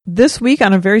This week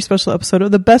on a very special episode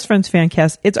of the Best Friends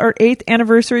Fancast, it's our 8th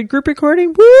anniversary group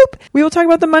recording. Whoop! We will talk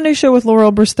about the Monday show with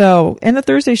Laurel Bristow and the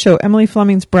Thursday show, Emily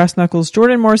Fleming's Brass Knuckles,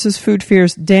 Jordan Morris's Food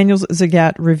Fears, Daniel's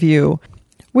Zagat review.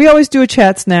 We always do a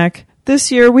chat snack.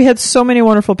 This year, we had so many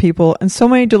wonderful people and so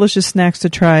many delicious snacks to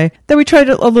try that we tried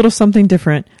a little something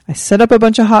different. I set up a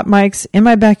bunch of hot mics in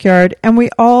my backyard and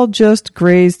we all just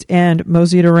grazed and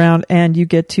moseyed around, and you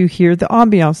get to hear the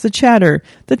ambiance, the chatter,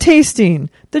 the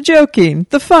tasting, the joking,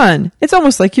 the fun. It's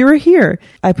almost like you were here.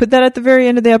 I put that at the very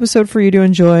end of the episode for you to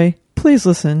enjoy. Please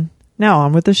listen. Now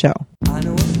on with the show. I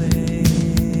know a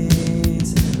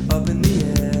place up in the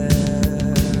air.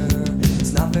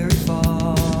 It's not very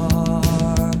far.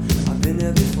 I've been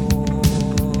there before.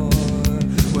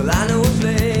 Well, I know a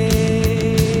place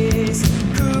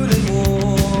cool and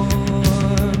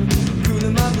warm, cool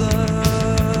in my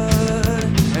blood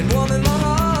and warm in my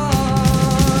heart.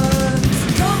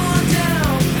 So come on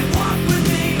down and walk with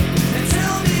me and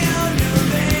tell me how you're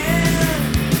there.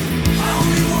 I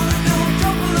only wanna know a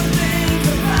couple of things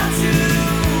about you.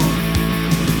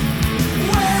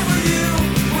 Where were you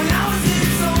when I was in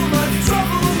so much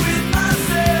trouble with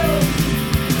myself?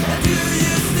 And do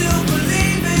you still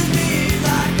believe in me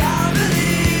like I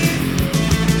believe?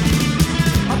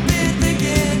 I've been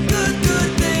thinking good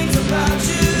things about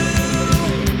you.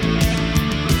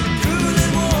 Cool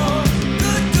and warm,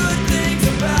 good things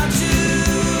about you.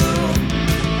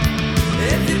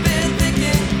 If you've been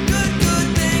thinking good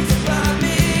things about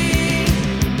me,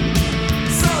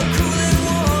 so cool and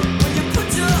warm when you put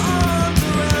your arms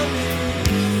around me.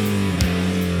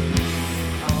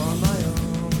 On my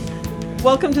own.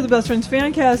 Welcome to the Best Friends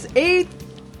Fancast 8th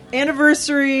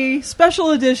anniversary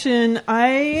special edition.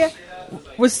 I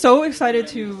was so excited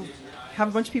to have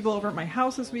a bunch of people over at my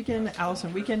house this weekend,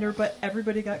 Alison Weekender, but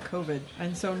everybody got COVID,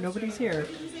 and so nobody's here.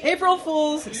 April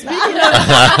Fools. Speaking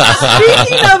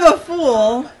of a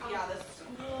fool,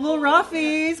 Lil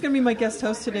Rafi's going to be my guest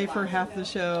host today for half the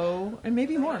show, and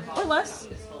maybe more, or less,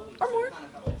 or more.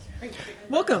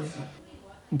 Welcome.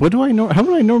 What do I know? How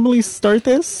do I normally start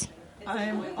this?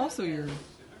 I'm also your...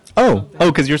 Oh,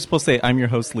 because you're supposed to say, I'm your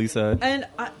host, Lisa. And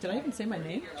did I even say my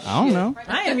name? I don't know.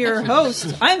 I am your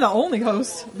host. I am the only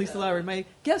host, Lisa Lowry. My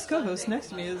guest co-host next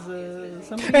to me is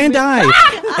somebody. And I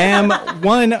am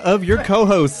one of your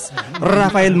co-hosts,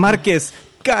 Rafael Marquez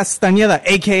Castañeda,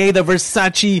 a.k.a. the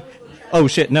Versace... Oh,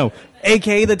 shit, no.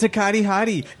 A.k.a. the Tecate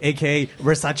Hottie, a.k.a.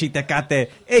 Versace Tecate,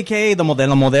 a.k.a. the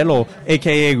Modelo,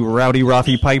 a.k.a. Rowdy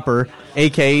Rafi Piper,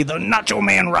 a.k.a. the Nacho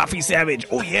Man Rafi Savage.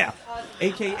 Oh, yeah.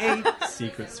 A.k.a.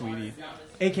 Secret Sweetie,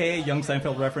 a.k.a. Young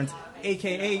Seinfeld reference,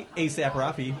 a.k.a. ASAP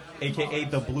Rafi, a.k.a.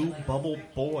 the Blue Bubble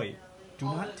Boy. Do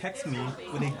not text me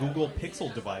with a Google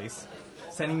Pixel device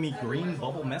sending me green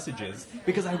bubble messages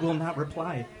because I will not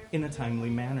reply in a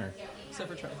timely manner. Except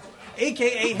for Tryce.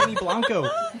 A.k.a. Henny Blanco,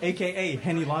 a.k.a.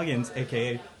 Henny Loggins,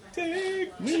 a.k.a.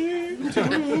 Take me to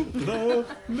the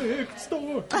liquor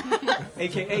store,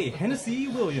 a.k.a. Hennessy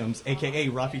Williams, a.k.a.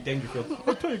 Rafi Dangerfield.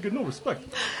 I'll tell you, get no respect.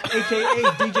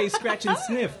 A.k.a. DJ Scratch and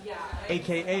Sniff,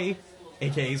 a.k.a.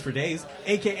 AKAs for days,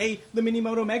 a.k.a. the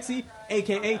Minimoto Mexi,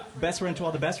 a.k.a. best friend to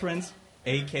all the best friends,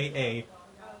 a.k.a.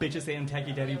 bitches and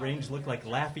Tacky Daddy Range look like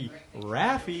Laffy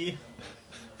Raffy.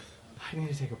 I need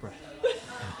to take a breath.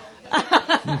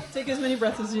 Take as many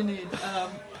breaths as you need.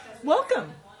 Welcome,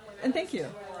 and thank you.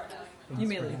 You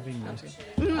may leave.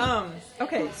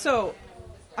 Okay, so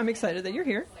I'm excited that you're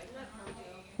here.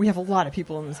 We have a lot of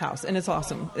people in this house, and it's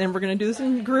awesome. And we're going to do this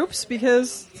in groups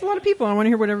because it's a lot of people. I want to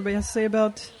hear what everybody has to say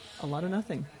about a lot of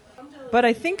nothing. But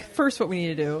I think first what we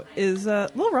need to do is, Lil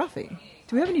Rafi,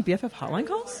 do we have any BFF hotline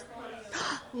calls?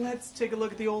 Let's take a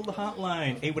look at the old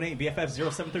hotline.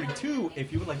 818-BFF-0732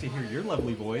 if you would like to hear your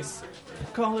lovely voice.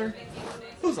 Caller,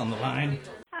 who's on the line?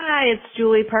 Hi, it's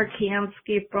Julie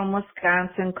Parkansky from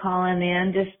Wisconsin calling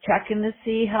in, just checking to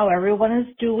see how everyone is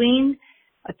doing.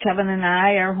 Kevin and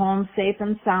I are home safe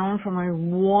and sound from a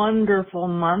wonderful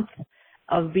month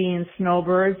of being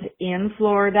snowbirds in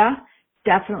Florida.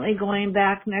 Definitely going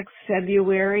back next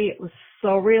February. It was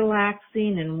so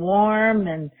relaxing and warm,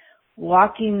 and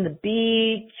walking the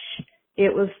beach.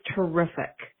 It was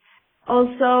terrific.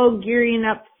 Also gearing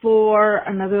up for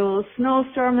another little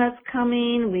snowstorm that's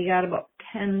coming. We got about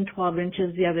 10, 12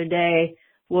 inches the other day.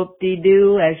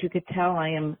 Whoop-de-doo. As you could tell, I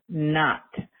am not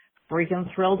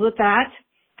freaking thrilled with that.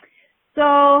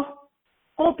 So,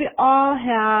 hope you all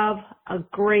have a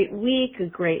great week, a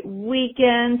great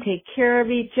weekend. Take care of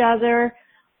each other.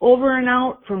 Over and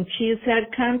out from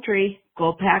Cheesehead Country.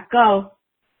 Go Pack Go.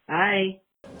 Bye.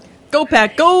 Go,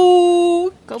 Pack,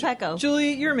 go! Go, Pack, go.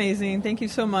 Julie, you're amazing. Thank you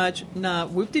so much. Nah,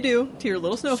 whoop-de-doo to your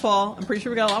little snowfall. I'm pretty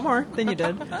sure we got a lot more than you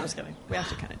did. I'm just kidding. We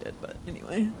actually kind of did, but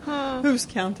anyway. Who's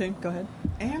counting? Go ahead.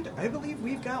 And I believe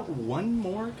we've got one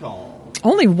more call.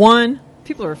 Only one?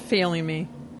 People are failing me.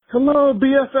 Hello,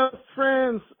 BFF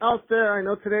friends out there. I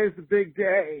know today's the big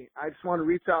day. I just want to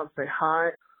reach out and say hi.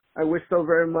 I wish so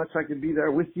very much I could be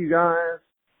there with you guys.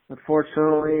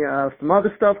 Unfortunately, some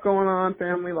other stuff going on,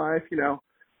 family life, you know.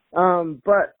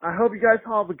 But I hope you guys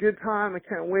all have a good time. I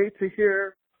can't wait to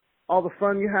hear all the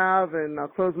fun you have, and I'll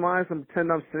close my eyes and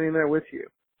pretend I'm sitting there with you.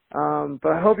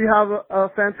 But I hope you have a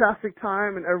fantastic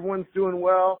time and everyone's doing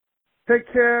well.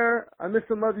 Take care. I miss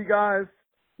and love you guys.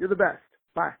 You're the best.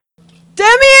 Bye.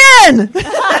 Damian!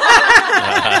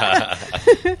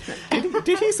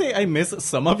 Did he say I miss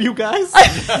some of you guys?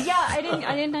 Yeah, I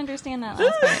didn't understand that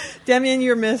last part. Damian,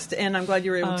 you're missed, and I'm glad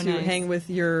you were able to nice. hang with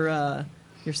your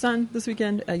son this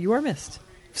weekend. You are missed.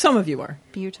 Some of you are.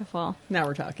 Beautiful. Now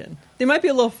we're talking. They might be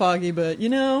a little foggy, but you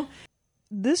know.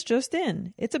 This just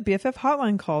in. It's a BFF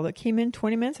hotline call that came in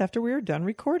 20 minutes after we were done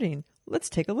recording. Let's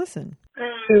take a listen.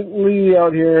 Hey, Lee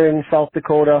out here in South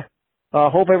Dakota.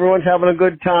 Hope everyone's having a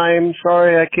good time.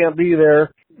 Sorry I can't be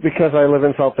there because I live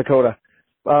in South Dakota.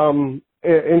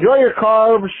 Enjoy your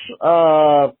carbs.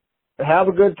 Have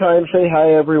a good time. Say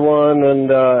hi, everyone,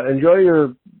 and enjoy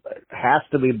your has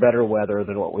to be better weather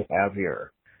than what we have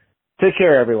here. Take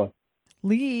care, everyone.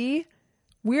 Lee,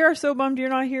 we are so bummed you're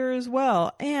not here as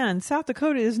well. And South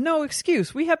Dakota is no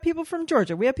excuse. We have people from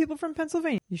Georgia. We have people from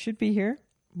Pennsylvania. You should be here.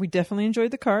 We definitely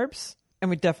enjoyed the carbs, and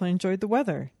we definitely enjoyed the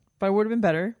weather. But it would have been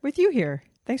better with you here.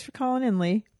 Thanks for calling in,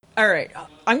 Lee. All right.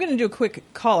 I'm going to do a quick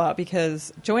call out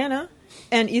because Joanna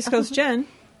and East Coast Jen,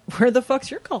 where the fuck's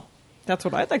your call? That's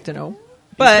what I'd like to know.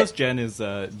 But East Coast Jen is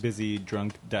busy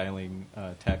drunk dialing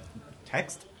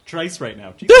text Tryce right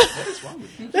now. Jesus, what is wrong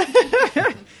with you?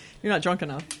 you're not drunk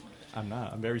enough. I'm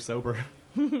not. I'm very sober.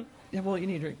 Yeah, well, you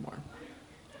need to drink more.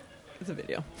 It's a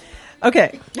video.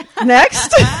 Okay.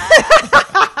 Next.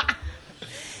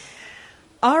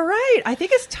 All right. I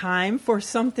think it's time for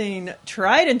something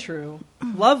tried and true.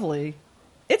 Lovely.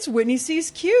 It's Whitney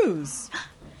C's cues.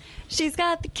 She's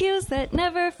got the cues that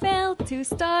never fail to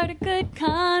start a good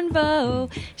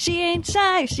convo. She ain't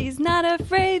shy, she's not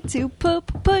afraid to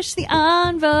push the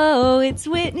envo. It's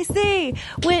Whitney C,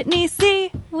 Whitney C,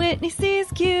 Whitney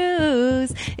C's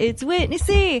cues. It's Whitney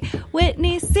C,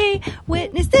 Whitney C,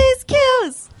 Whitney C's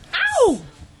cues. Ow!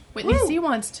 Whitney C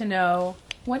wants to know,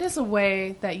 what is a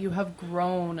way that you have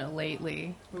grown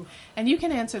lately? And you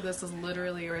can answer this as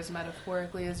literally or as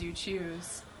metaphorically as you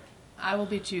choose. I will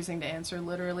be choosing to answer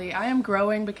literally. I am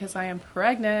growing because I am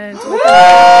pregnant.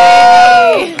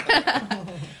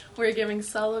 We're giving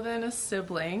Sullivan a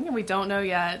sibling, and we don't know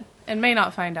yet, and may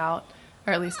not find out,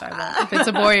 or at least I won't, if it's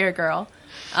a boy or a girl.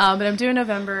 But I'm due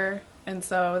November, and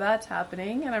so that's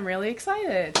happening, and I'm really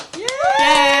excited.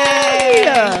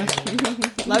 Yay!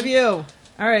 Love you.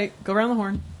 All right, go around the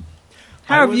horn.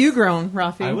 How have you grown,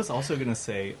 Rafi? I was also going to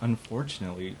say,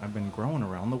 unfortunately, I've been growing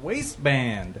around the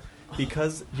waistband.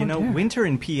 Because, winter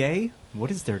in PA,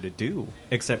 what is there to do?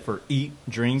 Except for eat,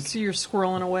 drink, So you're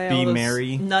squirreling away be all those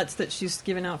merry. nuts that she's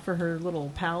giving out for her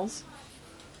little pals.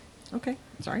 Okay,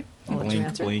 sorry. I'll let you blink,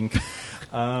 answer. blink.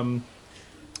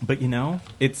 But,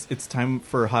 it's time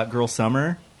for hot girl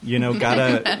summer.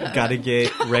 Gotta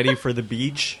get ready for the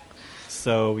beach.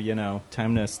 So,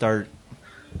 time to start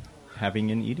having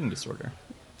an eating disorder.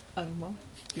 Well,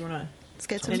 you want to... Let's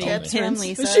get some Any tips from hints?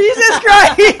 Lisa. Jesus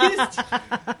Christ!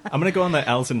 I'm going to go on the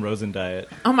Alison Rosen diet.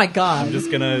 Oh, my God. I'm just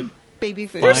going to... Baby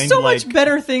food. There's so find, much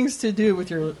better things to do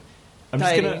with your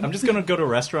dieting. I'm just gonna go to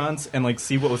restaurants and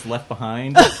see what was left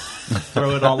behind,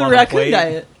 throw it all The on a raccoon plate.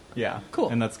 diet. Yeah, Cool.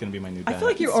 And that's gonna be my new diet. I feel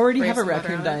like you already Spray have a some butter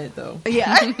raccoon on it. diet, though.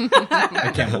 Yeah.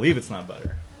 I can't believe it's not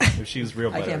butter. If she was real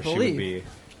I butter, can't she would believe. be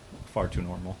far too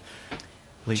normal.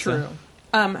 Lisa? True.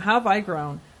 How have I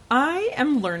grown? I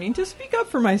am learning to speak up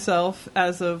for myself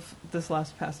as of this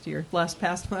past year. Well, I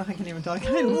can't even talk.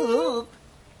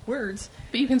 Words.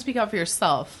 But you can speak out for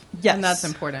yourself. Yes. And that's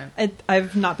important.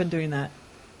 I've not been doing that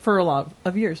for a lot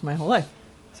of years, my whole life.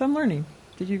 So I'm learning.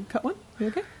 Did you cut one? You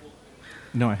okay?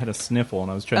 No, I had a sniffle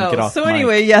and I was trying to get off So mic.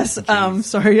 anyway, yes. Jeez.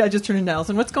 Sorry, I just turned into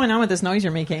Alison. What's going on with this noise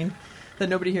you're making that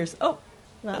nobody hears? Oh,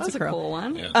 That that's was a crow. cool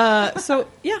one. Yeah. So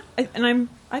yeah,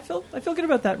 I feel good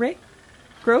about that. Ray,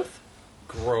 growth.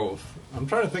 I'm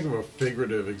trying to think of a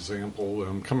figurative example.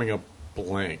 I'm coming up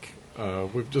blank.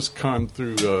 We've just gone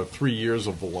through 3 years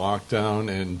of lockdown,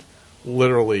 and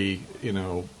literally,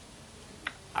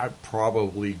 I've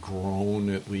probably grown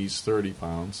at least 30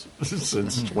 pounds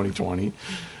since 2020.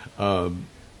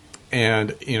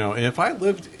 And, and if I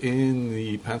lived in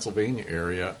the Pennsylvania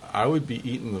area, I would be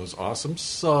eating those awesome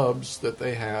subs that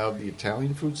they have. The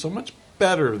Italian food so much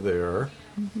better there.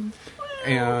 Mm-hmm.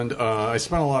 And I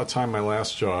spent a lot of time my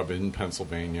last job in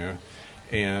Pennsylvania.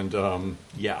 And,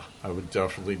 I would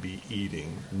definitely be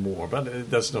eating more. But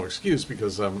that's no excuse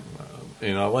because I'm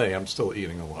in L.A., I'm still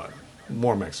eating a lot.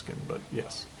 More Mexican, but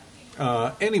yes.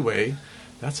 Anyway,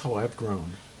 that's how I've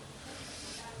grown.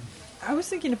 I was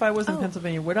thinking if I was in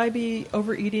Pennsylvania, would I be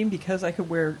overeating because I could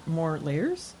wear more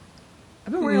layers?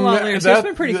 I've been wearing a lot of layers. It's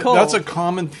been pretty cold. That's a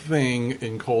common thing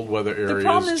in cold weather areas. The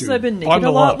problem is I've been naked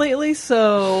a lot lately,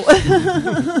 so...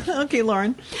 Okay,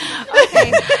 Lauren.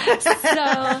 Okay,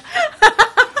 so...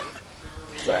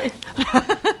 Sorry.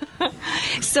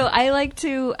 So I like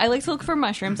to look for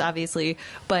mushrooms, obviously,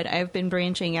 but I've been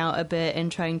branching out a bit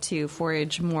and trying to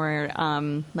forage more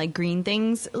like green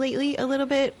things lately a little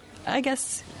bit, I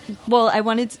guess. Well,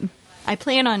 I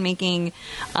plan on making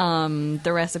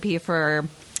the recipe for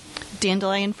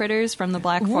dandelion fritters from the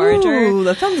Black Forager. Ooh,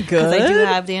 that sounds good. Because I do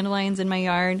have dandelions in my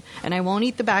yard, and I won't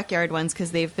eat the backyard ones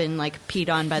because they've been like peed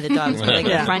on by the dogs. But like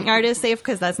the front yard is safe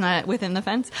because that's not within the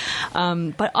fence.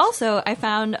 But also, I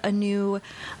found a new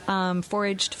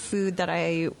foraged food that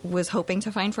I was hoping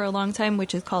to find for a long time,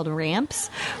 which is called ramps,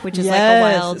 which is like a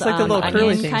wild it's like the little curly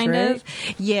onion things, kind right? of.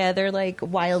 Yeah, they're like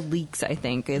wild leeks, I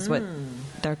think, is what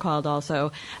they're called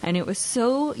also. And it was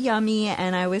so yummy,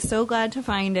 and I was so glad to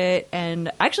find it.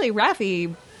 And actually,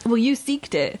 Rafi, well, you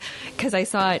seeked it because I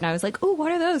saw it, and I was like, oh,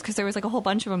 what are those? Because there was like a whole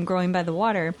bunch of them growing by the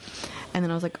water. And then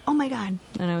I was like, oh my God.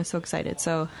 And I was so excited.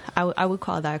 So I would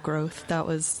call that growth. That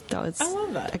was I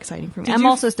love that. exciting for me. I'm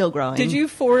also still growing. Did you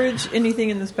forage anything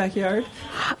in this backyard?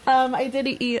 I did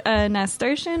eat a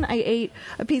nasturtium. I ate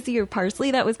a piece of your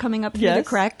parsley that was coming up through the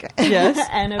crack. Yes.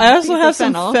 And I also have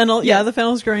some fennel. fennel. Yeah, the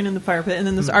fennel's growing in the fire pit. And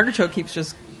then this artichoke keeps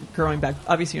just growing back.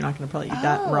 Obviously, you're not going to probably eat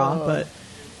that raw, but...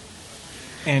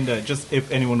 And just if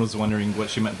anyone was wondering what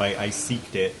she meant by I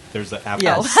seeked it, there's an app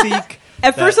Yes. called Seek.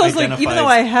 At first, I was like, even though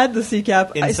I identifies had the Seek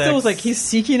app, I still was like, insects, he's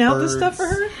seeking out this stuff for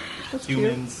birds, her? That's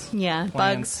humans, Yeah,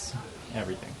 plants,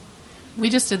 everything. We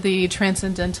just did the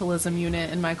Transcendentalism unit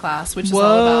in my class, which is Whoa,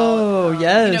 all about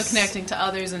yes. connecting to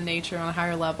others and nature on a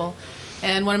higher level.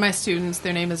 And one of my students,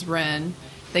 their name is Ren,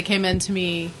 they came in to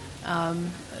me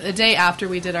the day after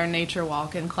we did our nature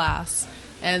walk in class,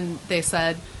 and they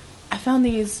said, I found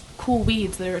these cool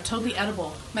weeds that are totally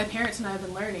edible. My parents and I have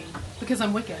been learning, because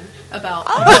I'm Wiccan, about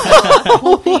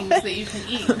cool things that you can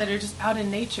eat that are just out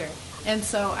in nature. And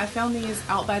so I found these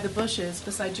out by the bushes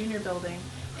beside Junior Building,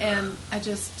 and I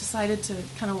just decided to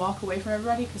kind of walk away from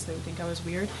everybody because they would think I was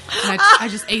weird. And I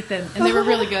just ate them, and they were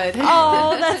really good.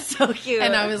 Oh, that's so cute.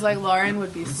 And I was like, Lauren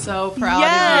would be so proud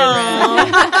Yes. of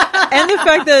you, Ren. And the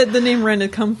fact that the name Ren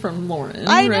had come from Lauren.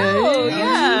 I right? know,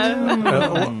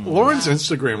 yeah. Lauren's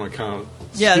Instagram account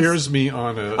scares me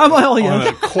on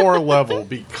a core level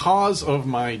because of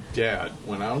my dad.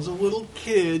 When I was a little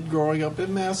kid growing up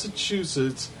in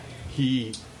Massachusetts,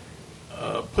 he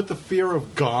put the fear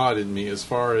of God in me as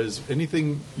far as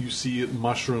anything you see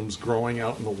mushrooms growing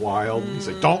out in the wild. He's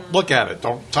like, don't look at it.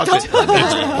 Don't touch it.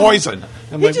 It's poison.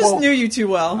 I'm He like, just knew you too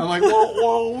well. I'm like,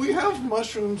 well, we have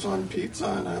mushrooms on pizza,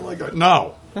 and I like it.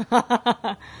 No.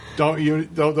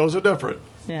 Those are different.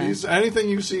 Yeah. Anything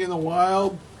you see in the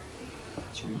wild,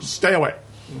 stay away.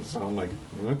 And so I'm like,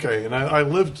 okay. And I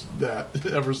lived that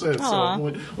ever since.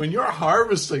 Aww. So when you're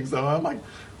harvesting stuff, I'm like,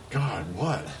 God,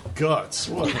 what guts?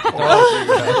 What?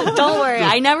 Oh, Don't worry,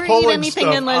 I never eat pulling anything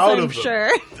stuff unless out I'm of the-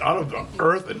 sure. out of the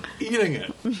earth and eating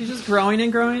it. She's just growing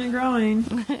and growing and growing.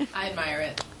 I admire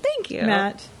it. Thank you.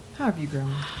 Matt, how have you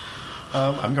grown?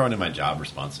 I'm growing in my job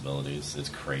responsibilities. It's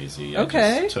crazy.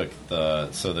 Okay. I just took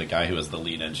the guy who was the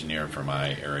lead engineer for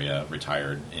my area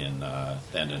retired in the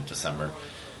end of December.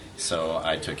 So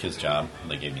I took his job.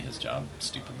 They gave me his job,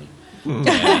 stupidly.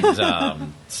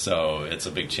 And so it's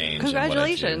a big change.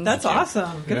 Congratulations. In what I do. That's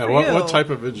awesome. Good Yeah, for you. what type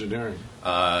of engineering?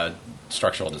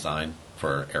 Structural design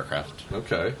for aircraft.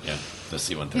 Okay. Yeah, the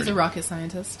C-130. He's a rocket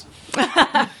scientist.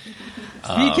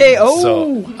 BKO.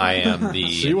 So I am the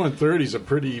C-130 is a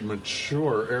pretty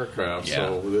mature aircraft, Yeah.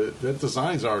 so that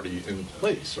design's already in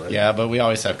place, right? Yeah, but we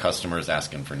always have customers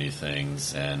asking for new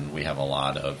things, and we have a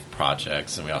lot of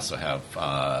projects, and we also have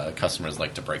customers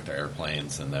like to break their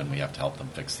airplanes, and then we have to help them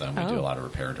fix them. We do a lot of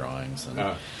repair drawings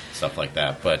and stuff like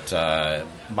that. But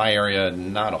my area,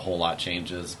 not a whole lot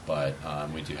changes, but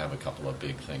we do have a couple of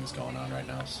big things going on right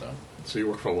now. So you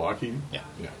work for Lockheed? Yeah.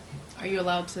 Are you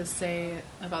allowed to say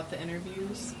about the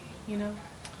interviews,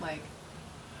 Like,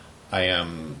 I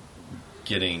am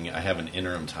I have an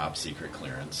interim top secret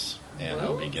clearance, and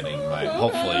I'll be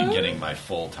hopefully getting my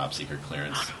full top secret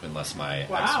clearance, unless my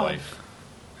ex-wife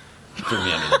threw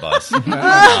me under the bus.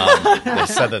 They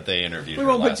said that they interviewed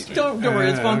her last week. Don't worry,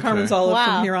 it's Von Carmen's Olive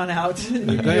from here on out.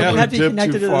 They haven't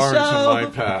dipped too far into my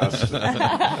past.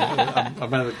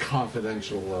 I'm at a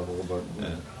confidential level, but...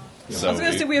 So I was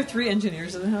going to say, we have 3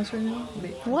 engineers in the house right now.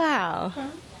 Wow.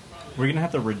 We're going to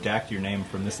have to redact your name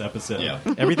from this episode. Yeah.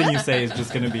 Everything you say is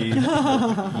just going to be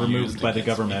removed by the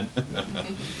government.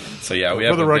 So yeah, we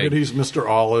have for the record, he's Mr.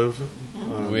 Olive.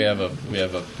 We have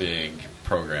a big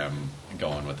program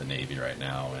going with the Navy right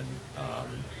now, and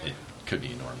it could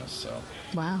be enormous. So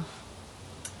wow,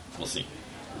 we'll see.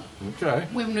 Okay.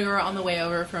 When we were on the way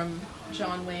over from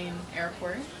John Wayne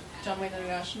Airport, John Wayne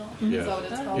International, is that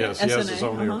what it's called? Yes, he has his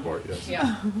own airport. Yes.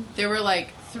 Yeah, there were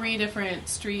like 3 different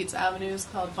streets, avenues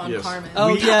called Von Carmen.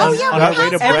 Oh yes, on our way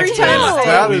to breakfast.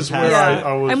 That is where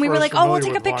I was. And we were like, "Oh, we'll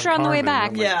take a with picture Von on the way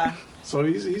Carmen. back." Yeah. So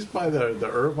he's by the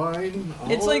Irvine.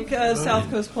 It's like South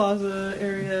Coast Plaza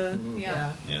area.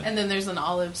 Yeah. And then there's an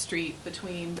Olive Street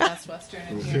between Best Western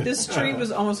and here. This street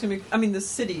was almost going to be, I mean, the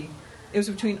city, it was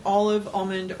between olive,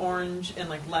 almond, orange, and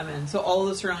like lemon. So all of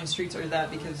the surrounding streets are that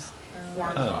because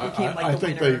orange became like I the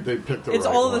think winner. they picked the It's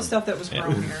right all of one. the stuff that was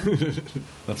grown here.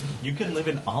 You can live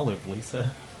in Olive,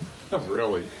 Lisa.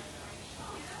 Really?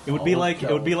 It would be like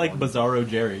Bizarro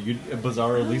Jerry.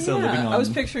 Bizarro Lisa living on. I was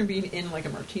picturing being in like a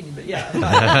martini, but yeah,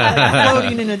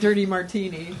 floating in a dirty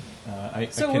martini.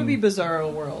 It would be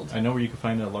Bizarro World. I know where you can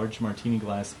find a large martini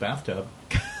glass bathtub.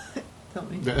 Tell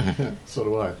me. So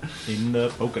do I. In the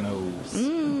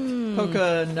Poconos.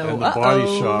 Pocono. And the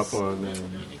body shop on.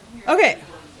 Okay,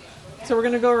 so we're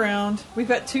gonna go around. We've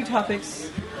got 2 topics.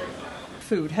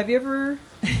 Food. Have you ever?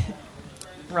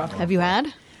 Have you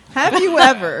had? Have you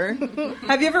ever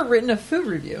written a food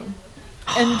review?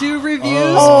 And do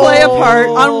reviews play a part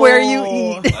on where you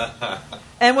eat?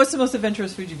 And what's the most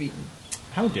adventurous food you've eaten?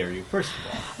 How dare you, first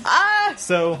of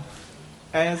all.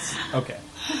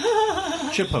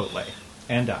 Chipotle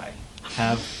and I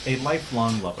have a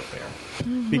lifelong love affair.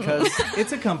 Because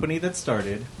it's a company that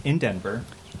started in Denver.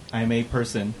 I'm a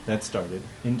person that started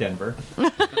in Denver.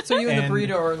 So you and the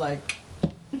burrito are like...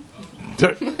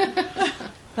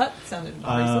 That sounded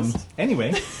racist.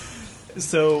 Anyway,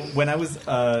 so when I was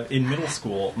in middle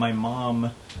school, my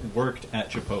mom worked at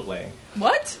Chipotle.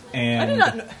 What? And I did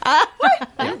not know. What?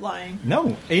 You're lying.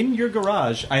 No, in your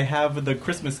garage, I have the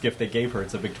Christmas gift they gave her.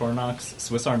 It's a Victorinox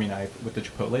Swiss Army knife with the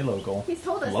Chipotle logo. He's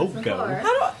told us this before. How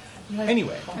do I...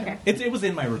 Anyway, Okay. it was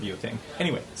in my review thing.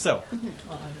 Anyway, so...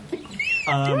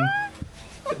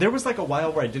 there was like a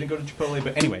while where I didn't go to Chipotle,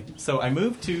 but anyway, so I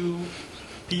moved to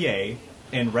PA,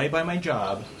 and right by my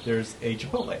job, there's a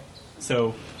Chipotle.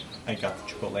 So I got the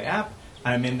Chipotle app.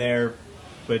 I'm in there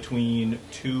between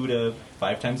 2 to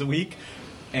 5 times a week,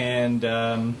 and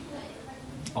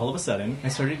all of a sudden, I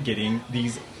started getting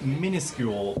these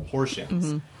minuscule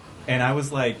portions. And I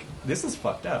was like, this is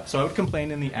fucked up. So I would complain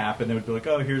in the app, and they would be like,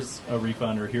 oh, here's a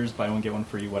refund, or here's buy one, get one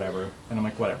free, whatever. And I'm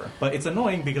like, whatever. But it's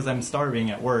annoying because I'm starving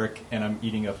at work, and I'm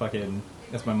eating a fucking,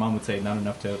 as my mom would say, not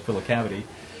enough to fill a cavity.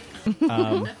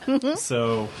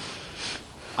 So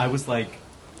I was like,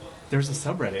 there's a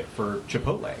subreddit for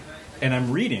Chipotle. And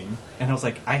I'm reading, and I was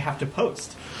like, I have to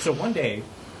post. So one day,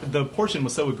 the portion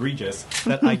was so egregious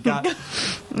that I got,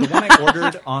 the one I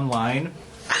ordered online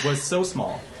was so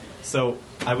small. So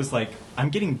I was like, I'm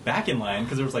getting back in line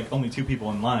because there was like only 2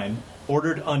 people in line.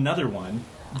 Ordered another one.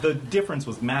 The difference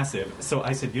was massive. So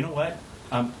I said, you know what?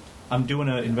 I'm doing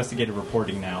an investigative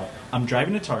reporting now. I'm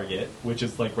driving to Target, which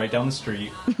is like right down the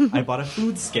street. I bought a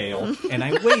food scale and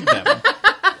I weighed them.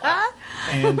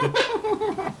 And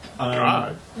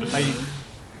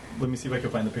let me see if I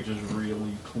can find the pictures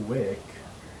really quick.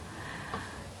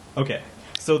 Okay,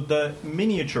 so the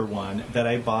miniature one that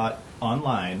I bought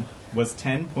online was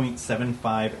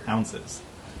 10.75 ounces.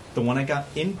 The one I got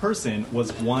in person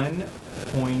was 1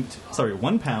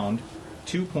 pound,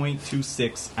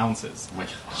 2.26 ounces.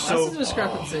 So that's a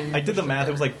discrepancy. I did the math.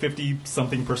 It was like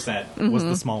 50-something% was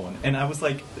the small one. And I was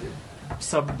like,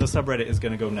 the subreddit is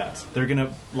going to go nuts. They're going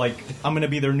to, like, I'm going to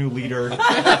be their new leader.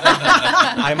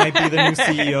 I might be the new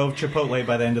CEO of Chipotle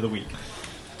by the end of the week.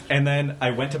 And then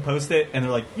I went to post it, and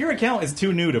they're like, your account is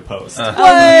too new to post.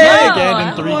 Try again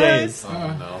in 3 days. Oh,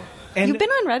 no. And you've been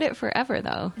on Reddit forever,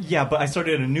 though. Yeah, but I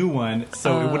started a new one,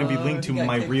 so it wouldn't be linked to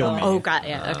my real name. Oh, got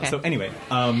it. Okay. So anyway.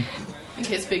 In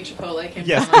case Big Chipotle came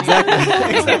yes, down.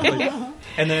 exactly.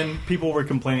 And then people were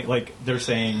complaining, like, they're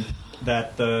saying,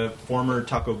 that the former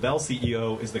Taco Bell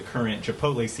CEO is the current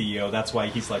Chipotle CEO. That's why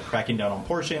he's like cracking down on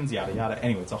portions, yada yada.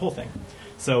 Anyway, it's a whole thing.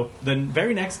 So the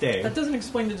very next day, That doesn't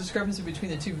explain the discrepancy between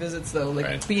the two visits, though. Like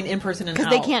Right. being in person and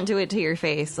Because out. they can't do it to your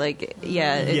face. Like,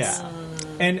 yeah, it's... yeah,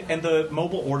 and the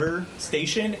mobile order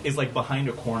station is like behind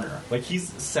a corner. Like he's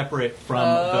separate from the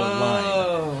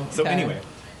line. So okay. anyway,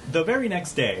 the very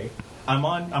next day,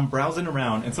 I'm browsing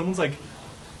around, and someone's like,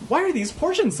 "Why are these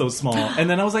portions so small?" And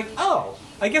then I was like, "Oh,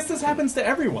 I guess this happens to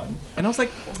everyone." And I was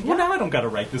like, "Well, now I don't got to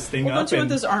write this thing Well, up." don't you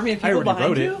want and this army of I people already behind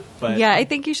wrote you? it, but Yeah, I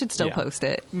think you should still yeah, post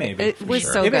it. maybe It for was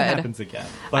sure. so if good. it happens again.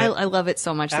 I But love it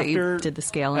so much that you did the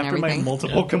scale and after everything. my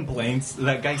multiple complaints,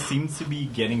 that guy seems to be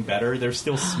getting better. They're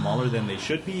still smaller than they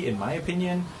should be, in my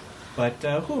opinion. But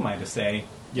who am I to say?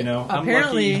 You know,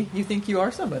 Apparently, I'm lucky. you think you are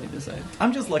somebody to say.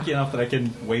 I'm just lucky enough that I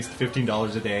can waste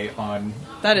 $15 a day on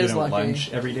That is lucky.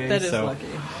 lunch every day. That is so lucky.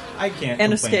 I can't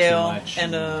And a complain scale, too much.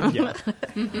 and yeah.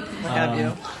 What have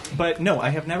you? But no, I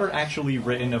have never actually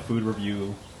written a food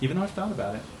review, even though I've thought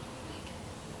about it.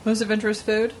 Most adventurous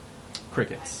food?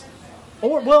 Crickets.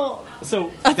 Or well,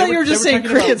 so I thought you were just saying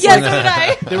talking about- crickets. Yes, so did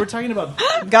I. They were talking about.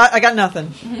 I got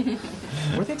nothing.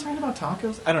 Were they talking about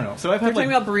tacos? I don't know. So I've They're had like talking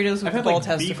about burritos with I've had ball like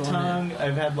testicle beef in it. tongue.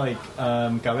 I've had like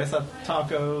cabeza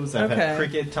tacos. I've Okay. had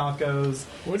cricket tacos.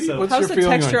 What's How's your the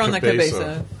feeling texture on on the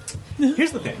cabeza?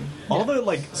 Here's the thing: all the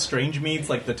like strange meats,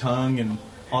 like the tongue and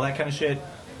all that kind of shit.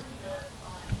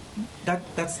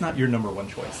 That's not your number one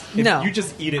choice. If No. you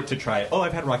just eat it to try it. Oh,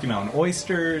 I've had Rocky Mountain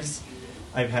oysters.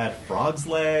 I've had frog's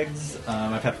legs.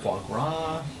 I've had foie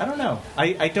gras. I don't know.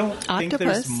 I don't think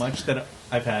there's Octopus. much that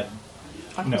I've had.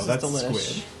 Octopus No, is that's delish.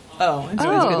 squid. Oh, and So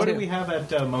squid's good what too. did we have at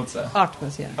Moza?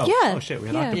 Octopus, yeah. Oh, Yeah. oh shit, we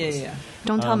had Yeah. octopus. Yeah.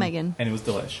 Don't tell Megan. And it was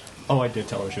delish. Oh, I did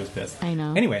tell her she was pissed. I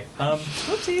know. Anyway,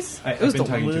 Whoopsies. I've It was been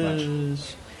talking too much.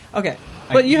 delish. Okay,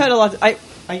 but you eat- had a lot. I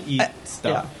eat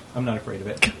stuff. yeah. I'm not afraid of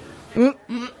it.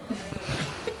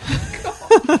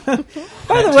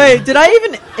 By the way, did I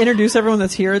even introduce everyone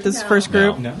that's here at this first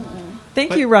group? No. Thank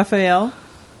But- you, Rafael,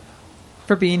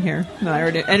 for being here. No, I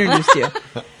already introduced you.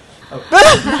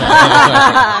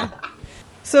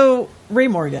 So, Ray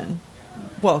Morgan,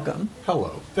 welcome.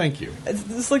 Hello. Thank you.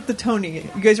 It's like the Tony.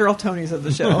 You guys are all Tonys of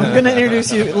the show. I'm going to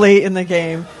introduce you late in the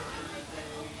game.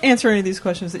 Answer any of these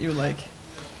questions that you would like.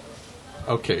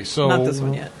 Okay, so Not this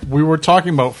one yet. We were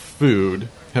talking about food.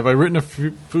 Have I written a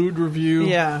food review?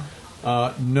 Yeah.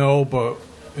 No, but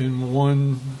in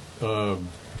one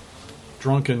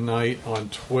drunken night on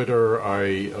Twitter,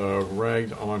 I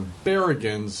ragged on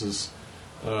Berrigan's, this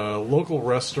local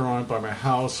restaurant by my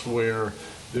house where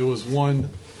there was one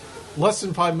less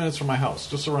than 5 minutes from my house,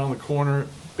 just around the corner,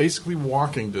 basically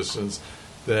walking distance,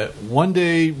 that one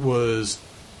day was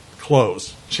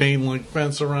closed. Chain link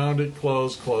fence around it,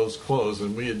 closed,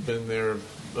 and we had been there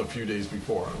a few days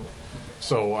before.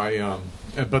 So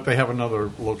but they have another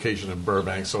location in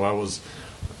Burbank, so I was,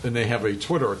 and they have a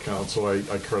Twitter account, so I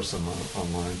cursed them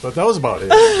online. But that was about it.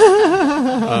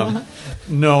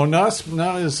 No, not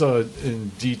as in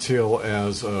detail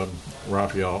as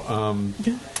Rafael.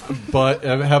 But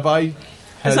have I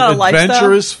had not a lifestyle?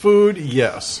 adventurous food?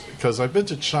 Yes, because I've been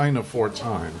to China 4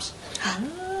 times.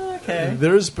 Okay.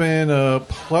 There's been a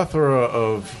plethora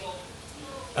of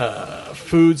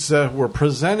foods that were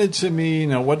presented to me.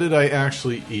 Now, what did I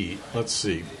actually eat? Let's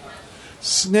see.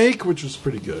 Snake, which was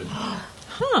pretty good.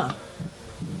 Huh.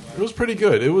 It was pretty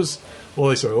good. It was, well,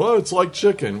 they say, oh, it's like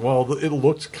chicken. Well, it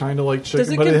looked kind of like chicken, Does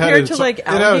it but compare it to had like it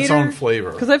alligator? had its own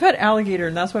flavor. Because I've had alligator,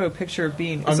 and that's what I would picture it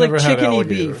being. It's I've like never had chickeny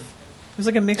alligator. beef. It was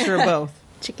like a mixture of both.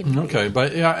 Chicken. Okay,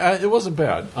 but yeah, it wasn't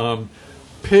bad.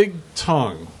 Pig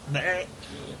tongue. I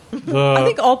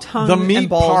think all tongue The and meat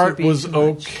balls would part be was too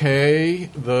much. okay.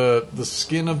 The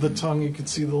skin of the tongue, you could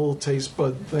see the little taste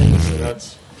bud things. So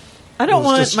that's. I don't it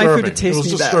was want my food to disturbing. taste It was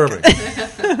me disturbing.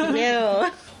 back.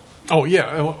 No. Oh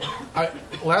yeah,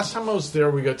 last time I was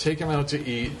there, we got taken out to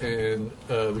eat, and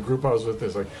the group I was with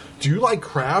is like, "Do you like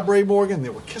crab, Ray Morgan?" They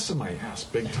were kissing my ass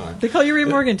big time. They call you Ray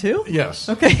Morgan too? Yes.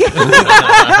 Okay.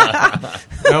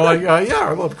 And I'm like, yeah,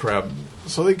 I love crab.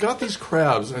 So they got these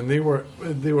crabs, and they were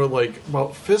like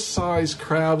about fist-sized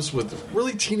crabs with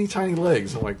really teeny tiny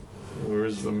legs. I'm like,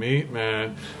 where's the meat,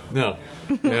 man? No.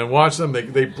 And watch them.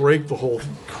 They break the whole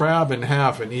crab in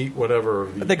half and eat whatever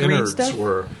the green innards stuff?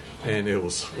 were. And it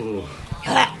was,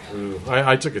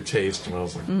 I took a taste, and I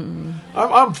was like,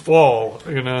 I'm full,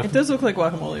 you know. It does look like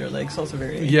guacamole or like salsa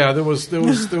verde. Yeah, there was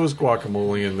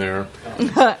guacamole in there,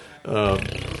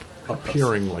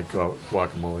 appearing like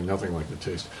guacamole, nothing like the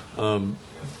taste.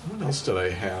 What else did I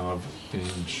have in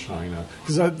China?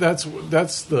 Because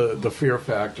that's the fear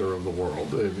factor of the world.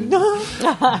 I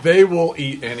mean, they will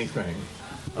eat anything.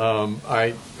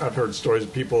 I've heard stories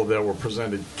of people that were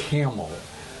presented camel,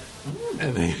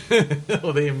 and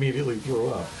they immediately threw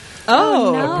up.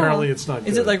 Oh, no. Apparently it's not good.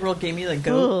 Is it like real gamey, like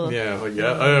goat?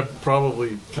 Yeah,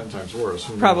 probably 10 times worse.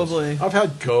 Who knows? Probably. I've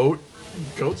had goat.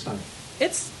 Goat's not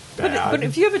It's bad. but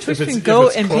if you have a choice If it's- between if goat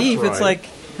it's and cooked beef, right. it's like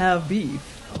have beef.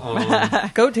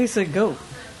 Goat tastes like goat.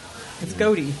 It's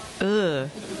goaty. Ugh.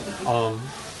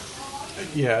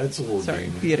 Yeah, it's a little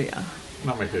Sorry, gamey. birria.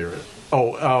 Not my favorite.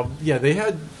 Yeah, they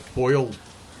had boiled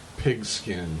pig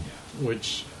skin,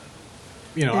 which,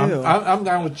 Ew. I'm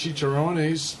down with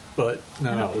chicharrones, but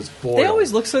no, it was boiled. They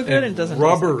always look so good and it doesn't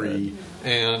taste so rubbery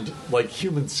and like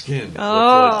human skin.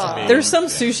 Oh, looked like to me. there's some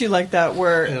sushi like that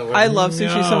where I love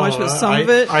sushi so much, but some of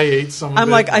it I ate some. I'm of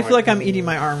like, it, I feel like I'm eating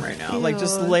my arm right now, like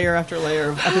just Ew. layer after layer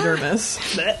of epidermis.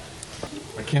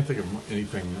 I can't think of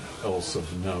anything else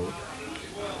of note.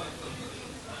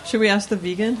 Should we ask the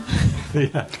vegan?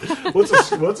 Yeah. What's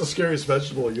the scariest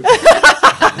vegetable you?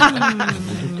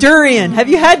 Durian. Have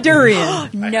you had durian?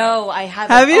 No, I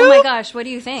haven't. Have you? Oh my gosh, what do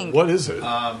you think? What is it?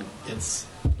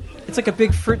 It's like a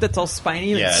big fruit that's all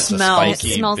spiny and Yeah, it it's smells. a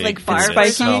spiky, It smells big like fruit. barf or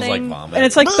It smells something. like vomit. And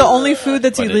it's like the only food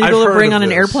that's But it- illegal I've to heard bring of on an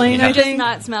this. airplane, Yeah. I It does think.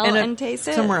 not smell and taste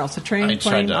it? Somewhere else. A train, I plane,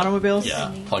 tried to automobiles.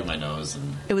 plug my nose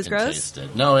and It was and gross?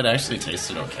 tasted. No, it actually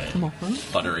tasted okay.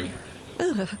 Buttery.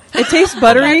 It tastes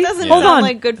buttery. That doesn't Hold sound on.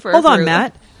 like good for a Hold on, fruit.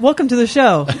 Matt. Welcome to the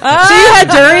show. So you had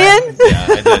durian? Yeah,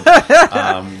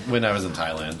 I did. When I was in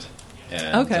Thailand.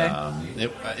 And, Okay.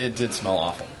 It did smell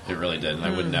awful. It really did. And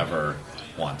I would never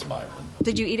want to buy one.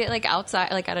 Did you eat it like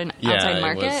outside, like at an Yeah, outside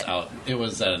market? it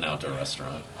was at an outdoor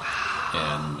restaurant.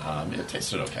 Wow. And it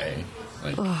tasted okay.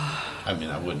 Like, I mean,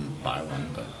 I wouldn't buy one,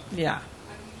 but Yeah.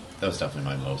 that was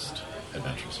definitely my most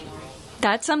adventurous food.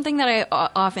 That's something that I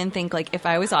often think, like, if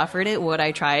I was offered it, would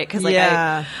I try it? Because, like,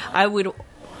 Yeah. I would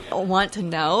want to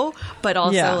know, but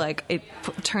also, Yeah. like, it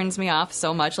turns me off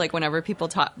so much, like, whenever people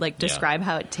talk, like, describe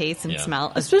how it tastes and Yeah.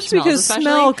 smells, Especially because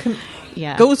smell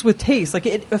yeah. goes with taste. Like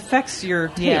it affects your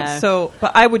taste. Yeah. So,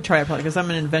 but I would try it probably because I'm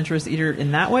an adventurous eater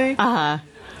in that way. Uh-huh.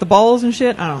 The balls and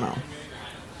shit, I don't know.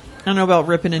 I don't know about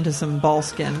ripping into some ball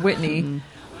skin. Whitney.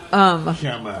 Come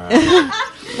on.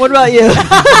 What about you?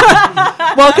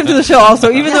 Welcome to the show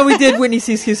also. Even though we did Whitney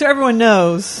CSQ, so everyone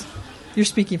knows you're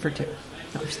speaking for two.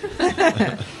 No, I'm just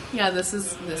kidding. Yeah, this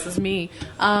is me.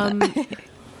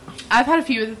 I've had a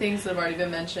few of the things that have already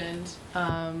been mentioned.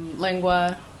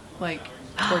 Lengua, like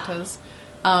tortas.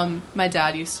 My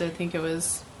dad used to think it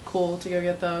was cool to go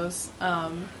get those.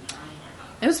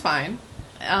 It was fine.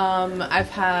 I've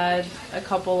had a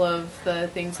couple of the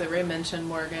things that Ray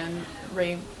mentioned.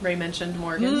 Ray mentioned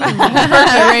Morgan.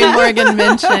 Ray Morgan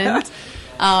mentioned.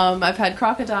 I've had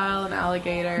crocodile and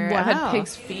alligator. I've had Wow.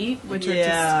 pig's feet, which are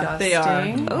Yeah, they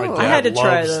disgusting. are. My Oh. dad I had to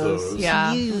try loves those.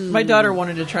 Yeah. My daughter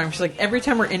wanted to try them. She's like, every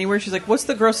time we're anywhere, she's like, what's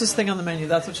the grossest thing on the menu?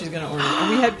 That's what she's going to order.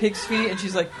 And we had pig's feet, and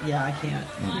she's like, yeah, I can't.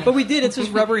 But we did. It's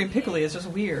just rubbery and pickly. It's just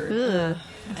weird. Ugh.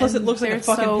 Plus, it looks like They're a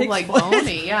fucking so pig's like foot.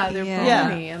 bony. Yeah, they're Yeah.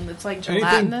 bony, and it's like Anything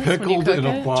gelatinous when you pickled cook in a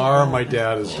it. bar, my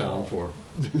dad is down for.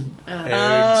 Eggs,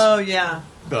 Oh, yeah.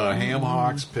 the ham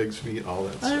hocks, pig's feet, all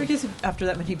that I stuff. guess after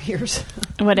that many beers.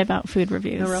 What about food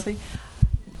reviews? No, Ralphie?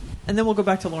 And then we'll go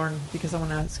back to Lauren because I want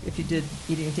to ask if you did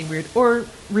eat anything weird or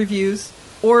reviews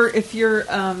or if you're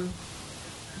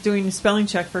doing a spelling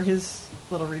check for his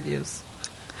little reviews.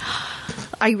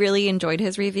 I really enjoyed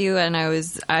his review, and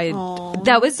Aw.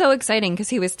 that was so exciting because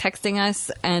he was texting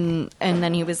us, and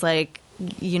then he was like,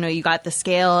 you know, you got the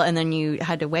scale, and then you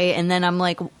had to wait, and then I'm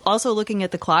like, also looking at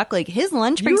the clock, like his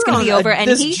lunch break's You were gonna be on over, and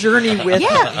this he journey with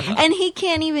yeah, and he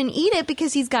can't even eat it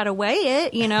because he's got to weigh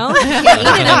it, you know, he can't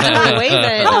eat it until he weighs it.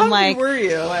 And How I'm hungry like, were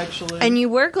you actually? and you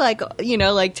work like, you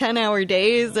know, like 10-hour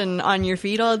days and on your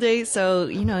feet all day, so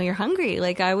you know you're hungry.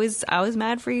 Like I was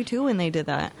mad for you too when they did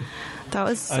that. That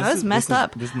was messed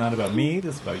up. This is not about me.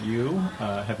 This is about you.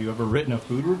 Have you ever written a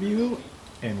food review?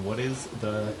 And what is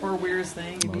the or weirdest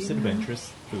thing you've most eaten?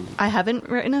 adventurous food? I haven't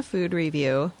written a food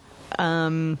review.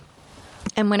 And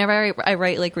whenever I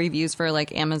write like reviews for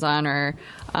like Amazon or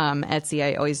Etsy,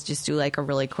 I always just do like a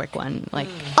really quick one. Like,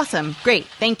 awesome, great,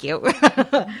 thank you.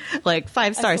 Like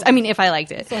 5 stars. I mean, if I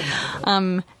liked it.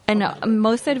 And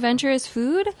most adventurous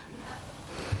food?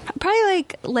 Probably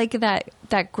like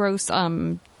that gross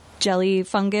jelly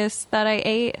fungus that I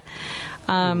ate.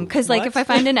 Because like if I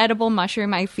find an edible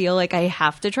mushroom, I feel like I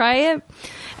have to try it.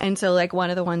 And so like one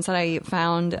of the ones that I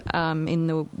found in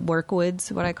the work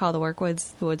woods, what I call the work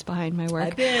woods, the woods behind my work.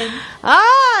 I've been.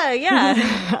 Ah,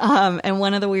 yeah. And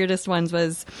one of the weirdest ones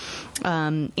was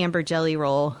amber jelly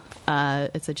roll.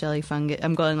 It's a jelly fungus.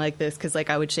 I'm going like this because like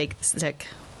I would shake the stick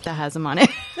that has them on it.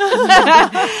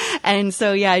 And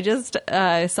so, yeah, I just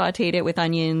sauteed it with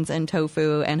onions and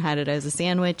tofu and had it as a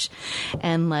sandwich.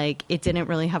 And, like, it didn't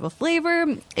really have a flavor.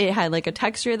 It had, like, a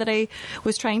texture that I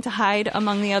was trying to hide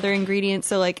among the other ingredients.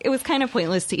 So, like, it was kind of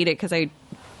pointless to eat it because I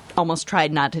almost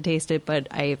tried not to taste it, but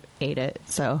I ate it,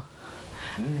 so...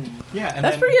 Yeah, and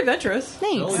That's pretty adventurous.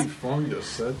 Thanks. Jelly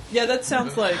fungus. Yeah, that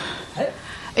sounds like...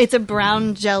 It's a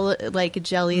brown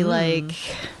jelly, like...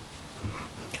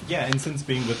 Yeah, and since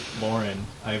being with Lauren,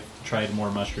 I've tried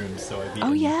more mushrooms, so I've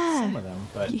eaten some of them.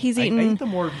 But He's I eaten eat the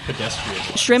more pedestrian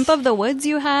ones. Shrimp of the woods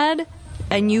you had,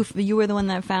 and you were the one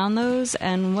that found those,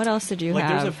 and what else did you Like,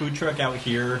 have? there's a food truck out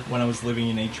here when I was living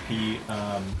in HP,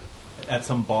 at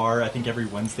some bar. I think every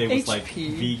Wednesday was, like,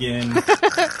 vegan...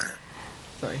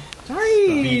 Sorry.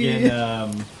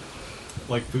 Vegan,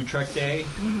 like, food truck day,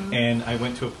 and I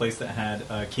went to a place that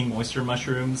had King Oyster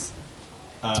mushrooms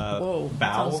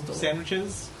bao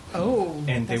sandwiches. Oh,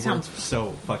 and they were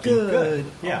so fucking good.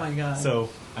 Yeah. Oh my god. So,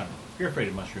 I don't know. If you're afraid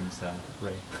of mushrooms,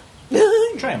 Ray.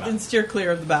 Try them out. And steer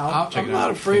clear of the bow. I'm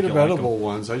not afraid of edible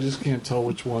ones. I just can't tell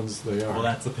which ones they are. Well,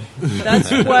 that's the thing.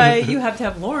 That's why you have to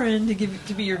have Lauren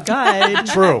to be your guide.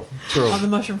 True. On the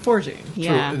mushroom foraging.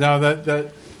 Yeah. True. Now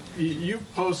that you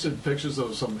posted pictures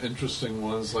of some interesting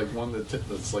ones, like one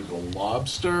that's like a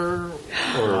lobster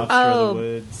or lobster of the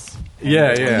woods.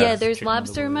 Yeah. Yeah, there's Chicken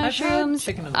lobster of the woods. mushrooms.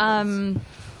 Chicken of the woods.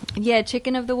 Yeah,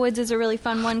 chicken of the woods is a really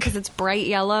fun one because it's bright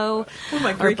yellow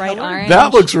my or great bright color. orange.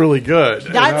 That looks really good.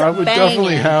 That's I would banging.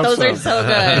 definitely have those some. are so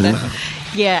good.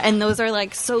 Yeah, and those are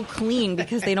like so clean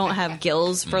because they don't have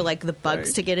gills for like the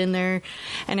bugs to get in there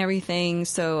and everything.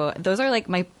 So those are like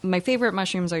my favorite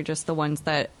mushrooms are just the ones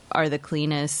that are the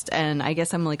cleanest. And I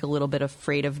guess I'm like a little bit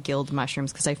afraid of gilled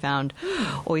mushrooms because I found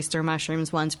oyster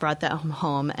mushrooms once, brought them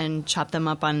home and chopped them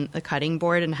up on the cutting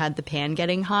board and had the pan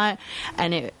getting hot,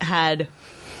 and it had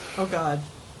Oh god.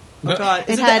 Oh god.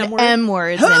 it Is had the M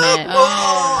words in it. And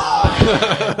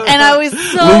I was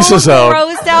Lisa's so out.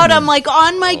 grossed out. I'm like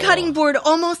on my cutting board,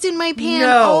 almost in my pan.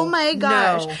 No, Oh my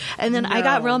gosh. no, And then I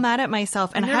got no. real mad at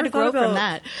myself and I had never to grow thought from about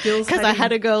that. gills Because I had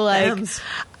to go like, M's.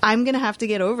 I'm going to have to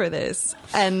get over this.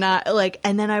 And not like,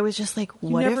 and then I was just like,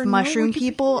 what never if know mushroom what could be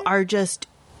people are just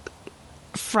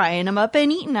frying them up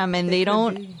and eating them and they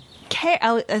don't care.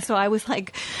 So I was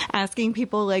like asking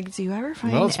people like, do you ever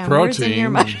find Well, it's M words in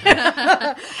your protein.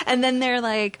 mushroom? And then they're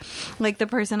like the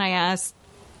person I asked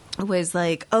was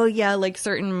like, oh yeah, like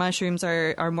certain mushrooms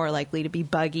are more likely to be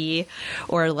buggy,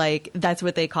 or like that's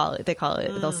what they call it.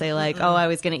 They'll say like, oh, I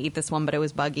was gonna eat this one, but it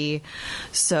was buggy.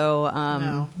 So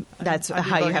that's I'd be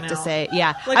how you bugging have to out. say.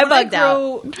 Yeah, Like I when bugged I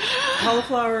out. grow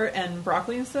cauliflower and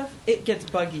broccoli and stuff, it gets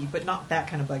buggy, but not that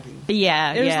kind of buggy.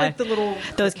 Yeah, There's yeah. like the little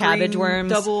Those cabbage green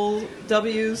worms. double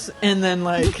W's, and then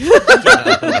like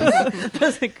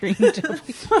Those are green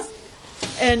W's.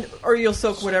 and or you'll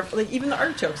soak whatever, like even the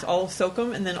artichokes, I'll soak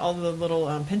them, and then all the little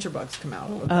pincher bugs come out.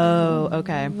 Oh,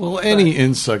 okay. Well, any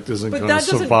insect isn't But going that to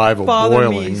doesn't survive a bother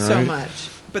boiling, me right? so much.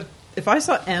 But if I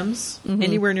saw M's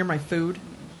anywhere near my food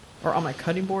or on my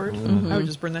cutting board, I would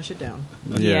just burn that shit down.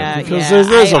 Yeah, because yeah.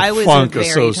 there's I a was funk very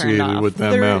turned associated off. with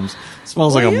them There- M's.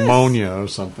 Smells Well, like yes. ammonia or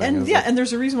something. And It's yeah, like- and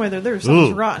there's a reason why they're there.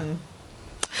 Something's Ugh. rotten.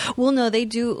 Well, no, they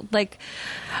do like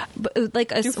Do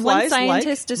one flies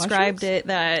scientist like described mushrooms? it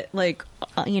that like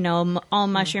all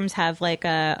mushrooms have like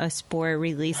a spore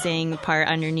releasing part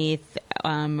underneath,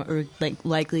 or like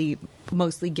likely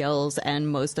mostly gills, and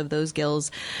most of those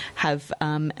gills have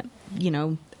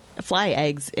fly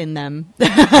eggs in them.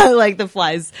 Like the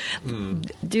flies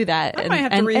do that. I might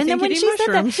have to rethink then when eating she said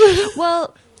mushrooms. that,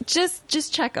 well,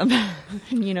 just check them.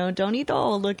 Don't eat the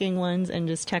old looking ones, and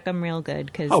just check them real good.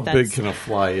 Because How big can a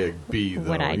fly egg be, though?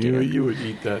 what I do. You would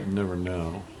eat that and never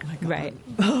know. right?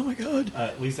 Oh my god.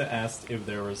 Lisa asked if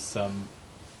there was some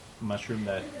mushroom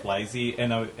that flies eat,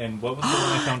 and what was the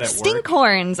one I found at Stink work?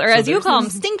 horns, or So as you there's call them,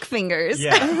 these- stink fingers.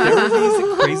 Yeah, there were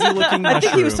these crazy looking mushrooms. I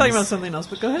think he was talking about something else,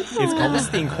 but go ahead. It's called a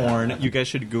stinkhorn. You guys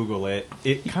should Google it.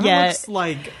 It kind of Yeah. looks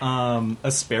like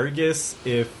asparagus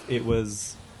if it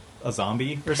was a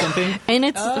zombie or something. And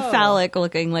it's phallic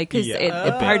looking, like because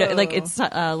Yeah. part of like its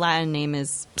Latin name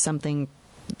is something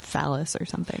phallus or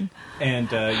something.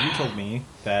 And you told me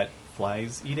that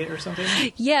flies eat it or something.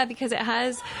 Yeah, because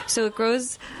it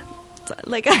grows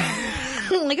like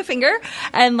like a finger,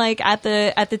 and like at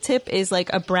the tip is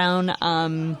like a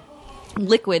brown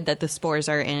liquid that the spores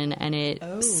are in, and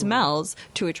it smells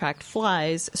to attract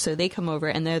flies, so they come over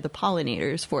and they're the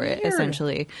pollinators for it. Weird.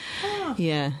 Essentially.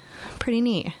 Yeah, pretty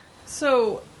neat.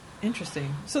 So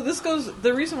interesting. So this goes.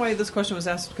 The reason why this question was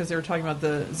asked because they were talking about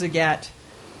the Zagat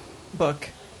book,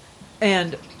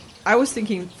 and I was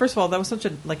thinking, first of all, that was such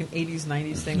a like an 80s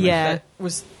 90s thing. Yeah. That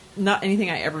was not anything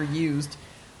I ever used.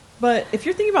 But if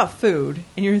you're thinking about food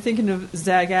and you're thinking of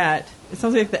Zagat, it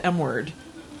sounds like the M word.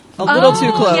 A little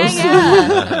too close.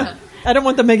 Yeah. I don't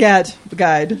want the Meghat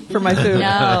guide for my food.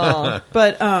 No.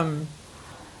 But, and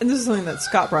this is something that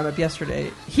Scott brought up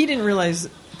yesterday. He didn't realize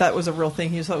that was a real thing.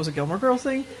 He just thought it was a Gilmore Girls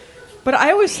thing. But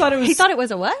I always thought it was... He thought it was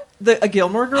a what? A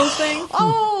Gilmore Girls thing.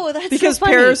 Oh, that's because so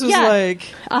funny. Paris was Yeah. like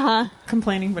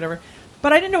complaining, whatever.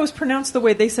 But I didn't know it was pronounced the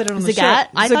way they said it on the show. Zagat?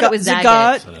 I thought it was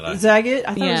Zagat. So did I. Zagat?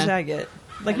 I thought Yeah. it was Zagat.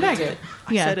 Like maggot.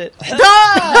 I Yeah. said it.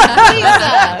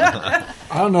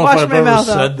 I don't know Wash if I've my ever mouth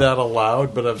out. said that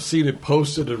aloud, but I've seen it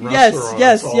posted in Yes, restaurants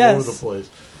yes, all yes. over the place.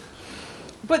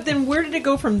 But then where did it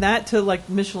go from that to like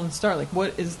Michelin star? Like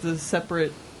what is the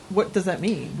separate... What does that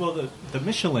mean? Well, the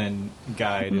Michelin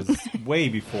guide is way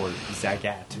before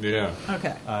Zagat. Yeah.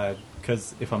 Okay.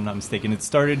 Because if I'm not mistaken, it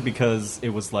started because it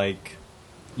was like,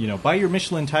 buy your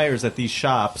Michelin tires at these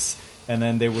shops, and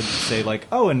then they would say like,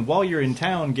 oh, and while you're in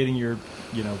town getting your,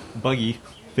 buggy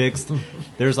fixed,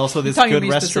 there's also this Talking to good me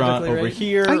restaurant specifically, over right?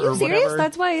 here Are you or serious? whatever.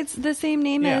 That's why it's the same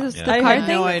name Yeah. as Yeah. the I car had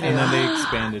thing? no idea. And then they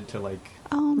expanded to like,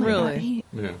 Oh, my Really?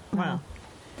 God. Yeah. Wow.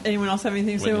 Anyone else have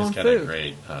anything to say Whitney's on got food? a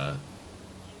great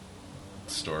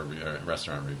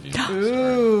restaurant review.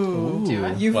 Ooh. Do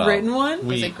it? You've Well, written one?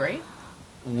 Was it great?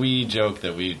 We joke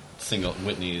that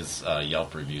Whitney's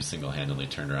Yelp review single-handedly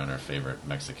turned around our favorite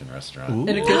Mexican restaurant. Ooh.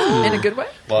 In a good way?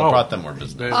 Well, it Oh. brought them more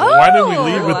business. Why did we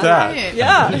lead with that? Right.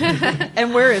 Yeah.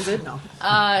 And where is it? No.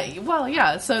 Well,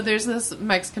 yeah. So there's this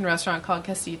Mexican restaurant called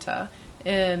Casita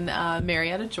in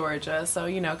Marietta, Georgia. So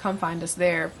come find us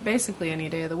there. Basically any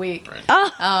day of the week. Right.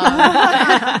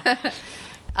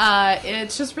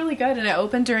 It's just really good, and it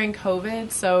opened during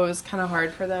COVID, so it was kind of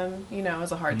hard for them. It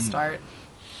was a hard start.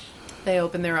 They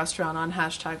opened their restaurant on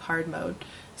 #hard mode.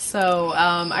 So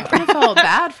I kind of felt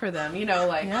bad for them.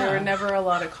 There were never a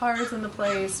lot of cars in the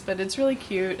place, but it's really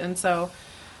cute. And so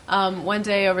one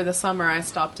day over the summer, I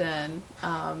stopped in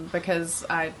because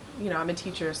I'm a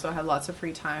teacher, so I had lots of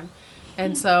free time.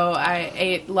 And so I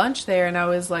ate lunch there, and I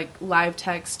was like live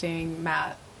texting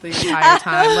Matt the entire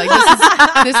time.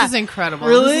 Like, this is incredible.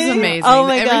 Really? This is amazing. Oh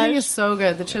my Everything gosh. is so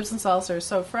good. The chips and salsa are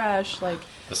so fresh. Like,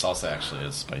 The salsa actually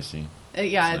is spicy.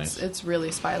 yeah, It's nice. it's really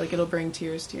spicy. Like, it'll bring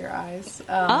tears to your eyes.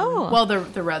 Oh. Well,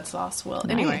 the red sauce will.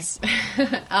 Nice.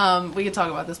 Anyway, we could talk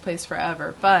about this place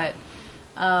forever, but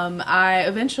I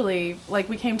eventually,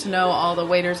 we came to know all the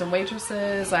waiters and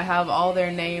waitresses. I have all their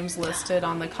names listed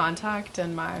on the contact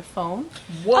in my phone.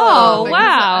 Oh, Because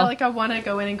wow. I want to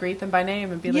go in and greet them by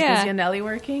name and be like, Yeah. is Yanelli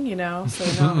working? So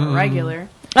they know I'm a regular.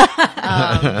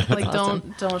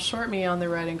 Don't short me on the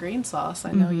red and green sauce.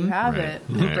 I know you have Right. it.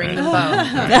 Right. Bring them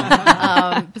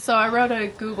Right. both. So I wrote a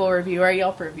Google review or a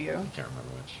Yelp review, Can't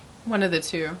remember which. one of the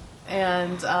two,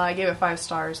 and I gave it 5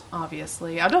 stars.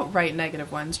 Obviously, I don't write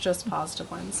negative ones, just positive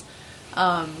ones.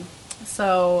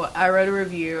 So I wrote a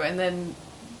review, and then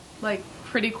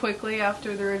pretty quickly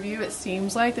after the review, it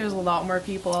seems like there's a lot more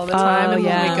people all the time, and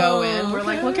yeah. when we go in, we're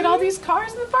like, look at all these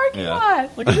cars in the parking Yeah.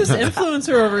 lot. Look at this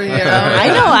influencer over here. I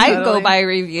know. I Totally. go by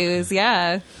reviews.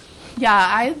 Yeah. Yeah,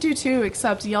 I do too,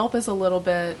 except Yelp is a little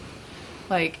bit,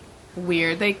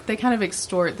 weird. They kind of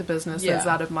extort the businesses Yeah.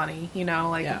 out of money,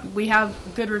 Yeah. We have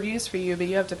good reviews for you, but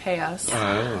you have to pay us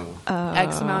Oh.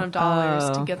 X amount of dollars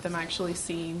to get them actually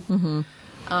seen.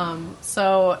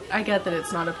 So I get that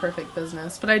it's not a perfect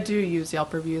business, but I do use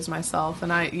Yelp reviews myself,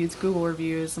 and I use Google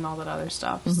reviews and all that other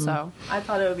stuff. So I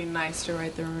thought it would be nice to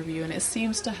write them a review, and it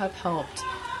seems to have helped,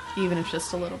 even if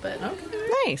just a little bit. Okay.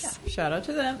 Nice. Shout out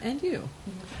to them and you.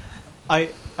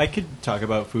 I could talk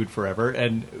about food forever,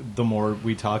 and the more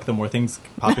we talk, the more things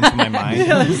pop into my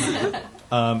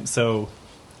mind. So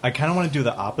I kind of want to do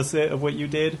the opposite of what you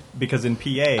did, because in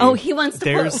PA, Oh, he wants to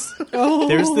there's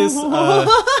this.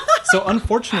 So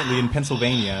unfortunately, in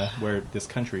Pennsylvania, where this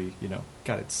country,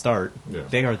 got its start, Yeah.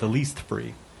 they are the least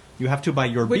free. You have to buy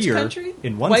your Which beer country?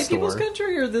 in one White store, people's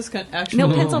country or this country? Actually,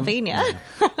 No, Pennsylvania.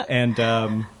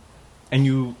 and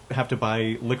you have to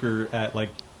buy liquor at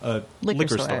a liquor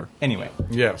store. store. Anyway,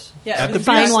 Yes. Yeah, At it the was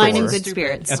beer Fine wine and store. good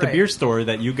spirits. at the Right. beer store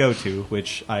that you go to,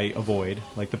 which I avoid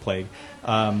like the plague,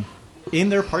 in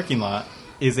their parking lot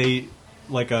is a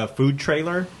food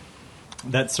trailer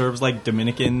that serves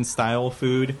Dominican style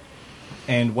food.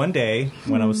 And one day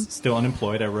when I was still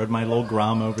unemployed, I rode my little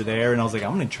Grom over there, and I was like,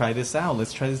 I'm going to try this out.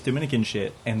 Let's try this Dominican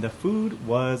shit. And the food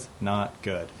was not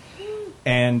good.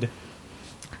 And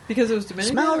because it was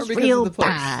Dominican or Smells because real of the place?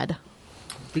 bad.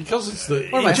 Because it's the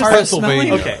Or my it's heart is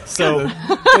Pennsylvania. smelling. okay, so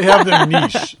They have their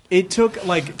niche. it took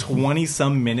 20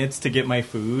 some minutes to get my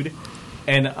food,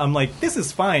 and I'm like, this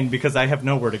is fine because I have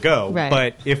nowhere to go. Right.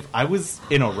 But if I was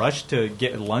in a rush to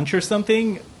get lunch or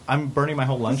something, I'm burning my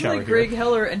whole lunch This is hour like here. Greg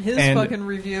Heller and his fucking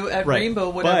review at Right. Rainbow,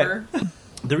 whatever. But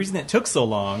the reason it took so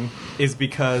long is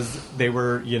because they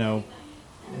were,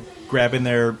 grabbing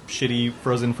their shitty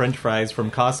frozen French fries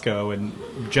from Costco and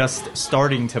just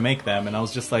starting to make them. And I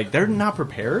was just like, they're not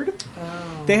prepared.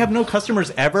 Oh. They have no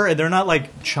customers ever, and they're not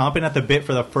like chomping at the bit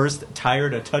for the first tire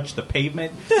to touch the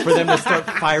pavement for them to start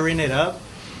firing it up.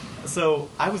 So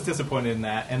I was disappointed in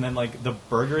that. And then like the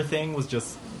burger thing was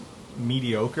just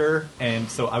mediocre. And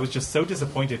so I was just so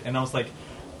disappointed. And I was like,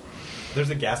 there's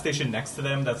a gas station next to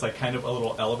them that's like kind of a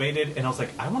little elevated, and I was like,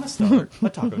 I want to start a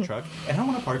taco truck, and I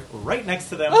want to park right next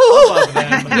to them, above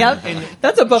them, and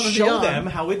that's above and show beyond. them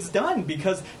how it's done,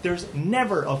 because there's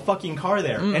never a fucking car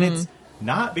there, and it's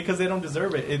not because they don't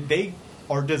deserve it. They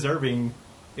are deserving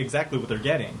exactly what they're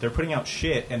getting. They're putting out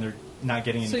shit, and they're not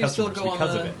getting any customers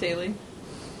because of it. Daily?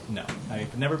 No,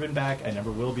 I've never been back. I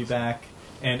never will be back.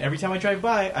 And every time I drive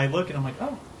by, I look and I'm like,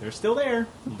 oh, they're still there,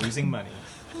 losing money.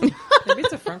 Maybe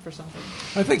it's a front for something.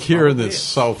 I think here in the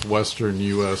southwestern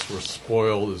U.S. we're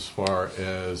spoiled as far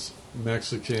as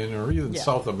Mexican or even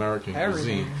South American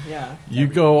cuisine. Yeah. You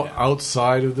go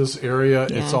outside of this area,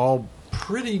 it's all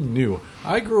pretty new.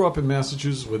 I grew up in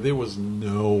Massachusetts where there was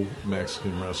no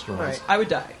Mexican restaurants. Right. I would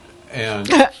die. And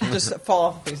just fall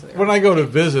off the face of the earth. when I go to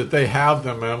visit, they have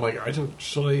them, and I'm like,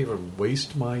 should I even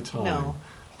waste my time? No.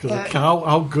 Because like,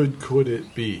 how good could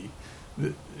it be?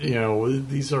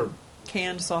 These are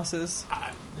canned sauces.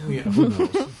 Who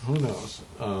knows? Who knows?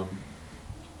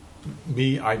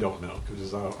 Me, I don't know,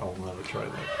 because I'll never try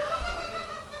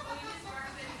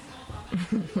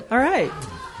that. All right.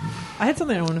 I had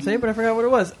something I wanted to say, but I forgot what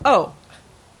it was. Oh.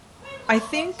 I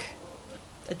think...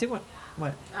 I did want...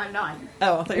 What? I'm not.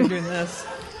 Oh, I thought you were doing this.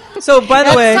 So, by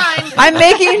the way,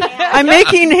 I'm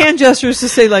making hand gestures to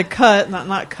say, like, cut.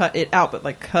 Not cut it out, but,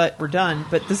 like, cut, we're done.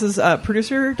 But this is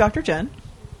producer Dr. Jenn.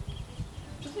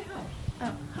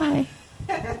 Hi.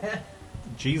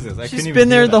 Jesus, I She's couldn't even been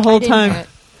there hear the that. whole time.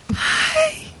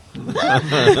 Hi.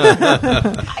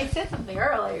 I said something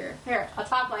earlier. Here, I'll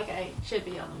talk like I should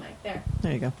be on the mic. There.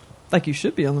 There you go. Like you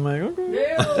should be on the mic.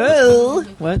 Okay. No. Oh.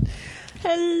 What?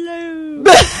 Hello.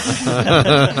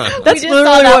 That's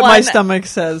literally what my stomach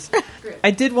says. I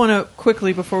did want to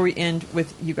quickly, before we end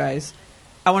with you guys,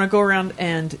 I want to go around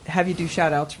and have you do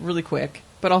shout-outs really quick,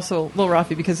 but also Lil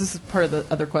Rafi, because this is part of the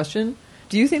other question.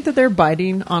 Do you think that they're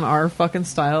biting on our fucking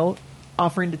style,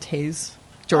 offering to tase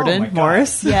Jordan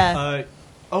Morris? Yeah.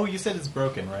 You said it's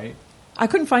broken, right? I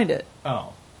couldn't find it.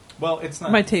 Oh. Well, it's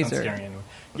not My it's not taser. scary anyway.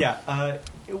 Yeah,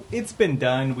 it's been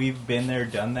done. We've been there,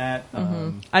 done that.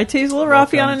 I tased Lil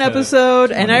welcome Rafi on an to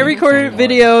episode, and I 2021. recorded a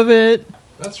video of it.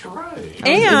 That's right.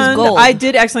 And gold. I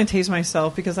did accidentally tase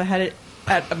myself because I had it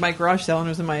at my garage sale and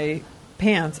it was in my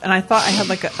pants, and I thought I had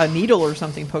like a needle or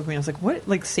something poke me. I was like, what,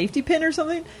 like safety pin or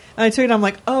something? And I took it and I'm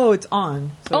like, oh, it's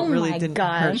on. So Oh it really my didn't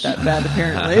gosh. hurt that bad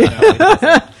apparently. No, it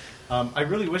doesn't. I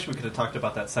really wish we could have talked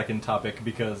about that second topic,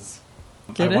 because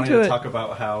Get I wanted into to it. talk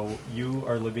about how you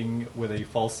are living with a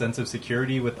false sense of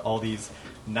security with all these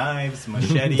knives,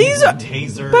 machetes, These are,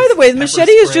 tasers. by the way, the pepper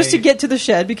machete is just to spray. get to the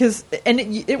shed because, and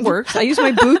it works. I use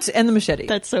my boots and the machete.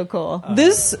 That's so cool.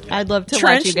 This I'd love to watch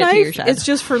trench you get to your knife, shed. it's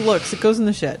just for looks. It goes in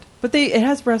the shed, but it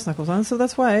has brass knuckles on, so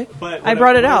that's why But I what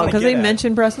brought it what I out wanna because get they at-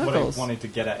 mentioned brass what knuckles. I wanted to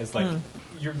get at is like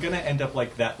you're gonna end up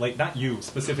like that. Like not you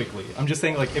specifically. I'm just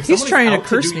saying like if He's someone's trying to out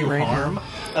curse do me you right harm,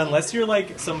 unless you're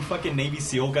like some fucking Navy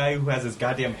SEAL guy who has his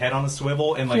goddamn head on a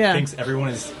swivel and like Yeah. thinks everyone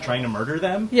is trying to murder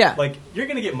them. Yeah. like you're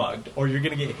gonna get mugged or you're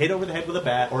gonna get hit over the head with a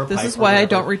bat or a This pipe is or why I whatever.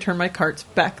 don't return my carts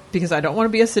back because I don't want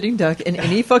to be a sitting duck in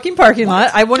any fucking parking lot.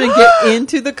 I want to get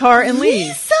into the car and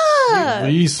leave.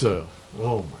 Lisa.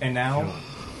 Oh, my And now, God.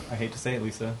 I hate to say it,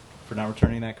 Lisa, for not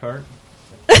returning that cart.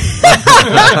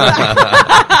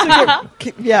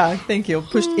 Yeah, thank you.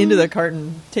 Pushed into the cart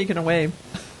and taken away.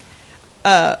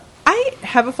 I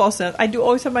have a false sense. I do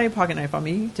always have my pocket knife on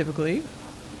me, typically,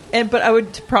 but I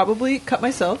would probably cut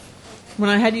myself. When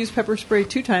I had to use pepper spray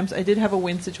 2 times, I did have a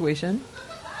wind situation,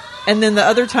 and then the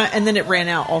other time, and then it ran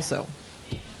out also.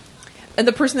 And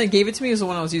the person that gave it to me was the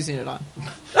one I was using it on.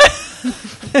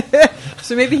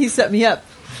 So maybe he set me up.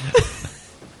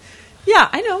 Yeah,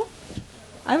 I know.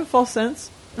 I have a false sense.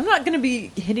 I'm not going to be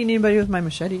hitting anybody with my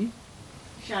machete.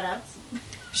 Shout-outs.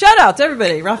 Shout out to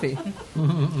everybody, Rafi.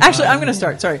 Actually, I'm going to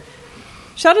start. Sorry.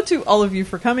 Shout out to all of you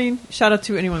for coming. Shout out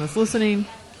to anyone that's listening,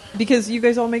 because you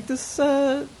guys all make this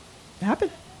happen.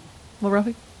 Well,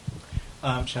 Rafi.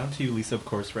 Shout out to you, Lisa, of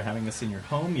course, for having us in your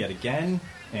home yet again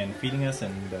and feeding us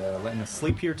and letting us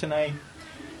sleep here tonight.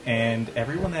 And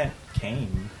everyone that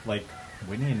came, like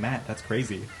Whitney and Matt, that's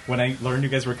crazy. When I learned you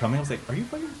guys were coming, I was like, are you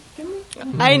fucking kidding me?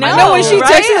 I know. I know when she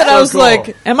right? texted that, I was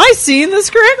like, am I seeing this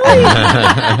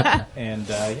correctly? And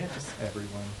just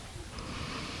everyone.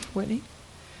 Whitney?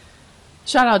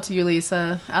 Shout out to you,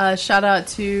 Lisa. Shout out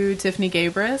to Tiffany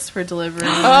Gabris for delivering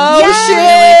Oh, a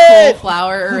really cool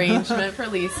flower arrangement for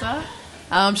Lisa.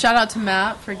 Shout out to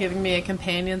Matt for giving me a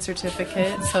companion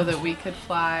certificate so that we could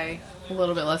fly a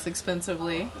little bit less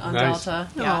expensively on Nice. Delta.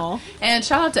 Aw. And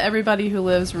shout out to everybody who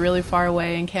lives really far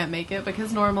away and can't make it,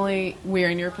 because normally we're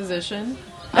in your position.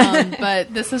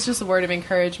 But this is just a word of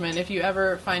encouragement. If you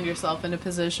ever find yourself in a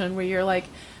position where you're like,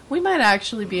 we might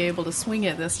actually be able to swing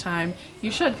it this time, you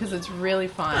should, because it's really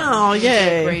fun. Oh, You do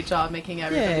yay. a great job making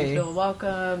everybody Yay. feel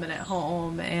welcome and at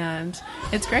home, and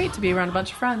it's great to be around a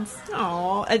bunch of friends.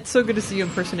 Oh, it's so good to see you in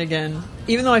person again.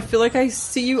 Even though I feel like I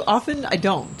see you often, I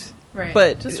don't. Right.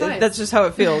 But Just right. that's just how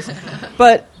it feels.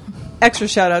 But extra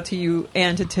shout out to you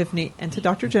and to Tiffany and to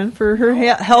Dr. Jenn for her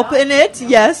help in it.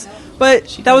 Yes.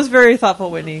 But that was very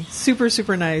thoughtful, Whitney. Super,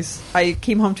 super nice. I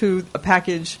came home to a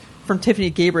package from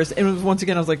Tiffany Gabris, and it was, once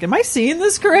again, I was like, am I seeing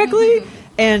this correctly?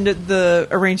 And the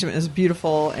arrangement is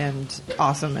beautiful and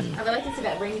awesome. And I would like to see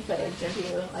that ring footage of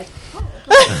you. Like,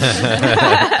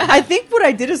 I think what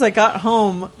I did is I got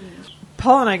home,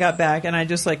 Paul and I got back, and I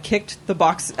just like kicked the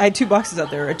box. I had 2 boxes out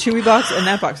there, a Chewy box and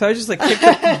that box. So I just like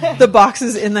kicked the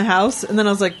boxes in the house, and then I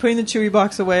was like putting the Chewy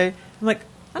box away. I'm like,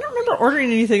 I don't remember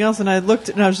ordering anything else, and I looked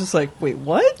and I was just like, wait,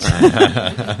 what?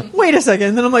 Wait a second.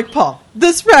 And then I'm like, Paul,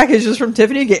 this package is from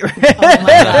Tiffany Gateway. Oh my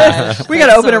gosh. We got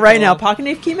to That's open so it right cool. now. Pocket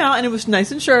knife came out, and it was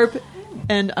nice and sharp,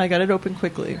 and I got it open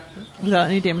quickly without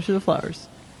any damage to the flowers.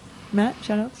 Matt,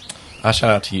 shout outs?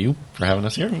 Shout out to you for having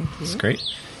us here. Thank you. It's great.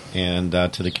 And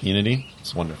to the community.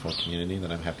 It's a wonderful community that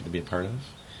I'm happy to be a part of.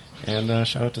 And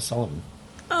shout out to Sullivan.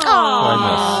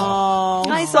 Aww.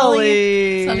 Hi,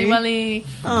 Sully. Sunny Welly.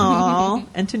 Aww.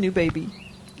 And to new baby.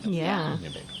 Yeah.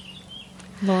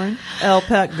 Lauren. El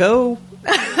Pat, go.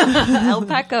 El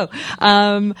Paco.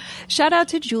 Shout out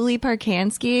to Julie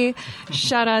Parkansky.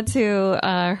 Shout out to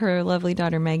her lovely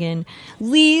daughter, Meghan.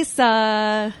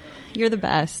 Lisa. You're the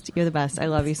best. You're the best. I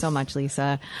love you so much,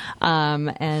 Lisa.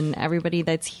 And everybody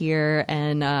that's here,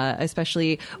 and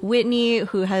especially Whitney,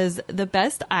 who has the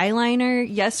best eyeliner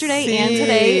yesterday and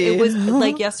today. It was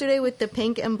like yesterday with the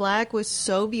pink and black was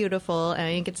so beautiful, and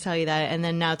I didn't get to tell you that. And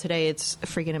then now today it's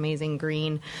freaking amazing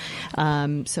green.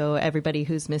 So everybody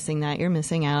who's missing that, you're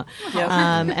missing out. Yep.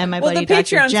 And my Well, buddy the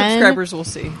Dr. Patreon Jenn, subscribers will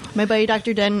see. my buddy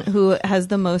Dr. Jenn, who has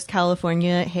the most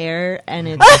California hair, and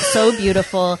it's so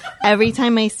beautiful every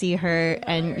time I see her.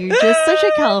 And you're just such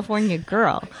a California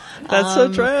girl. That's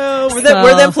so true.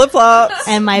 Wear them flip flops.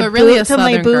 And my But really a to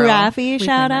my Southern boo girl. Raffi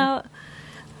shout out.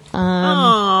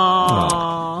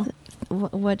 Aww.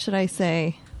 What should I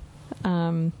say?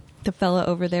 The fella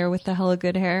over there with the hella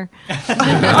good hair. Okay.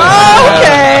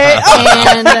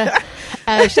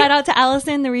 And shout out to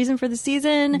Alison, the reason for the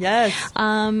season. Yes.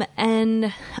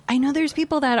 And I know there's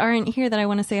people that aren't here that I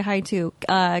want to say hi to.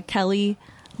 Kelly,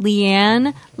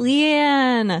 Leanne,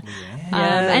 Yes.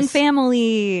 and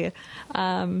family.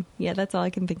 Yeah, that's all I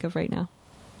can think of right now.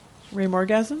 Ray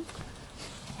Morgasm.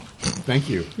 Thank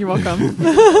you. You're welcome.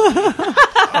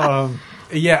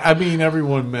 Yeah, I mean,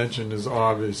 everyone mentioned is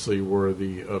obviously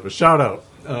worthy of a shout out.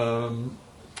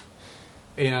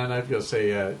 And I've got to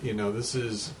say, this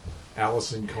is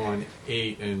Alison Con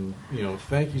 8, and,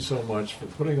 thank you so much for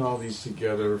putting all these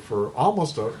together for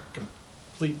almost a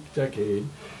complete decade.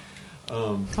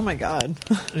 Oh my God.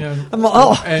 And, I'm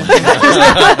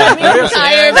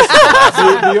tired.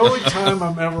 The only time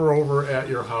I'm ever over at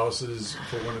your house is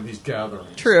for one of these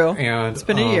gatherings. True. And it's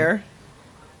been a year.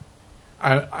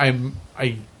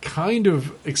 I kind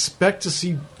of expect to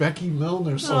see Becky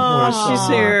Milner somewhere. She's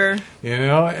here.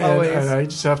 And I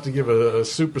just have to give a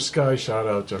super sky shout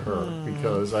out to her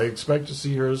because I expect to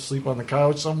see her sleep on the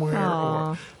couch somewhere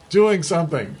or doing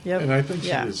something. Yep. And I think she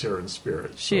Yeah. is here in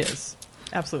spirit. She is.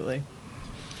 Absolutely.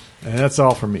 And that's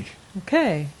all for me.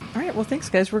 Okay. All right. Well, thanks,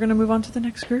 guys. We're going to move on to the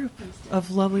next group of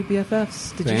lovely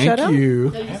BFFs. Did you shout out? Thank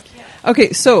you.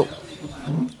 Okay, so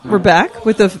we're back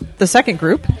with the second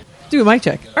group. Do a mic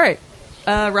check. All right.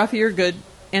 Rafi, you're good.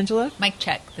 Angela? Mic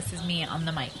check. This is me on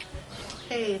the mic.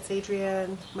 Hey, it's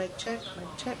Adrian. Mic check. Mic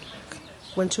check.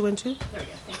 1 2 1 2.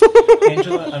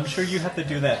 Angela, I'm sure you have to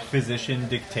do that physician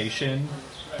dictation.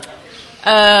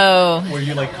 Oh. Where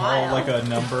you call a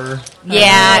number.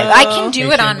 Yeah, I can do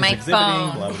it Patient on is my exhibiting,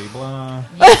 phone. Blah blah blah.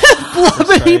 Blah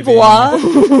blah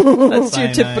blah. That's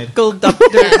your Cyanide. typical doctor.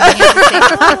 You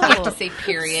have to say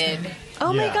period.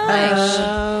 Oh my Yeah. gosh.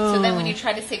 Oh. So then when you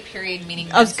try to say period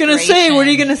meaning I was going to say, what are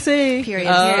you going to say? Period.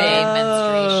 Say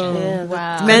menstruation. Yeah,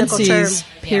 Wow. Menses, Yeah,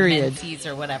 period. menses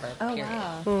or whatever. Oh, period.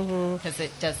 wow. Because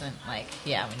it doesn't when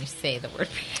you say the word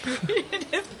period.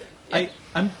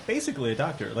 I'm basically a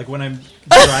doctor. Like when I'm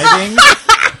driving,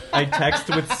 I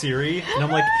text with Siri, and I'm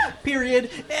like,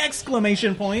 period,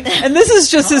 exclamation point. And this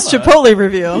is just his Comma. Chipotle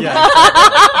review. Yeah.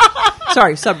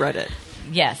 Sorry, subreddit.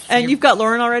 Yes. And you've got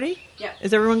Lauren already? Yeah.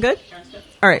 Is everyone good?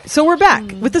 All right, so we're back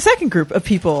with the second group of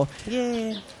people.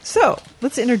 Yeah. So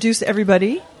let's introduce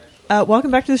everybody.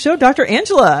 Welcome back to the show, Dr.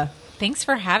 Angela. Thanks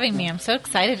for having me. I'm so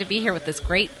excited to be here with this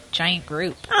great giant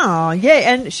group. Oh, yay.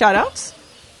 And shout outs?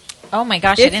 Oh my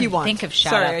gosh, If I didn't you want. think of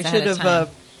shout Sorry, outs. I should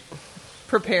have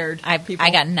prepared people.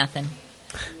 I got nothing.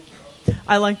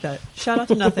 I like that. Shout out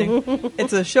to nothing.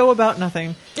 It's a show about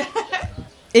nothing.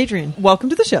 Adrian, welcome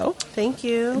to the show. Thank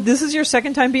you. This is your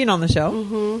second time being on the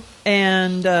show,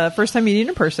 and first time meeting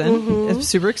in person. I'm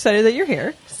super excited that you're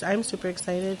here. I'm super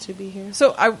excited to be here.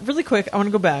 So, really quick, I want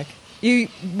to go back.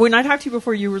 When I talked to you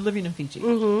before, you were living in Fiji,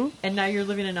 and now you're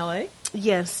living in LA.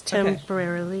 Yes,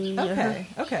 temporarily. Okay.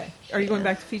 Okay. Are you going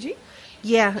back to Fiji?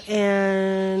 Yeah,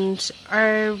 and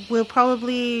we'll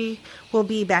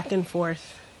be back and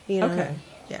forth. You know? Okay.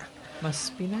 Yeah.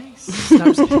 Must be nice. No,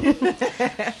 I'm just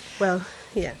kidding. Well,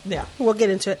 yeah. Yeah. We'll get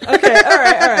into it. Okay. All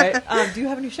right. Do you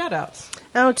have any shout outs?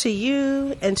 Oh, to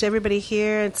you and to everybody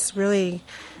here. It's really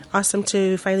awesome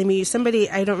to finally meet you. Somebody,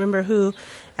 I don't remember who,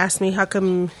 asked me how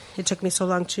come it took me so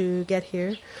long to get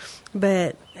here.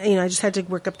 But, I just had to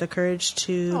work up the courage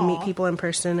to meet people in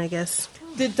person, I guess.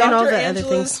 Did And all Dr. the other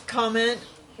Angela's things. comment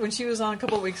when she was on a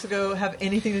couple of weeks ago have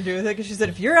anything to do with it? Because she said,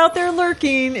 if you're out there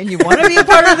lurking and you want to be a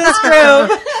part of this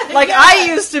group, like I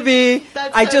used to be,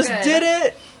 I just did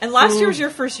it. And last year was your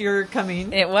first year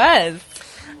coming. It was.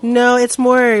 No, it's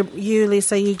more you,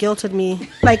 Lisa. You guilted me.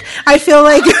 Like, I feel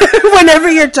like whenever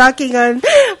you're talking I'm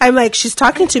like, she's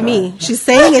talking to me. She's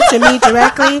saying it to me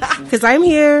directly because I'm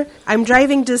here. I'm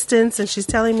driving distance, and she's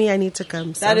telling me I need to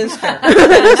come. So. That is fair.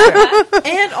 That is fair.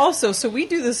 And also, so we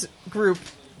do this group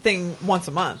thing once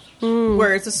a month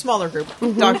where it's a smaller group.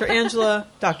 Dr. Angela,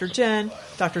 Dr. Jenn,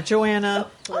 Dr.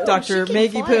 Joanna, Dr.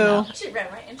 Maggie Poo. She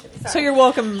ran right into me. So you're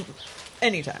welcome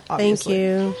anytime, obviously.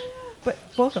 Thank you. But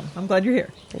welcome. I'm glad you're here.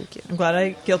 Thank you. I'm glad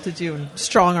I guilted you and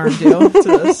strong-armed you to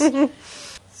this.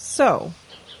 So,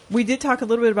 we did talk a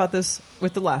little bit about this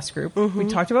with the last group. We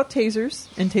talked about tasers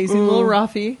and tasing little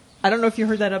Rafi. I don't know if you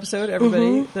heard that episode,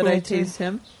 everybody, that I tased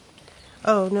him.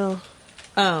 Oh,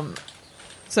 no.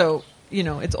 So,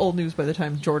 it's old news by the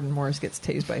time Jordan Morris gets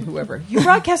tased by whoever. You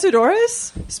brought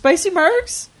Casadores? Spicy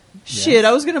Marks? Yes. Shit,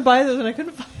 I was going to buy those and I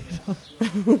couldn't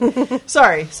find them.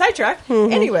 Sorry, sidetrack.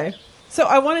 Anyway, so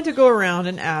I wanted to go around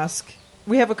and ask,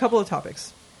 we have a couple of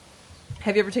topics.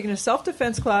 Have you ever taken a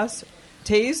self-defense class,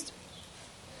 tased?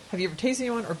 Have you ever tased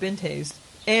anyone or been tased?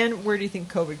 And where do you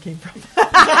think COVID came from?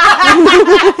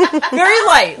 Very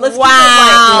light. Let's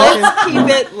keep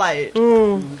it light.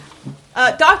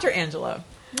 Dr. Angela,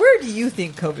 where do you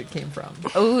think COVID came from?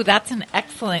 Oh, that's an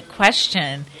excellent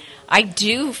question. I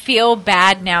do feel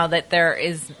bad now that there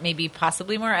is maybe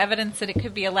possibly more evidence that it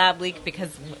could be a lab leak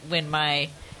because when my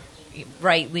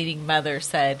right-leading mother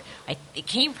said it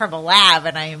came from a lab,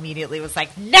 and I immediately was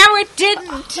like, no, it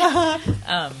didn't.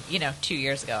 2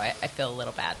 years ago, I feel a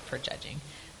little bad for judging.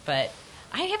 But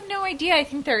I have no idea. I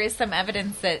think there is some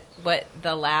evidence that what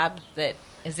the lab that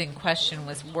is in question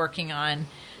was working on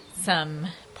some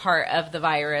part of the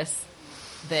virus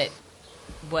that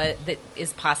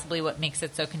is possibly what makes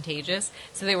it so contagious.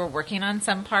 So they were working on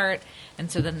some part, and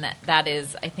so then that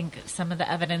is, I think, some of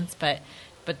the evidence. But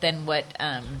then what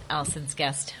Alison's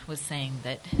guest was saying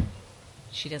that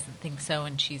she doesn't think so,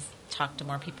 and she's talked to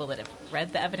more people that have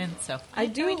read the evidence. So I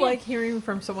do like hearing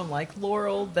from someone like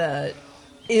Laurel that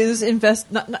is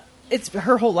it's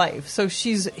her whole life. So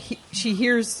she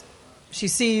hears, she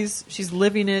sees, she's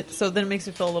living it. So then it makes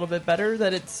it feel a little bit better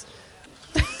that it's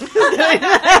posing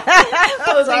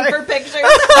for pictures.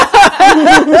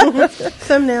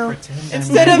 Thumbnail.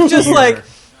 Instead of just like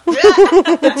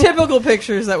the typical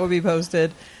pictures that would be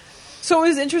posted. So it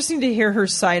was interesting to hear her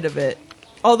side of it.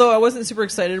 Although I wasn't super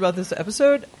excited about this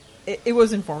episode, it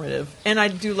was informative. And I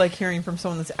do like hearing from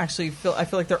someone that's actually I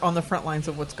feel like they're on the front lines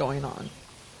of what's going on.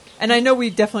 And I know we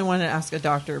definitely want to ask a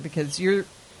doctor because you're...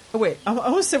 Oh, wait. I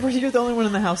almost said you're the only one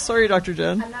in the house. Sorry, Dr.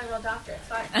 Jenn. I'm not a real doctor. It's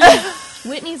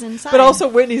fine. Whitney's inside. But also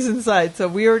Whitney's inside. So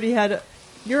we already had...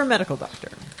 You're a medical doctor.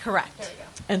 Correct. There we go.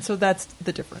 And so that's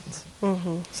the difference.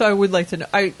 So I would like to know...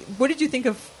 what did you think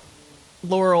of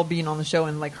Laurel being on the show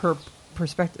and like her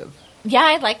perspective? Yeah,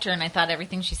 I liked her, and I thought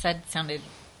everything she said sounded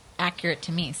accurate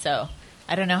to me. So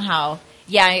I don't know how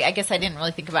Yeah, I guess I didn't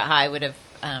really think about how I would have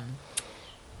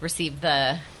received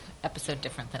the episode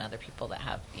different than other people that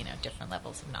have, different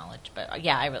levels of knowledge. But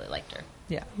yeah, I really liked her.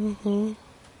 Yeah. Mm-hmm.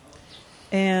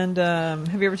 And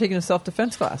have you ever taken a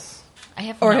self-defense class? I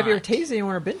have Or not. have you ever tased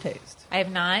anyone or been tased? I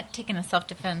have not taken a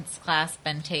self-defense class,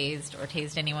 been tased, or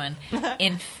tased anyone.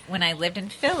 When I lived in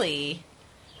Philly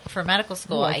for medical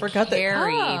school, I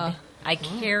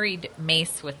carried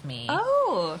mace with me.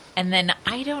 Oh. And then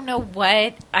I don't know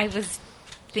what I was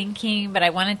thinking, but I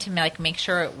wanted to make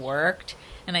sure it worked.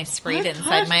 And I sprayed it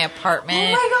inside my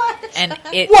apartment. Oh my gosh. And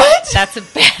that's a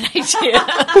bad idea.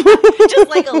 Just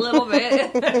like a little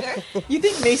bit. You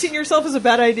think macing yourself is a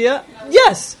bad idea?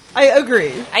 Yes, I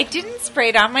agree. I didn't spray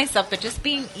it on myself, but just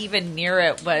being even near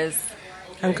it was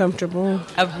uncomfortable.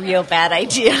 A real bad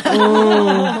idea.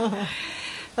 That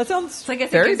sounds it's like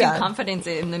it very gives bad. you confidence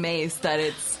in the maze that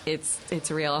it's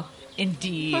real.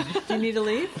 Indeed. Do you need to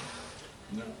leave?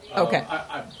 No. Okay.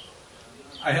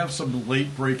 I have some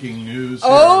late breaking news.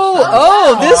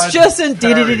 This just in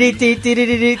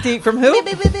from who?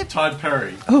 Todd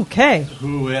Perry. Okay.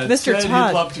 Who had Mr. said Todd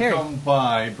he'd love to Perry. come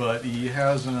by, but he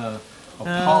has an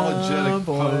apologetic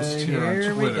post here on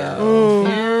Twitter.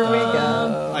 Here we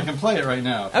go. I can play it right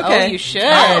now. Okay. Oh, you should.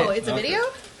 Oh, it's a video?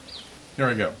 Here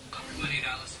we go. I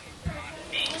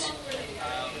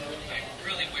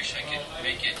really wish I could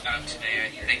make it out today. I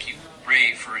thank you,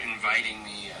 Ray, for inviting me.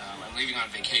 I'm leaving on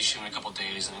vacation in a couple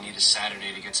days, and I need a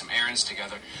Saturday to get some errands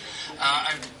together.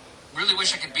 I really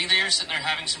wish I could be there, sitting there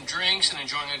having some drinks and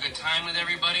enjoying a good time with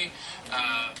everybody,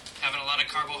 having a lot of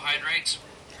carbohydrates.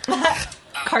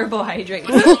 Carbohydrates.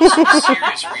 But there's also a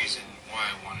serious reason why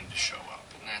I wanted to show up,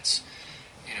 and that's,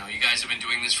 you guys have been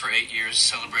doing this for 8 years,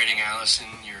 celebrating Alison,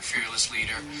 your fearless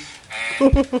leader,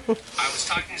 and I was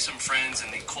talking to some friends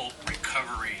in the cult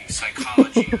recovery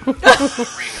psychology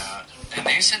arena, and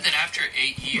they said that after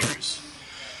 8 years,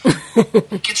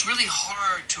 it gets really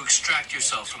hard to extract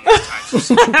yourself from these types of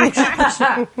situations.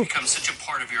 It becomes such a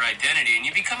part of your identity, and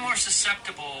you become more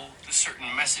susceptible to certain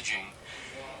messaging.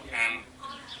 And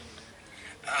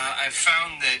I've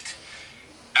found that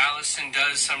Alison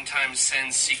does sometimes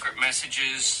send secret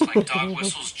messages, like dog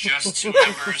whistles, just to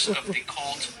members of the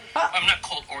cult. I'm not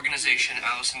cult organization,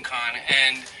 Alison Khan.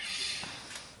 And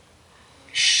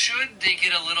should they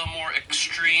get a little more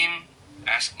extreme,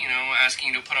 asking you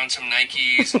to put on some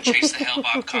Nikes and chase the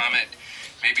Hale-Bopp comet?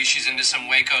 Maybe she's into some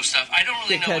Waco stuff. I don't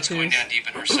really know what's going down deep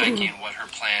in her psyche and what her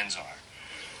plans are.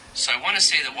 So I want to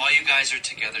say that while you guys are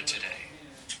together today,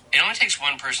 it only takes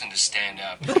one person to stand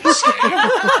up and say,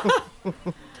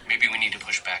 maybe we need to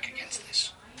push back against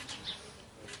this.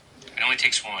 It only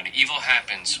takes one. Evil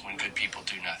happens when good people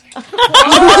do nothing.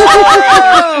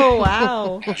 Oh,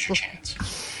 wow. Now's your chance.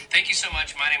 Thank you so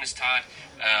much. My name is Todd.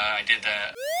 I did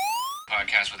the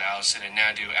podcast with Alison, and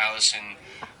now do Alison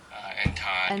and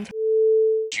Todd.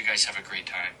 You guys have a great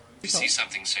time. If you see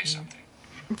something, say something.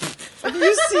 If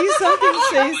you see something,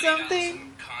 say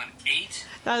something. Con 8.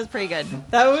 That was pretty good.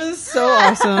 That was so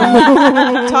awesome.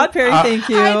 Todd Perry, thank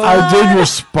you. I did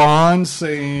respond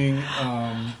saying,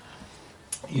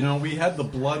 we had the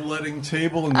bloodletting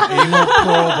table and the anal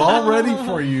probe all ready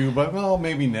for you, but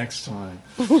maybe next time.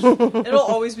 It'll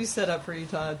always be set up for you,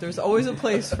 Todd. There's always a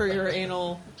place for your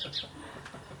anal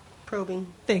probing.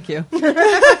 Thank you.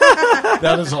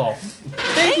 That is all.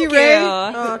 Thank you, Ray.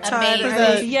 Oh,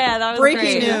 Todd. Yeah, that was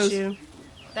breaking great. news.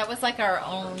 That was like our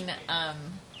own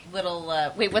little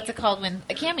what's it called when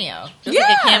a cameo? Just Yeah,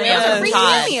 like a cameo it was a from free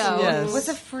Todd. cameo. Yes. It was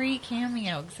a free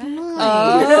cameo, exactly.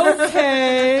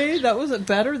 Okay, that was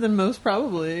better than most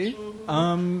probably.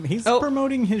 He's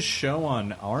promoting his show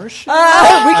on our show.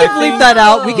 We can bleep that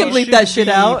out. We can He bleep that should shit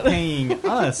be out. Paying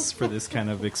us for this kind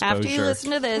of exposure. After you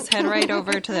listen to this, head right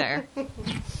over to there.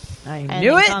 I And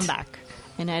knew then it. come back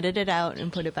and edit it out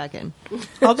and put it back in.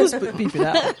 I'll just beep it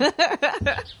out.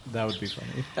 That would be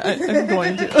funny. I'm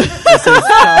going to. This is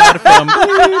Todd from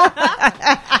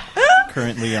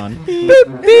currently on. Beep.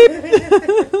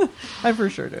 I'm for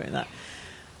sure doing that.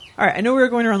 All right, I know we were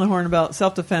going around the horn about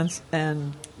self-defense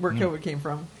and where COVID came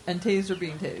from, and tased or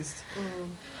being tased.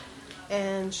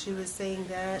 And she was saying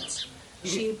that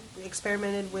she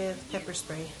experimented with pepper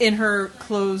spray. In her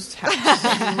closed house.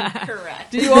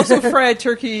 Correct. Did you also fry a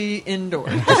turkey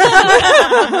indoors?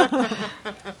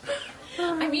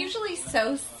 I'm usually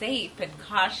so safe and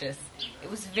cautious.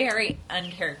 It was very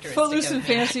uncharacteristic. Footloose of and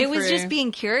me. fancy It was free. just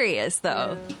being curious,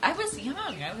 though. I was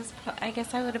young. I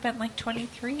guess I would have been like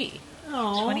 23.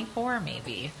 Aw. 24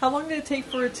 maybe. How long did it take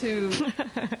for it to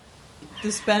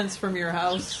dispense from your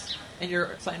house and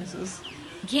your sinuses?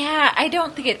 Yeah, I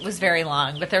don't think it was very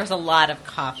long, but there was a lot of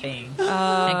coughing and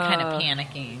kind of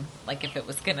panicking, like if it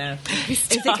was gonna.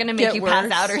 Is it gonna make you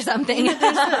pass out or something?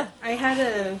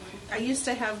 I used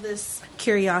to have this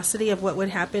curiosity of what would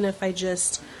happen if I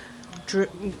just, in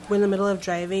the middle of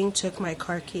driving, took my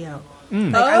car key out.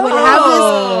 Like I would have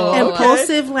this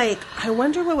impulsive, like, I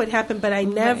wonder what would happen, but I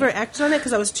never acted on it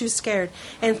because I was too scared.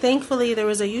 And thankfully, there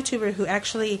was a YouTuber who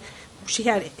actually, she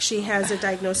has a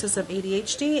diagnosis of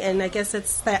ADHD, and I guess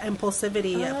it's that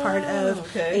impulsivity part of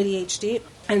ADHD.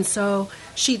 And so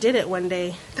she did it one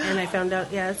day, and I found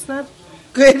out, it's not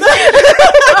good.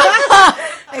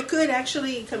 It could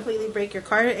actually completely break your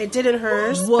car. It didn't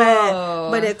hers,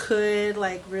 but it could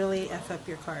like really F up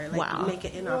your car, like make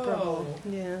it inoperable.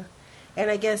 Yeah. And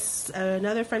I guess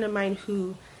another friend of mine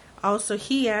who also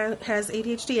he has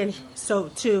ADHD, and so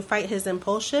to fight his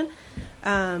impulsion,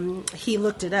 he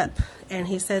looked it up, and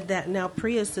he said that now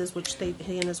Priuses, which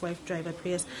he and his wife drive a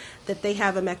Prius, that they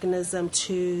have a mechanism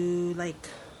to like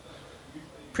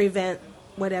prevent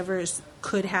whatever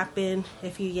could happen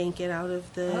if you yank it out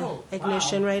of the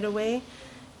ignition right away,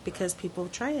 because people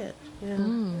try it. Yeah.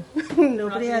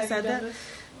 Nobody has said that.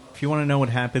 If you want to know what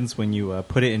happens when you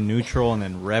put it in neutral and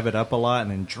then rev it up a lot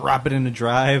and then drop it into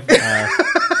drive,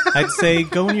 I'd say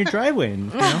go in your driveway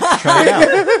and try it out.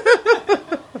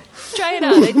 Try it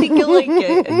out. I think you'll like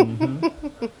it.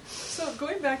 Mm-hmm. So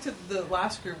going back to the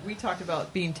last group, we talked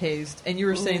about being tased, and you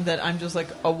were saying that I'm just like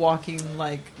a walking,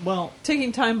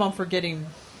 taking time bomb for getting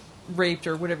raped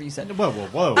or whatever you said.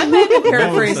 Whoa. I may have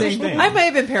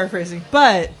been paraphrasing.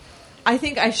 But I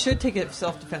think I should take a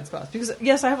self-defense class because,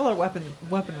 yes, I have a lot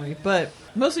of weaponry, but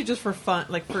mostly just for fun.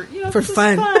 Like, for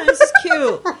fun. This is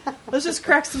cute. Let's just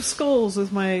crack some skulls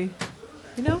with my,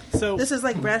 So this is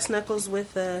like brass knuckles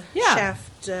with a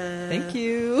shaft. Thank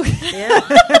you. Yeah.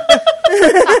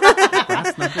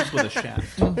 Brass knuckles with a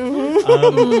shaft.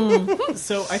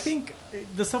 So I think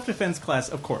the self-defense class,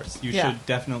 of course, you should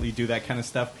definitely do that kind of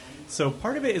stuff. So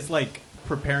part of it is like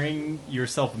preparing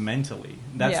yourself mentally.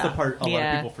 That's the part a lot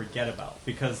of people forget about,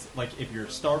 because like if you're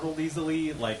startled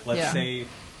easily, like let's say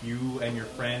you and your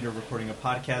friend are recording a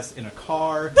podcast in a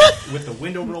car with the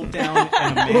window rolled down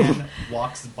and a man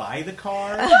walks by the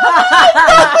car and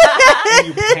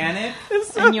you panic.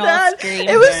 It's so bad.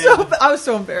 It was I was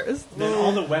so embarrassed. Then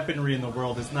all the weaponry in the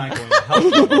world is not going to help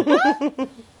you.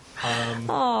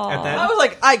 I was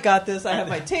like, I got this. I have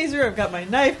my taser. I've got my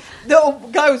knife. The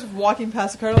guy was walking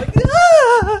past the car like,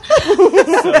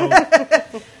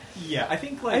 So, yeah, I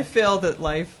think like I failed at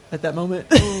life at that moment.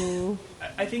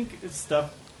 I think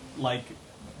stuff like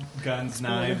guns,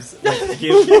 knives, like,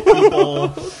 give people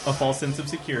a false sense of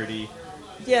security.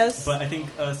 Yes, but I think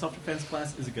a self-defense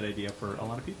class is a good idea for a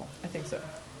lot of people. I think so.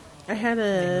 I had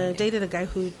dated a guy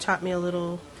who taught me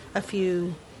a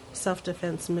few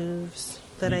self-defense moves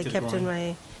that I kept in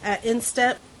my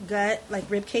instep, gut, like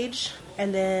rib cage,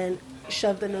 and then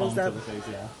shove the nose up.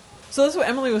 So that's what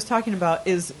Emily was talking about,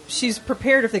 is she's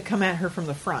prepared if they come at her from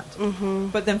the front,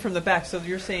 but then from the back. So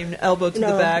you're saying elbow to the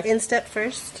back. Instep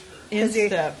first.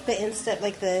 Instep. The instep,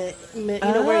 like where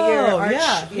your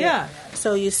arch. Yeah.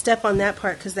 So you step on that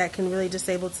part because that can really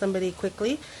disable somebody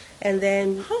quickly. And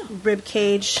then rib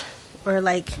cage, or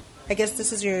like, I guess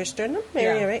this is your sternum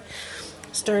area, right?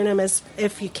 Sternum, as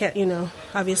if you can't,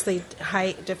 obviously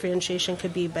height differentiation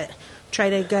could be, but try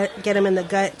to get them in the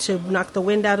gut to knock the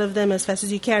wind out of them as fast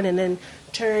as you can, and then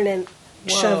turn and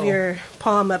shove your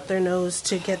palm up their nose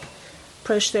to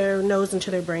push their nose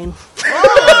into their brain.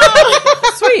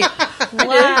 Sweet.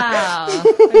 Wow.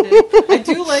 I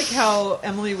do like how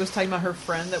Emily was talking about her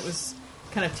friend that was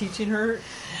kind of teaching her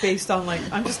based on like,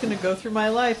 I'm just going to go through my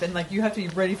life and like you have to be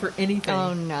ready for anything.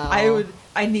 Oh no.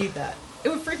 I need that. It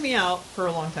would freak me out for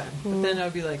a long time, but then I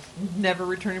would be like, never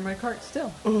returning my cart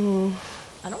still. I don't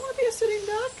want to be a sitting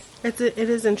duck. It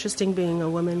is interesting being a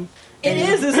woman. It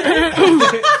is, isn't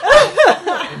it?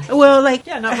 Well, like,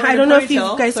 I don't know if you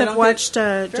guys have watched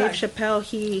Dave Chappelle.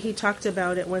 He talked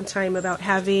about it one time about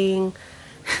having.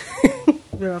 I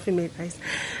don't know if he made ice.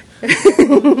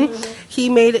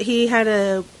 He had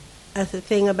a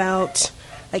thing about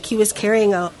like he was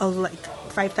carrying a like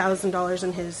 $5,000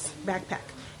 in his backpack.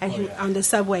 And on the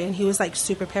subway, and he was like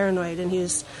super paranoid, and he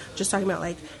was just talking about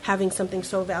like having something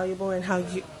so valuable, and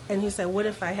and he said, "What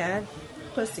if I had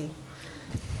pussy?"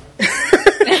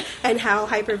 And how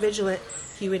hyper vigilant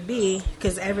he would be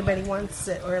because everybody wants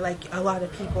it, or like a lot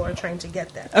of people are trying to get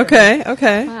that. Okay.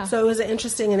 Wow. So it was an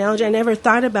interesting analogy. I never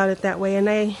thought about it that way, and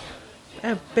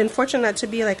I've been fortunate not to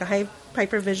be like a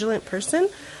hyper vigilant person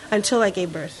until I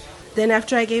gave birth. Then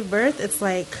after I gave birth, it's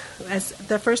like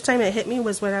the first time it hit me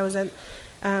was when I was at.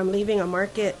 Leaving a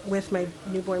market with my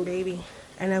newborn baby,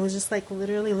 And I was just like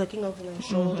literally looking over my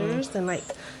shoulders and like,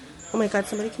 oh my God,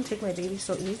 somebody can take my baby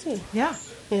so easy. Yeah.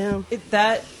 Yeah.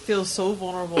 That feels so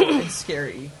vulnerable and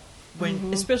scary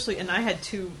when, especially, and I had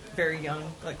two very young,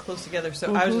 like close together.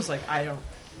 So I was just like,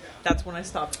 that's when I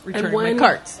stopped returning my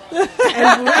carts.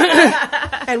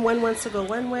 And one wants to go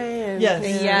one way. And Yes.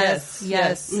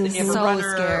 And you have a So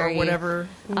runner scary. or whatever.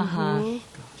 Uh-huh.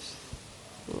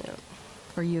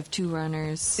 Or you have two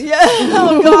runners. Yeah.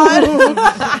 Oh,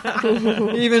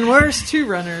 God. Even worse, two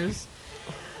runners.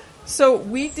 So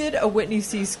we did a Whitney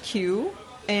Sees Q,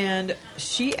 and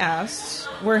she asked,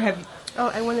 where have you... Oh,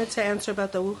 I wanted to answer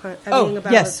about the Wuhan.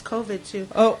 About yes. COVID, too.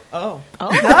 Oh.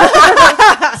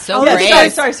 So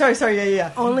great. Sorry.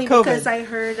 Yeah. Only COVID. because I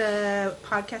heard a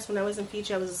podcast when I was in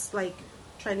Fiji. I was like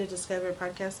trying to discover a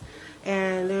podcast,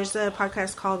 and there's a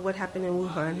podcast called What Happened in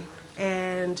Wuhan,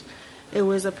 and it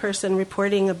was a person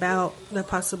reporting about the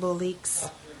possible leaks.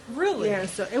 Really? Yeah,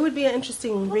 so it would be an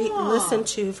interesting listen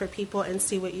to for people and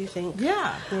see what you think.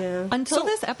 Yeah. Until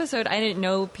this episode, I didn't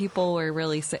know people were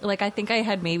really sick. Like, I think I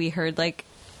had maybe heard, like,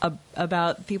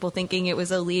 about people thinking it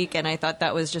was a leak, and I thought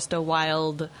that was just a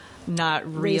wild, not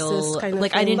real... Racist kind of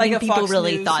like, thing. I didn't Like think a people Fox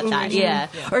really News thought that. information. Yeah.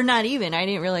 Yeah. Or not even. I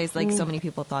didn't realize, like, so many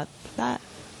people thought that.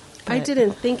 I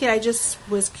didn't think it. I just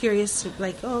was curious to,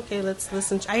 like, oh, okay, let's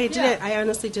listen. I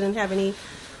honestly didn't have any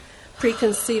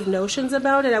preconceived notions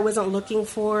about it. I wasn't looking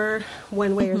for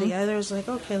one way or the other. I was like,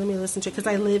 okay, let me listen to it. Because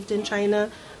I lived in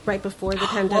China right before the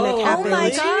pandemic happened. Oh, my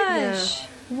gosh.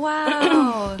 Yeah.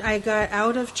 Wow. I got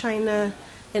out of China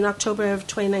in October of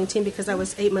 2019 because I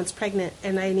was 8 months pregnant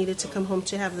and I needed to come home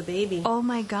to have the baby. Oh,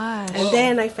 my gosh. And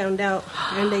then I found out,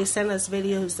 and they sent us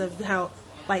videos of how,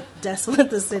 like,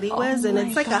 desolate the city was. And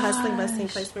it's like a hustling, bustling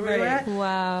place where we were at.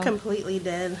 Wow. Completely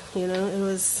dead, you know? It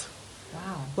was...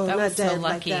 Wow. Well, That not was so dead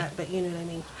like lucky. that, but you know what I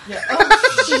mean. Yeah.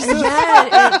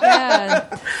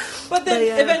 Yeah. But then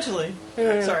But, eventually...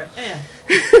 Sorry.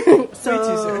 So, way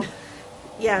too soon.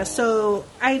 Yeah, so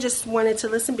I just wanted to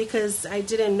listen because I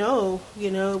didn't know,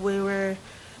 you know,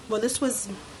 this was,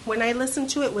 when I listened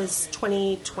to it was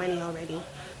 2020 already.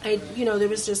 There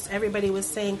was just, everybody was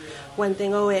saying one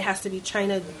thing, oh, it has to be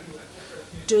China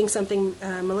doing something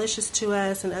malicious to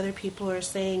us, and other people are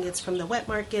saying it's from the wet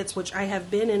markets, which I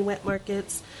have been in wet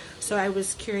markets, so I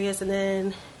was curious, and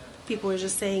then people were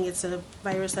just saying it's a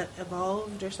virus that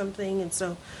evolved or something, and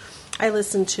so I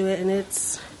listened to it, and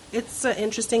it's an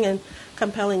interesting and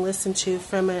compelling listen to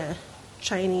from a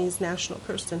Chinese national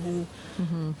person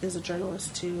who is a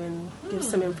journalist too, and gives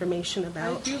some information I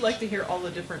about. do like to hear all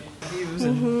the different views,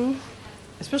 and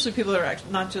especially people that are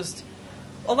actually not just...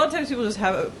 A lot of times people just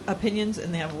have opinions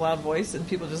and they have a loud voice and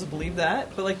people just believe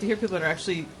that. But like to hear people that are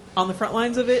actually on the front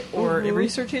lines of it or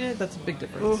researching it, that's a big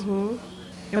difference.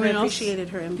 But I appreciated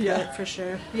her input for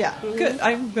sure. Yeah, good.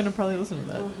 I'm going to probably listen to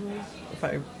that. If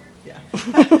I,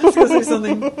 I was going to say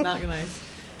something not nice.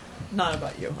 Not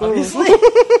about you, obviously.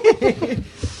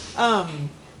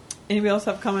 Anybody else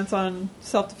have comments on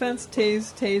self-defense,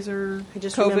 taser, I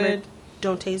just COVID? remembered,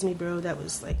 don't tase me, bro. That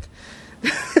was like...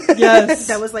 Yes.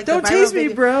 That was like don't the viral tase me,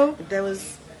 video. bro. That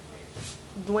was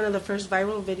one of the first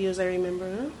viral videos I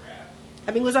remember.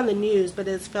 I mean, it was on the news, but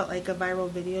it felt like a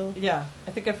viral video. Yeah,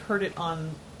 I think I've heard it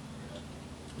on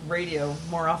radio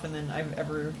more often than I've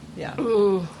ever. Yeah.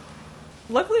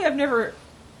 Luckily, I've never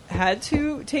had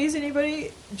to tase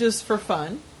anybody just for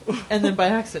fun, and then by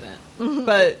accident.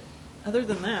 But other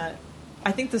than that,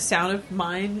 I think the sound of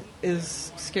mine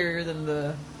is scarier than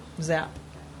the zap.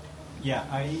 Yeah,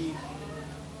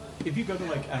 if you go to,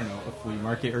 like, I don't know, a flea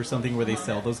market or something where they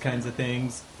sell those kinds of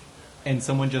things, and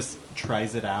someone just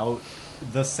tries it out,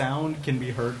 the sound can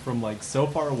be heard from, like, so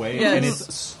far away, and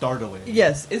it's startling.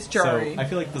 Yes, it's jarring. So I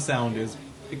feel like the sound is,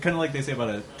 kind of like they say about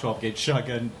a 12-gauge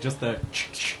shotgun, just the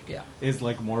is,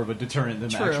 like, more of a deterrent than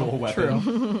the actual weapon.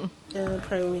 True. Yeah, it'd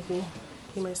probably make me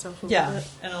pee myself a Yeah, little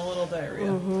bit. and a little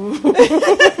diarrhea.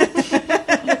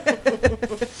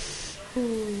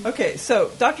 Okay,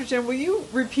 so Dr. Jenn, will you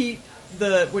repeat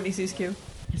the Whitney Sees Q?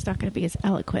 It's not going to be as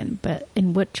eloquent, but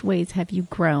in which ways have you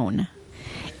grown?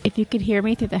 If you could hear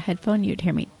me through the headphone, you'd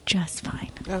hear me just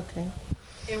fine. Okay.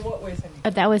 In what ways have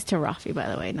you That was to Rafi, by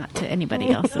the way, not to anybody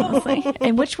else. Honestly.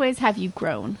 In which ways have you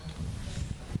grown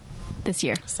this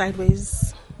year?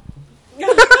 Sideways.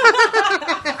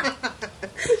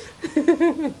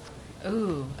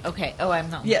 Ooh, okay. Oh, I'm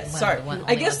not. Yes, sorry.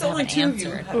 I guess the only two of you,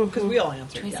 because we all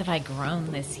answered. Tryce, have I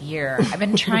grown this year? I've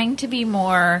been trying to be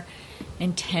more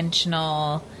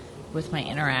intentional with my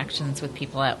interactions with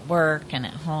people at work and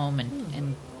at home,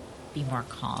 and be more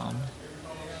calm.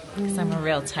 Because I'm a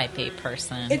real type A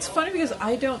person. It's funny because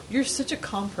you're such a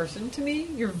calm person to me.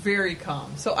 You're very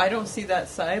calm. So I don't see that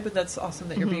side, but that's awesome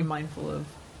that you're being mindful of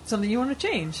something you want to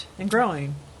change and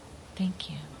growing. Thank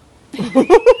you. That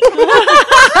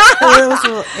was a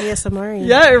little ASMR.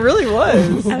 Yeah, it really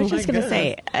was. I was just going to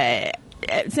say,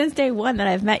 since day one that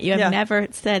I've met you, I've never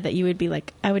said that you would be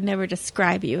like, I would never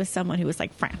describe you as someone who was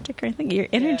like frantic or anything. Your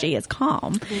energy is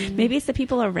calm. Maybe it's the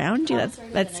people around you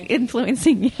that's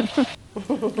influencing you.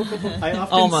 I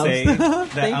often say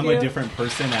that I'm a different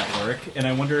person at work, and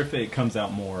I wonder if it comes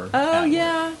out more. Oh,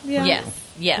 yeah.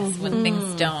 Yes. When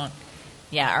things don't,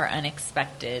 are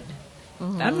unexpected.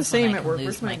 I'm the same at work.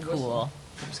 Lose my cool.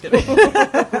 I'm just kidding.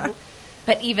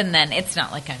 But even then, it's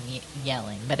not like I'm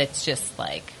yelling, but it's just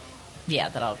like,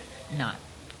 that I'll not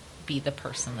be the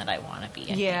person that I want to be.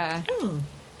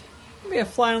 Be a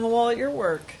fly on the wall at your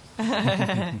work.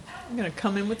 I'm going to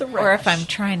come in with a rash. Or if I'm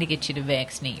trying to get you to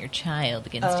vaccinate your child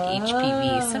against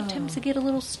HPV, sometimes I get a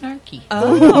little snarky.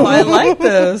 Oh, I like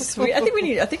this. I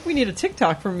think we need a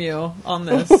TikTok from you on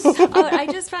this. I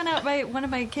just found out one of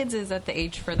my kids is at the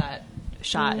age for that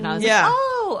shot, and I was like,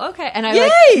 oh, okay. And I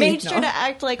made sure to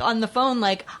act like on the phone,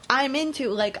 like I'm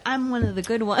one of the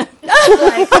good ones.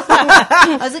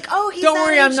 I was like, oh, he's don't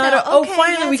worry, I'm not.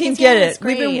 Finally we can get it.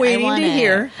 We've been waiting to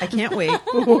hear. I can't wait.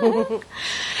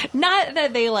 Not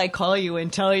that they like call you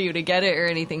and tell you to get it or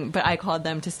anything, but I called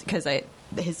them because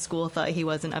his school thought he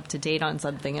wasn't up to date on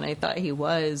something, and I thought he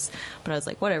was, but I was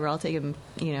like, whatever, I'll take him,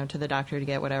 to the doctor to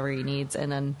get whatever he needs,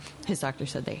 and then his doctor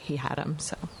said that he had him,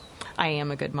 so I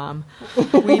am a good mom.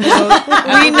 We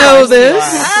know this.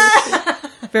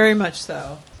 Very much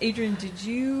so. Adrian, did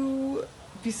you,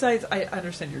 besides, I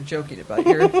understand you're joking about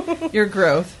your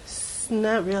growth.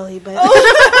 Not really, but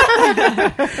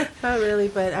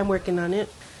I'm working on it.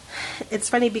 It's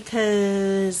funny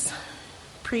because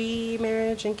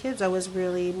pre-marriage and kids, I was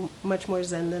really much more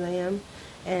zen than I am.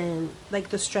 And like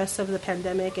the stress of the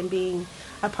pandemic and being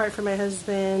apart from my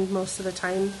husband most of the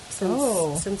time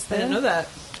since then. I didn't know that.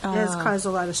 Has caused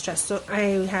a lot of stress. So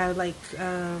I had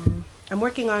I'm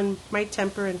working on my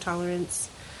temper and tolerance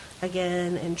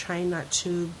again and trying not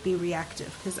to be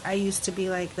reactive. Because I used to be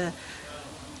like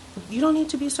you don't need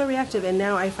to be so reactive. And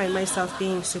now I find myself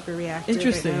being super reactive.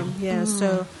 Interesting. Right now. Yeah,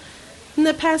 so in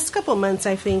the past couple months,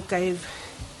 I think I've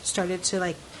started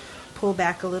to pull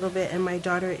back a little bit, and my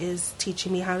daughter is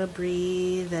teaching me how to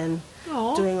breathe and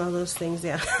doing all those things.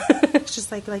 Yeah, it's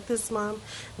just like this, Mom.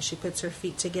 And she puts her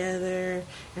feet together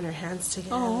and her hands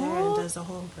together and does a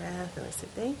whole breath. And I said,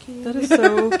 "Thank you." That is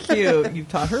so cute. You've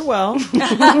taught her well.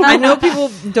 I know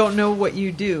people don't know what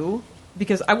you do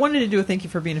because I wanted to do a thank you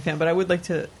for being a fan, but I would like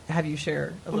to have you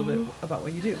share a little bit about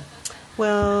what you do.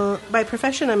 Well, by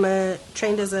profession, I'm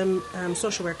trained as a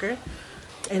social worker,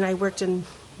 and I worked in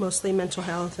mostly mental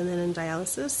health and then in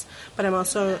dialysis. But I'm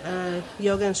also a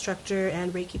yoga instructor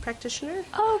and Reiki practitioner.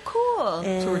 Oh, cool.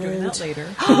 And so we're doing that later.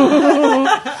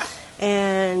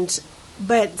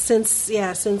 But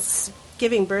since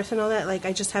giving birth and all that,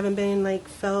 I just haven't been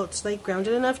felt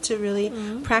grounded enough to really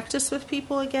practice with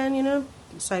people again,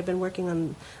 So I've been working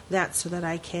on that so that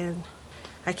I can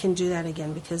do that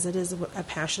again, because it is a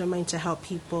passion of mine to help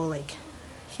people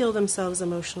heal themselves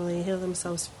emotionally, heal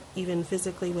themselves even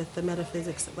physically with the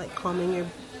metaphysics of calming your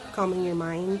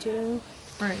mind, All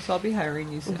right, so I'll be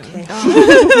hiring you soon. Okay.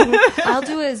 I'll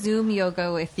do a Zoom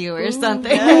yoga with you or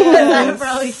something. I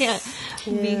probably can't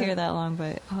be here that long,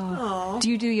 but do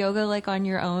you do yoga on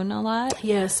your own a lot?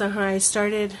 Yes, I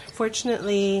started.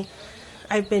 Fortunately,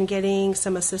 I've been getting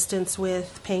some assistance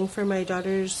with paying for my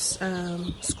daughter's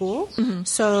school. Mm-hmm.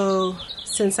 So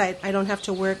since I don't have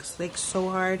to work so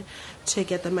hard to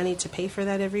get the money to pay for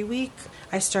that every week,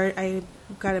 I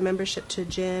got a membership to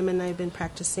gym, and I've been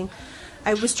practicing.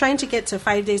 I was trying to get to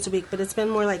 5 days a week, but it's been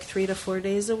more 3 to 4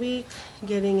 days a week,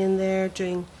 getting in there,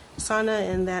 doing sauna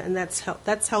and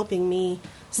that's helping me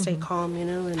stay calm,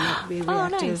 and not be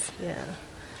reactive. Nice. Yeah,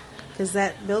 because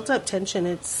that built up tension,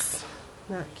 it's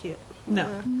not cute.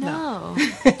 No.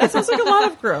 That sounds like a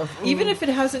lot of growth. Even if it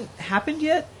hasn't happened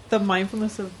yet, the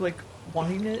mindfulness of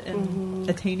wanting it and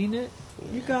attaining it,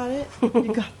 you got it.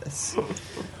 You got this.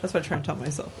 That's what I'm trying to tell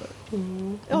myself. But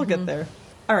it'll get there.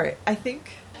 All right, I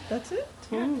think that's it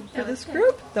for this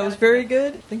group. That was very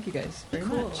good. Thank you guys very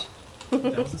much.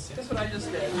 That's what I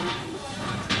just did.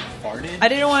 I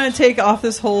didn't want to take off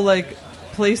this whole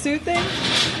playsuit thing,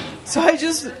 so I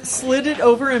just slid it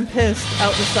over and pissed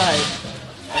out the side.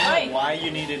 I don't know why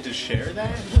you needed to share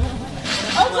that.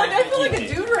 I was I feel like a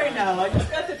dude right now. I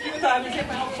just got the few times to get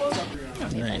my whole clothes up.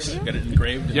 Nice. Got it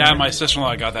engraved. Yeah, my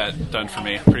sister-in-law got that done for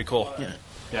me. Pretty cool.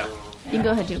 Yeah. You can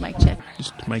go ahead and do a mic check.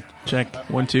 Just mic check.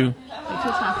 1, 2. Keep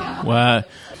talking. Well,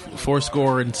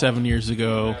 407 years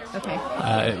ago. Okay.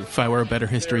 If I were a better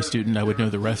history student, I would know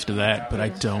the rest of that, but I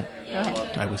don't. Go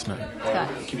ahead. I was not. Scott.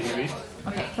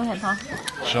 Okay, go ahead, Paul.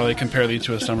 Shall they compare thee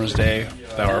to a summer's day?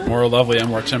 Thou art more lovely and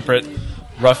more temperate.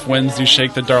 Rough winds do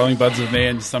shake the darling buds of May,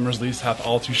 and summer's lease hath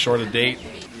all too short a date.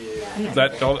 Is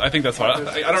that? I think that's what.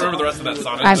 I don't remember the rest of that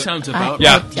sonnet. Sounds about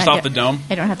yeah, right. just off the dome.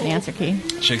 I don't have the answer key.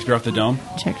 Shakespeare off the dome.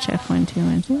 Check, 1, 2,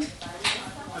 1, 2.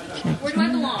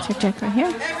 Check right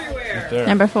here. Right there.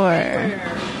 Number 4.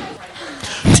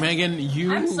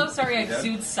 Meghan, I'm so sorry I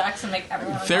exude sex and make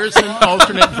everyone. There's an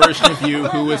alternate version of you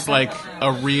who is like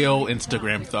a real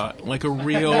Instagram thought, like a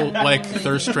real like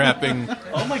thirst-trapping.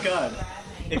 Oh my god.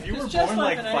 If you were born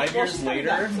like 5 years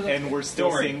later and we're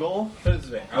still single,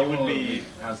 it would be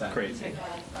crazy.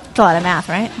 It's a lot of math,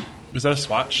 right? Was that a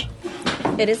swatch?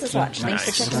 It is a swatch. Nice.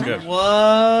 Thanks for That's checking. good.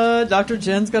 What? Dr.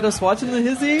 Jen's got a swatch in the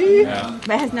hizzy? Yeah.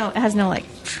 But it has no like,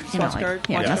 Swatch card?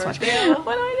 Yeah, Watch no card? swatch card.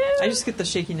 What do I do? I just get the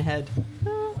shaking head.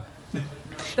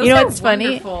 You know what's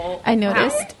funny? wonderful. I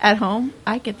noticed at home,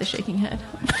 I get the shaking head.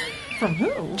 From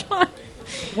who? John.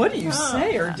 What do you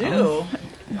say or do?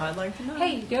 I'd like to know.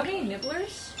 Hey, do you have any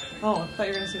nibblers? Oh, I thought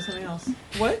you were going to say something else.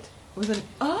 What? Was it?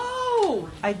 Oh!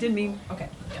 I did mean... Okay.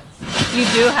 You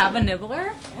do have a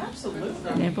nibbler?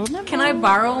 Absolutely. Nibble. Can I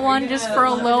borrow one just for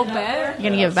a little bit? You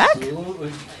gonna give it back?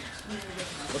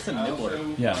 What's a nibbler?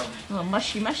 Yeah. A little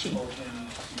mushy.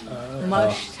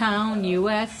 Mushtown,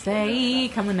 USA,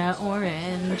 coming to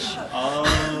Orange.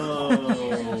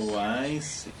 Oh, I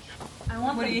see. I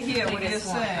want What the do you hear? What do you biggest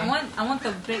one. say? I want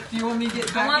the big. Do you want me to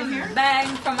get I back want in here? bang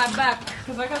from my back.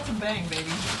 Because I got some bang,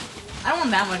 baby. I don't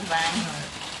want that much bang.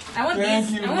 I want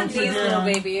these little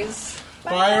babies.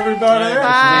 Bye, everybody.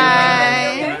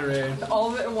 Bye.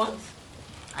 All of it at once?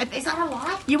 Is that a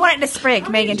lot? You want it to sprig,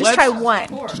 Megan. Just try one.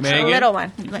 Megan? A little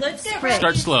one. Let's get Sprig.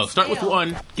 Start slow. Start with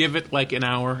one. Give it like an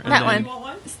hour. And That then,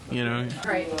 one. You know.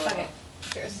 Right. Okay.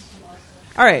 Cheers.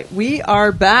 All right, we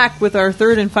are back with our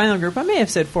third and final group. I may have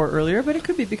said 4 earlier, but it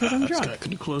could be because I'm drunk. Scott,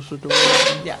 could you close the door?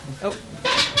 Yeah. Oh.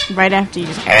 Right after you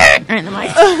just right in the mic.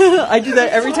 I do that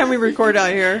every time we record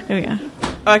out here. Oh yeah.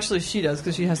 Oh, actually, she does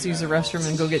because she has to use the restroom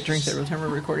and go get drinks every time we're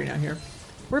recording out here.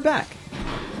 We're back.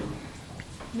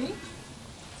 Me?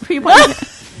 Were you pointing?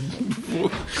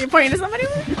 You're pointing to somebody?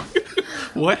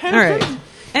 What All happened? right.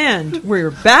 And we're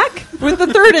back with the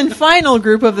third and final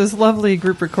group of this lovely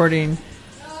group recording.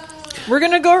 We're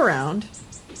going to go around,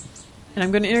 and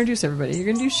I'm going to introduce everybody. You're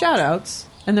going to do shout-outs,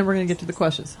 and then we're going to get to the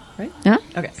questions, right? Yeah.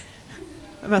 Okay.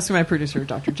 I'm asking my producer,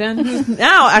 Dr. Jenn, who's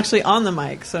now actually on the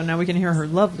mic, so now we can hear her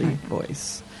lovely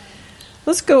voice.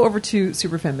 Let's go over to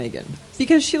Superfan Meghan,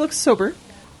 because she looks sober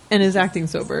and is acting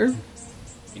sober.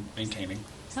 Maintaining.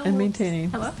 And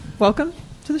maintaining. Hello. Welcome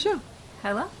to the show.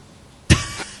 Hello.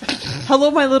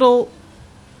 Hello, my little...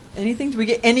 Anything? Do we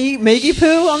get any Maggie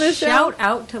poo on this show? Shout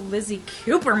out to Lizzie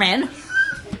Cooperman.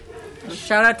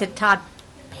 Shout out to Todd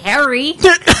Perry.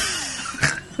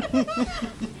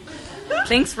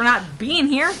 Thanks for not being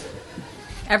here.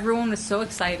 Everyone was so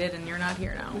excited, and you're not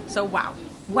here now. So wow.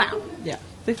 Yeah,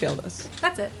 they failed us.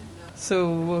 That's it. So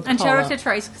we'll And call shout out out to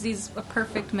Tryce because he's a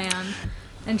perfect man.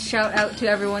 And shout out to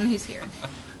everyone who's here.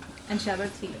 And shout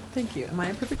out to you. Thank you. Am I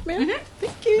a perfect man? Mm-hmm.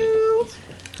 Thank you.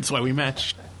 That's why we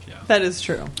matched. That is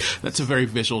true. That's a very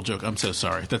visual joke. I'm so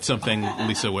sorry. That's something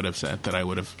Lisa would have said that I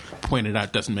would have pointed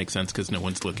out. Doesn't make sense because no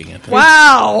one's looking at that.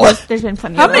 Wow. There's been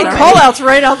plenty How of many those call already. outs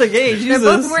right out the gate? They're Jesus.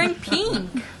 both wearing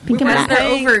pink. Pink and As black. their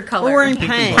over color. We're wearing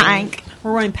pank. Pank.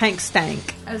 We're wearing pank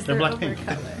stank. As their over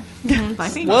color.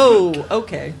 Blackpink. Whoa.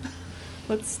 Okay.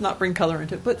 Let's not bring color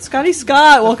into it. But Scotty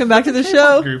Scott, welcome back to the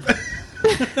show.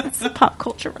 It's a pop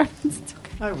culture reference. It's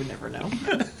okay. I would never know.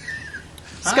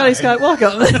 Scotty Scott,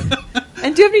 welcome.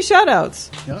 And do you have any shout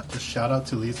outs? Yeah, just shout out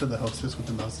to Lisa, the hostess with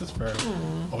the mostest, for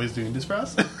always doing this for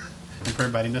us and for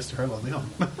inviting us to her lovely home.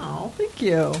 Oh, thank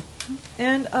you.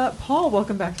 And Paul,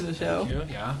 welcome back to the show. Thank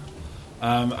you, yeah.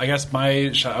 I guess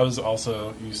my I was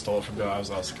also, you stole it from Bill, I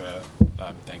was also going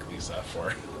to thank Lisa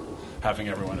for having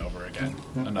everyone over again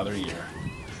another year.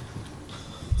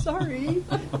 Sorry.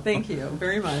 Thank you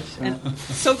very much. And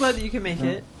so glad that you can make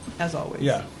it, as always.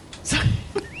 Yeah. Sorry.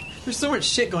 There's so much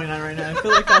shit going on right now. I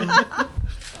feel like I'm...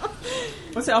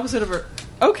 What's the opposite of her?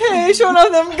 Okay, showing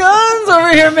off them guns over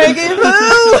here, Maggie Poo.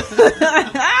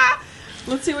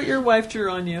 Let's see what your wife drew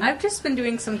on you. I've just been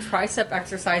doing some tricep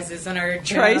exercises in our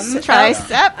gym.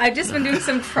 Tricep? I've just been doing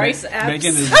some triceps.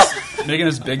 Megan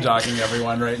is big dogging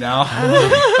everyone right now.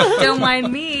 Don't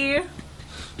mind me.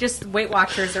 Just Weight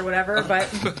Watchers or whatever, but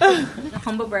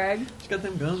humble brag. She got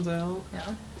them guns out.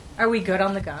 Yeah. Are we good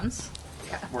on the guns?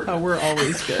 Yeah. We're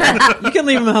always good. You can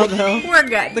leave them out, though. We're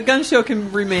good. The gun show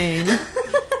can remain.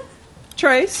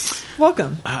 Tryce,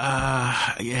 Welcome.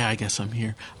 Yeah, I guess I'm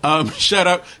here. Shout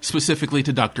out specifically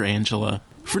to Dr. Angela.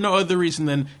 For no other reason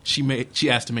than she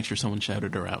asked to make sure someone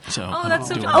shouted her out. So that's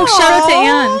so doing Oh, that. shout out to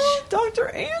Ange. Dr.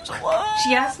 Angela.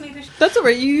 She asked me to. That's all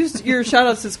right. You used your shout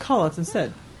outs as call outs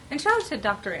instead. And shout out to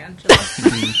Dr. Angela.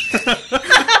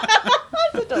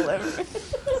 The delivery.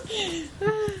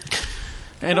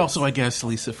 And also, I guess,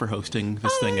 Lisa for hosting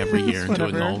this thing every year and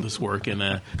doing all this work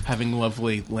and having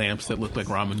lovely lamps that look like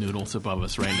ramen noodles above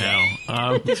us right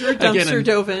now. These were dumpster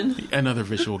dove in. Another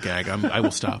visual gag. I will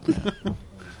stop now.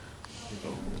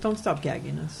 Don't stop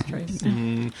gagging us, Tryce.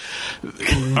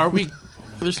 Are we...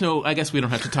 There's no... I guess we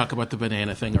don't have to talk about the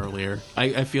banana thing earlier.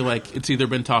 I feel like it's either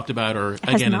been talked about or,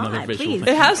 again, another visual thing.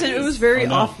 It hasn't. It was very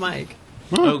off mic.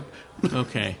 Oh,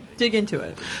 okay. Dig into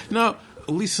it. No,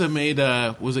 Lisa made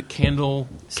was it candle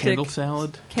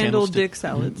salad? Candle dick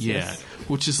salads. Yeah, Yes.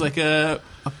 which is like a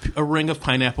ring of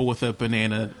pineapple with a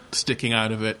banana sticking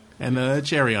out of it and a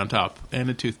cherry on top and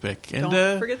a toothpick. And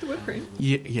Don't forget the whipped cream.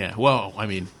 Yeah. Well, I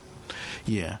mean,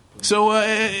 yeah. So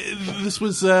this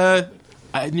was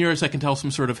near as I can tell,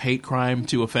 some sort of hate crime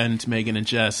to offend Meghan and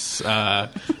Jess.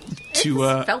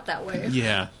 Felt that way.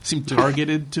 Yeah, seemed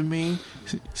targeted to me.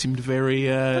 Seemed very.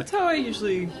 That's how I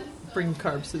usually bring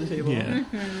carbs to the table. Yeah.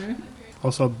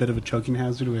 Also, a bit of a choking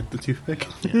hazard with the toothpick.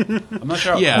 Yeah. I'm not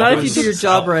sure. Yeah, Not if you do your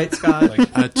job right, Scott.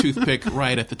 a toothpick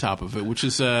right at the top of it, which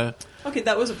is Okay,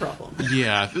 that was a problem.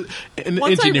 yeah. An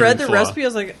Once I engineering read the flaw. recipe, I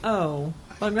was like, oh.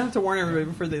 Well, I'm going to have to warn everybody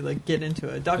before they get into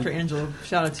it. Dr. Angela,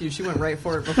 shout out to you. She went right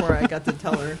for it before I got to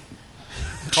tell her.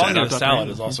 Calling it Shout a out salad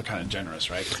to is also kind of generous,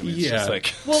 right? 'Cause, I mean, Yeah. It's just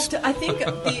like, Well, I think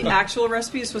the actual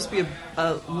recipe is supposed to be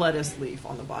a lettuce leaf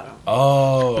on the bottom.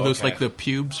 oh, Are those okay. like the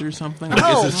pubes or something?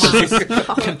 Oh, Is this just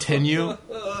continue?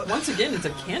 Once again, it's a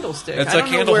candlestick. It's I a don't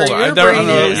candle know where holder. your I don't brain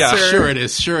know. is, Yeah, sir. sure it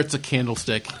is. Sure, it's a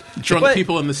candlestick. Drunk But-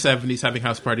 people in the 70s having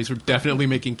house parties were definitely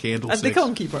making candlesticks. They call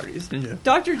them key parties. Yeah.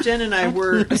 Dr. Jenn and I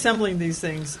were assembling these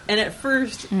things, and at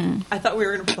first, I thought we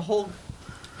were going to put the whole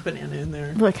banana in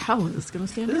there. Like, how is this going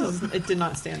to stand up? It did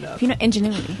not stand up. You know,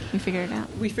 ingenuity. We figured it out.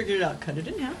 We figured it out. Cut it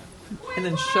in half, and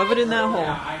then shove it in that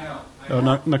hole. Oh,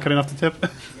 not cutting off the tip?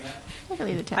 I can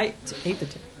leave the tip. I ate the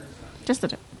tip. Just the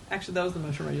tip. Actually, that was the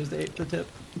mushroom I used. I ate the tip.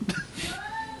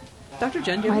 Dr.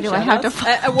 Jenn, do you Why have do any I have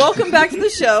shout-outs? to- Welcome back to the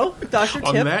show, Dr.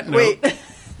 On Tip. that note- Wait.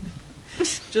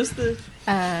 Just the...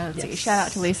 Let's see. Shout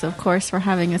out to Lisa, of course, for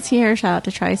having us here. Shout out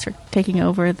to Tryce for taking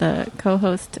over the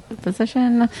co-host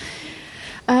position.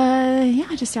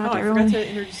 Just shout out to I everyone. forgot to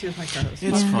introduce you as my co-host.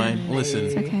 It's fine. Listen.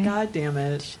 It's okay. God damn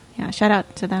it. Yeah, shout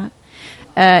out to that.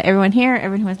 Everyone here,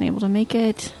 everyone who wasn't able to make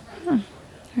it. There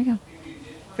we go.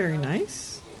 Very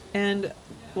nice. And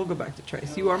we'll go back to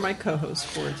Tryce. You are my co-host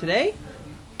for today.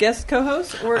 Guest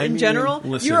co-host, or I in mean, general,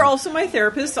 listen. you're also my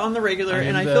therapist on the regular,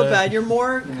 and I And, feel bad. You're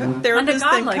more therapist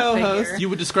than godlike co-host. figure. You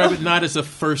would describe it not as a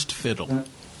first fiddle.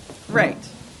 Right.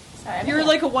 You're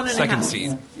like a 1.5. Second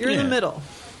seat. You're in Yeah. the middle.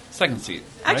 Second seat.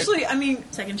 right? Actually, I mean,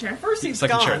 second chair. First seat's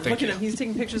Second gone. chair, thank Look at you. him. He's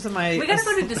taking pictures of my... We gotta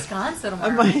go to Descanso of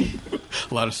tomorrow. my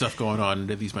A lot of stuff going on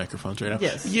into these microphones right now.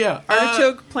 yes. Yeah.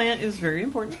 Artichoke plant is very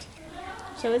important.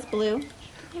 So is Blue.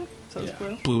 So is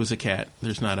Blue. Blue is a cat.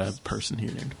 There's not a person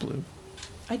here named Blue.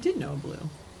 I did know Blue.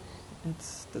 It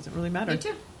doesn't really matter. Me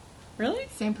too. Really?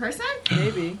 Same person?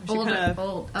 Maybe. She Bold, kinda-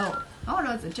 bold. Oh,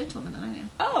 no, it's a gentleman that I knew.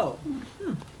 Oh.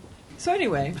 So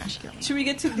anyway, should we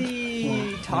get to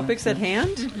the topics at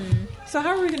hand? So how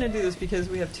are we going to do this? Because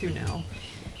we have two now.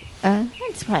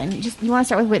 It's fine. You want to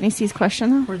start with Whitney C's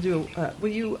question, though? Or will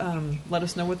you let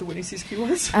us know what the Whitney C's cue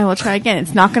was? I will try again.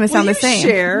 It's not going to sound Will the you same.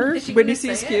 share Whitney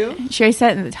C's cue? She already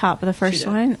said it at the top of the first She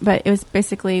did. one, but it was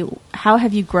basically, how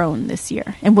have you grown this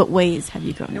year? In what ways have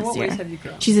you grown In this what year? ways have you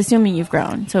grown? She's assuming you've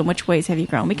grown. So in which ways have you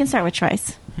grown? We can start with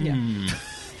Tryce. Yeah.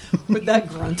 With that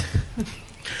grunt.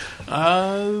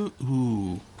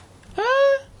 Ooh.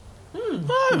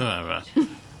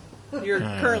 You're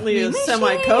currently a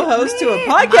semi-co-host to a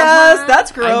podcast.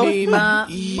 That's growth. I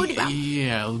mean,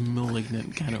 yeah,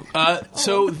 malignant kind of. I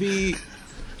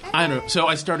don't know. So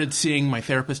I started seeing my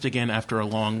therapist again after a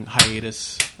long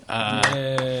hiatus.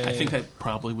 I think that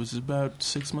probably was about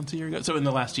 6 months, a year ago. So in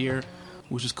the last year,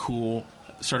 which is cool.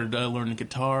 Started learning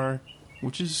guitar,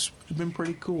 which has been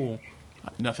pretty cool.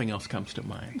 Nothing else comes to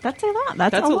mind. That's a lot.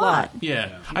 That's a lot.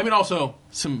 Yeah. I mean, also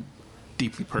some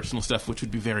deeply personal stuff, which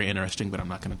would be very interesting, but I'm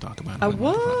not going to talk about it.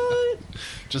 What?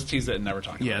 Just tease it and never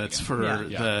talk about it. Yeah, that's for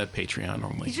the Patreon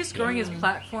only. He's just growing his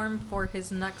platform for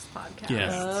his next podcast. Yeah.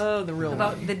 Oh, the real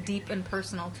about one. the deep and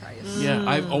personal Tryce. Yeah,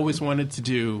 I've always wanted to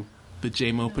do the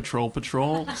JMO Patrol.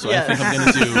 So Yes. I think I'm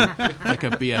going to do like a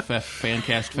BFF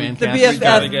fancast. The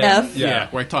BFF. Yeah,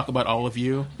 where I talk about all of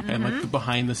you and like the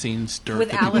behind the scenes dirt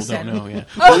With that Alison. people don't know. Yeah.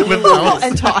 Oh, With Alison.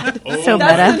 and Todd. So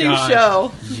That's meta. the new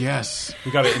show. Yes.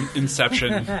 We got an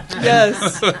Inception.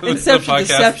 Yes. The Inception, podcast.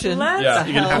 Deception. Yeah.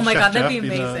 You can Oh have my Chef god, that'd be Jeff be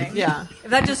the- amazing. Yeah. If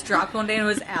that just dropped one day and it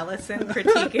was Allison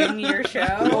critiquing your show.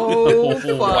 Oh,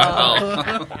 fuck.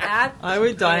 Wow. I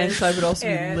would die inside, but also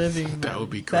be It's- living. That would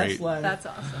be Best great. life. That's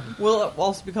awesome. Will it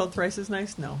also be called Thrice as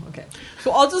Nice? No. Okay.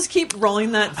 So I'll just keep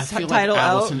rolling that I feel like title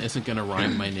Alison out. isn't going to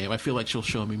rhyme my name. I feel like she'll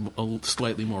show me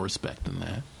slightly more respect than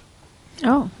that.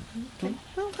 Oh. Okay.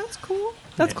 Well, that's cool.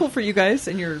 That's cool for you guys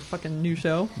and your fucking new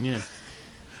show Yeah.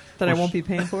 that I won't be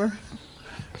paying for.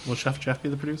 Will Chef Jeff be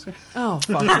the producer? Oh,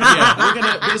 fuck. Yeah, we're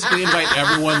going to basically invite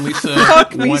everyone Lisa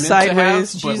Fuck me wanted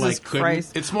sideways, to have, but Jesus like couldn't.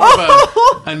 Christ. It's more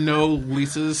of a no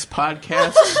Lisa's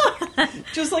podcast.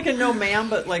 Just like a no ma'am,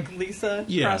 but like Lisa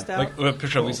crossed out. Like a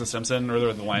picture of Lisa Simpson, or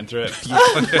the line through it. It's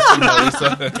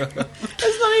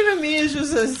not even me. It's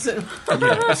just a.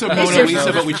 Yeah. So Mona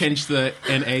Lisa, but we changed the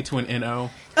NA to an NO.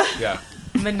 Yeah.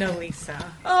 Mono Lisa.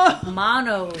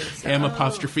 Mono Lisa. M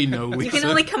apostrophe no Lisa. You can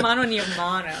only come on when you're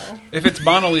mono. If it's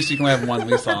Mona Lisa, you can only have one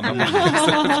Lisa on them.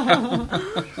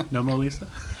 No Mo Lisa?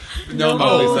 No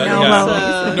Mona Lisa. No Yeah.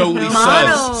 Lisa. No Lisas,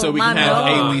 Mono, so we can mono.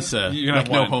 have a Lisa. You can like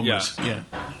have no one, homers. Yeah.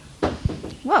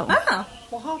 Whoa. Oh.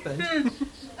 What happened?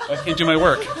 I can't do my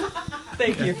work.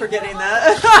 Thank you for getting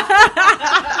that.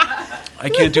 I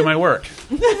can't do my work.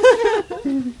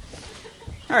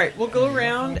 All right, we'll go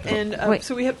around and Wait.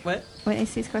 so we have what? Whitney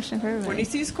C's question for everybody. Whitney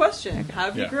C's question: how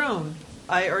have you Yeah. grown?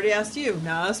 I already asked you.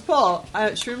 Now ask Paul.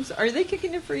 Shrooms, are they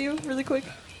kicking in for you really quick?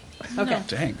 Okay,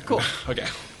 Dang. cool. Okay.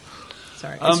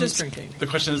 Sorry, it's just drinking. The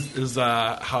question is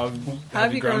how How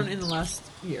have you grown in the last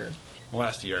year?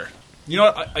 last year? You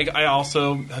know what? I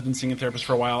also have been seeing a therapist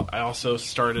for a while. I also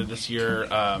started this year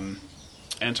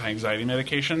anti-anxiety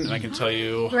medication, and I can tell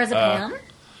you... Diazepam?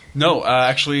 No,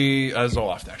 actually,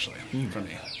 Zoloft, actually, for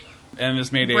me. And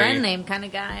it's made Brand name kind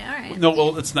of guy. All right. No,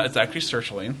 well, it's not. It's actually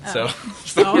sertraline. Oh.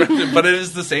 So, but it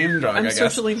is the same drug, I'm I guess.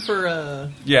 sertraling for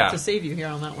Yeah. to save you here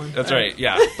on that one. That's All right.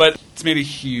 Yeah, but it's made a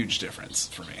huge difference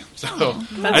for me. So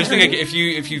I just think like, if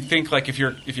you think like if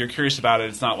you're curious about it,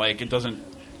 it's not like it doesn't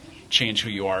change who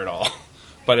you are at all,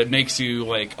 but it makes you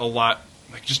like a lot.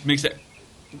 Like just makes it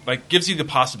like gives you the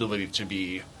possibility to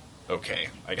be okay.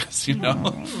 I guess you know.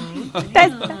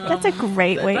 That's a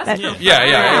great way. Yeah.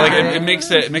 Like it makes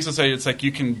it so it's like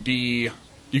you can be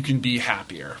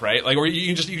happier, right? Like, or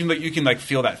you can like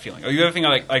feel that feeling. Like, the other thing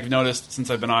I've noticed since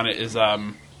I've been on it is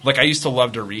like I used to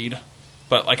love to read,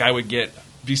 but like I would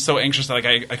be so anxious that like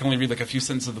I can only read like a few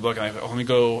sentences of the book, and I gotta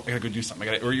go do something.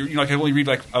 I can only read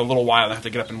like a little while, and I have to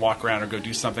get up and walk around or go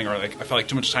do something, or like I feel like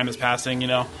too much time is passing, you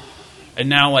know. And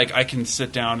now like I can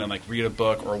sit down and like read a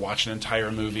book or watch an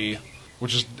entire movie,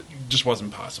 which just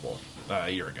wasn't possible a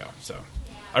year ago. So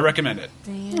I recommend it.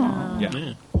 Damn.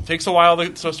 Yeah. It takes a while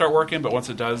to start working, but once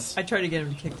it does, I try to get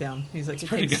him to kick down. He's like,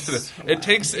 pretty good. It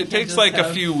takes like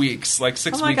a few weeks, like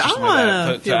 6 I'm like, weeks or I something like that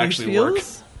wanna to feel actually these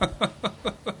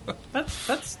work.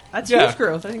 That's Yeah. huge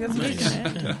growth. I think that's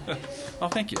amazing. Oh,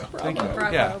 thank you. Bravo. Thank you.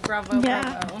 Bravo, Yeah. bravo,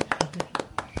 Yeah. bravo.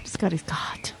 Scotty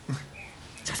Scott.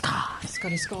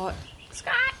 Scotty Scott.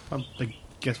 I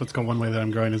guess what's going one way that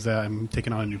I'm growing is that I'm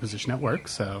taking on a new position at work,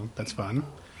 so that's fun.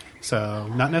 So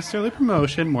not necessarily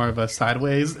promotion, more of a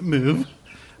sideways move.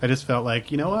 I just felt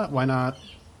like, you know what, why not?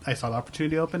 I saw the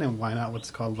opportunity open, and why not what's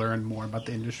called learn more about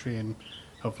the industry and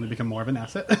hopefully become more of an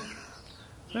asset.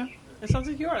 Yeah. It sounds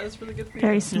like you are. That's really good for you.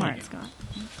 Very smart, Scott.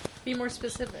 Be more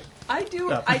specific. I do.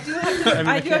 Yeah. I do have to. I mean,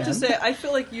 I I do have to can. say, I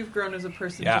feel like you've grown as a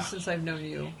person Yeah. just since I've known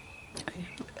you,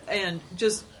 and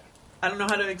I don't know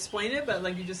how to explain it, but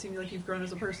like you just seem like you've grown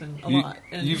as a person a lot.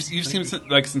 And You've seemed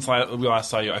like since we last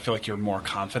saw you, I feel like you're more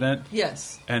confident.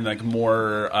 Yes. And like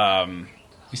more,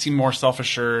 you seem more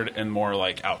self-assured and more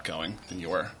like outgoing than you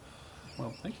were.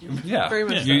 Well, thank you. Yeah. Very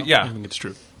much You- so. yeah. I think it's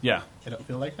true. Yeah. I don't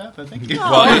feel like that, but thank you.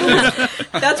 Well,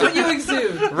 That's what you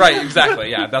exude. right.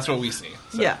 Exactly. Yeah. That's what we see.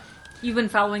 So. Yeah. You've been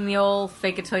following the old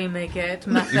fake it till you make it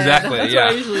method. Exactly. That's Yeah.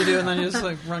 what I usually do, and then I just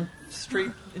like run straight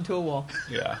into a wall.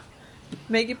 Yeah.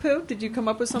 Maggie Poo, did you come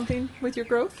up with something with your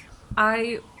growth?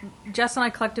 Jess and I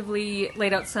collectively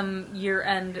laid out some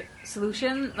year-end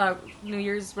New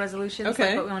Year's resolutions, Okay.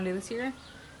 like what we want to do this year.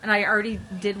 And I already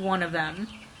did one of them,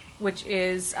 which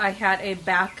is I had a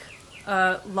back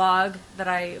log that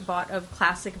I bought of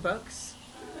classic books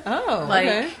Oh, like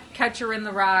okay. Catcher in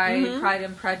the Rye, Mhm. Pride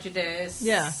and Prejudice,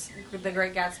 Yeah. The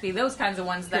Great Gatsby, those kinds of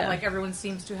ones that Yeah. like everyone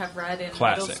seems to have read in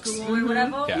Classics. middle school or Mhm.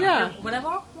 whatever. Yeah.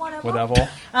 Whatever.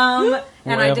 And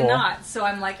I did Whatever. not. So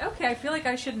I'm like, okay, I feel like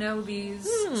I should know these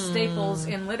staples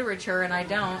in literature, and I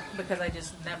don't because I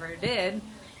just never did.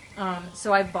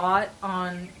 So I bought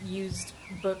on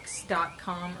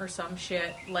usedbooks.com or some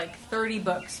shit like 30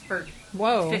 books for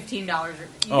 $15.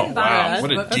 You Oh, can buy wow. these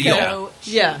What a books deal. so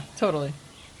cheap. Yeah, totally.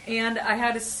 And I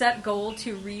had a set goal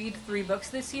to read 3 books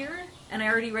this year, and I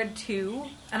already read 2,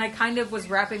 and I kind of was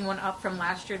wrapping one up from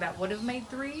last year that would have made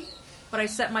 3, but I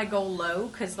set my goal low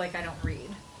because, like, I don't read.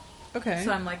 Okay.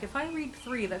 So I'm like, if I read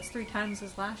 3, that's 3 times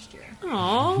as last year.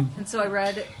 Aw. And so I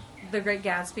read The Great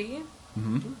Gatsby.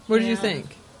 What did you And-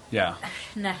 think? Yeah.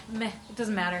 Nah, meh, it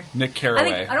doesn't matter. Nick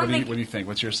Carraway. I don't think What do you think?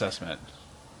 What's your assessment?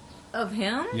 of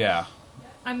him. Yeah.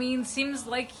 I mean, seems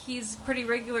like he's a pretty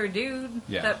regular dude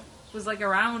Yeah. that was like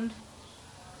around.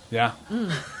 Yeah.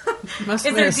 Must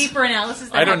Is there miss. deeper analysis?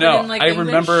 That I don't happened know. In, like, I English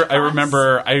remember.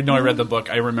 class? I know I read the book.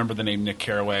 I remember the name Nick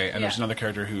Carraway, and there's Yeah. another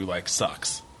character who like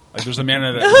sucks. Like there's a man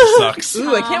in it who sucks.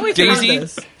 Ooh, I can't wait to Daisy. read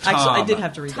this. Actually, I Tom. did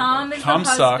have to read Tom that. is Tom the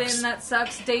husband sucks. that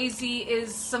sucks. Daisy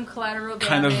is some collateral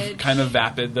Kind damage. of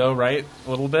vapid though, right? A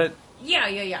little bit.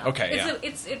 Yeah. Okay, yeah.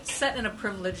 It's set in a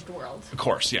privileged world. Of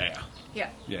course. Yeah.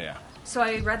 Yeah. So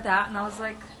I read that and I was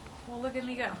like, well, look at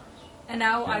me go. And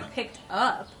now I picked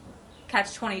up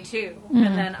Catch-22,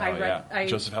 and then I read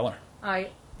Joseph Heller. I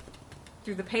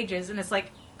through the pages, and it's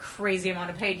like crazy amount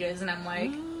of pages, and I'm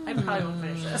like, I probably won't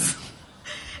finish this.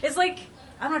 It's like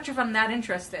I'm not sure if I'm that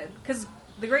interested because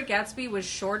The Great Gatsby was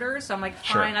shorter, so I'm like, fine,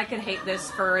 Sure. I can hate this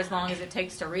for as long as it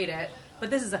takes to read it. But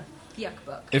this is a yuck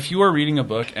book. If you are reading a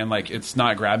book and like it's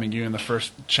not grabbing you in the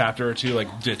first chapter or two,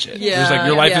 like ditch it. Yeah, There's like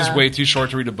your life is yeah. way too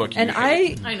short to read a book. You And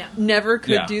hate. I know. never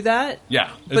could Yeah. do that. Yeah.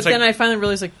 But It's like- then I finally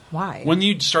realized, like, why? When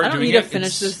you start I don't doing need it, to finish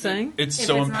it's- this thing. It's If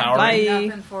so it's not empowering. good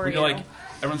nothing for When you. you're like,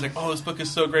 everyone's like, "Oh, this book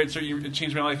is so great." So it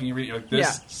changed my life, and you read it, you're like, "This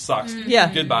Yeah. sucks."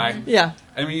 Yeah. Goodbye. Yeah.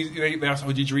 I mean, they ask,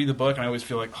 "Oh, did you read the book?" And I always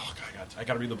feel like, "Oh God, I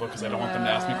got to read the book because I don't want them to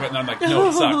ask me." And I'm like, "No,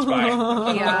 it sucks."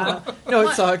 Bye. Yeah. No, it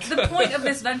But sucked. The point of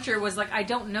this venture was like I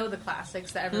don't know the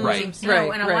classics that everyone Right. seems to know,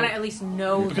 Right, and I right. want to at least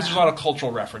know Because them. there's a lot of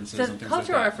cultural references So and things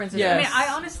cultural like that. references. Yes. I mean,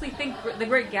 I honestly think The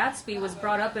Great Gatsby was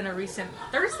brought up in a recent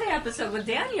Thursday episode with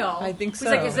Daniel. I think He's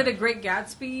like, so. is it a Great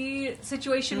Gatsby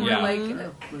situation Yeah. where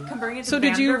like comparing it to So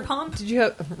did you? Vanderpump? Did you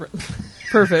have?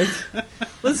 Perfect.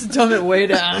 Let's dumb it way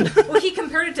down. Well, he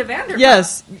compared it to Vanderpump.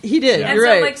 Yes, he did. And You're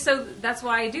so, right. like, so that's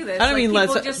why I do this. I don't like, mean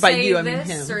people let's- just by say you, I mean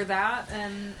this him. or that,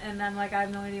 and I'm like, I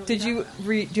have no idea. What Did you're you talking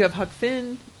read? Do you have Huck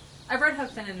Finn about. I've read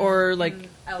Huck Finn or like in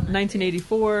elementary.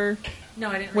 1984? No,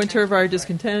 I didn't. read Winter of Our 1984.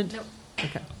 Discontent. Nope.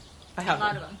 Okay, I A have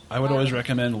lot them. of them. I would always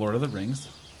recommend Lord of the Rings.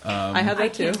 I have that I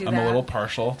too. can't do I'm that. a little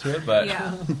partial to it, but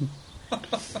Yeah. Lord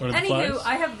of the Anywho, Flies?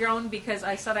 I have grown because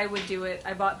I said I would do it.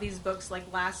 I bought these books like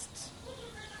last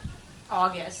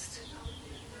August,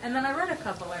 and then I read a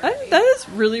couple already. That is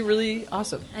really, really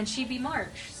awesome. And she be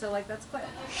March, so like that's quick.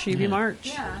 She be March.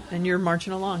 Yeah. And you're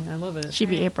marching along. I love it. She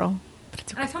be April.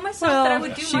 And I told myself Well, that I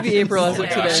would do she be mushrooms April as of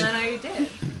today, today. and then I did.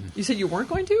 You said you weren't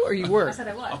going to, or you were? I said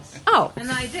I was. Oh. And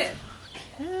then I did.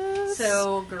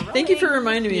 So growing. Thank you for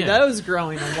reminding me. Yeah. That was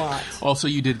growing a lot. Also,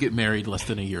 you did get married less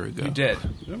than a year ago. you did.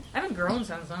 I haven't grown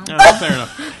since then. Oh, fair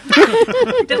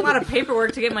enough. Did a lot of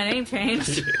paperwork to get my name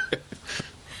changed.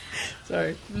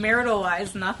 Sorry. Marital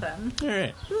wise, nothing. All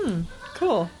right.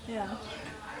 Cool. Yeah.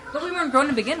 But we weren't grown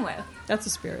to begin with. That's a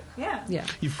spirit. Yeah. Yeah.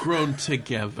 You've grown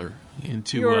together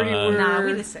into. You already were. Nah,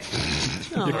 we the same.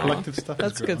 Aw, collective stuff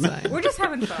That's a has good grown. sign. We're just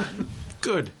having fun.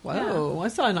 Good. Wow. I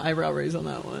saw an eyebrow raise on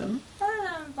that one.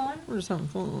 Fun. We're just having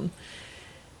fun.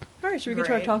 All right, should we get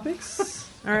to our Great. topics?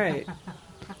 All right.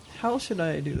 How should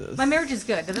I do this? My marriage is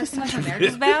good. Does that seem like my marriage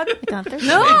is bad? It did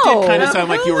kind of sound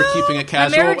like you were keeping it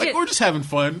casual. marriage Like, is- we're just having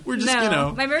fun. We're just, no, you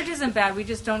know. my marriage isn't bad. We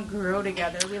just don't grow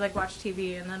together. We like watch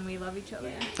TV and then we love each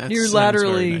other. That You're sounds very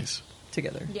laterally nice.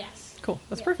 together. Yes. Cool.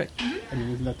 That's perfect. I mean,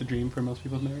 isn't that the dream for most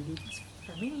people's marriages?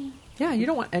 For me. Yeah, you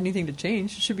don't want anything to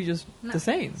change. It should be just No, the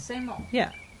same. Same old.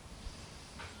 Yeah.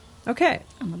 Okay.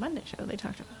 On the Monday show, they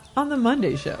talked about. On the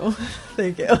Monday show.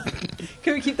 Thank you.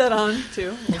 Can we keep that on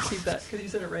too? We'll keep that because you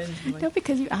said it right into the mic. No,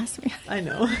 because you asked me. I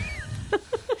know.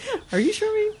 Are you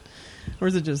sure me? Or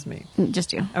is it just me?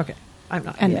 Just you. Okay. I'm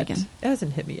not And yet. Meghan. It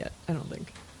hasn't hit me yet, I don't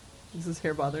think. Is this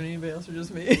hair bothering anybody else or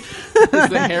just me? Is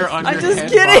the hair on I'm your just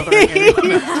head kidding. bothering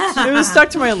anyone else? It was stuck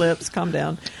to my lips. Calm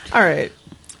down. All right.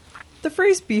 The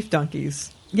phrase beef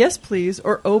donkeys. Yes, please,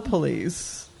 or oh,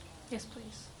 please. Yes,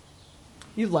 please.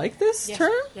 You like this Yes,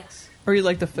 term? Yes. Or you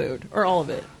like the food? Or all of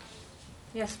it?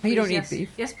 Yes, Oh, please. you don't eat yes. beef?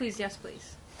 Yes, please. Yes,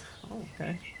 please. Oh,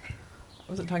 okay.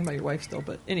 I wasn't talking about your wife still,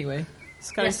 but anyway.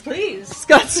 Scotty, Yes, please.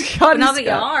 Scotty, Now that you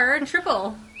Scott. are,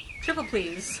 triple,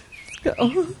 please.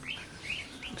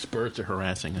 Birds are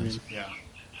harassing us. Yeah.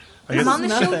 I'm on the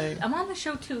show. I'm on the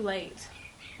show too late.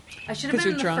 I should have 'Cause been in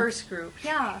you're the drunk? first group.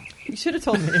 Yeah. You should have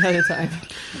told me ahead of time.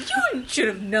 You should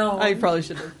have known. I probably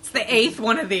should have. It's the 8th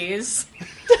one of these.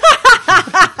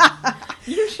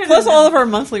 You should Plus have all known. of our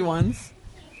monthly ones.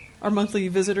 Our monthly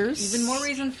visitors. Even more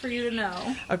reason for you to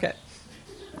know. Okay.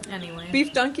 Anyway.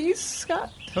 Beef donkeys,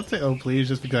 Scott? I'll say, oh, please,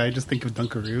 just because I just think of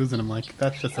Dunkaroos, and I'm like,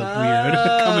 that's just a weird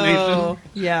combination.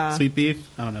 Yeah. Sweet beef?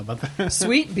 I don't know about that.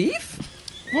 Sweet beef?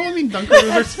 Well, I mean,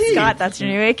 Dunkaroos are sweet. Scott, that's your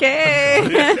new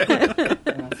AKA.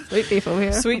 Sweet beef over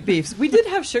here. Sweet beefs. We did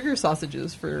have sugar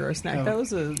sausages for our snack. Oh, That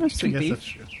was a I sweet guess beef. that's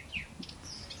true.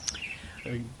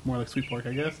 More like sweet pork,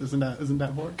 I guess. Isn't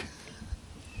that pork?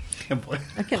 Yeah, boy.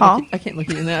 I can't look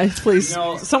you in the eyes, please.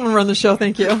 No. Someone run the show,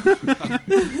 thank you.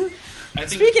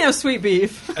 Speaking of sweet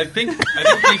beef, I think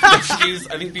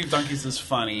beef donkeys is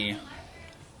funny.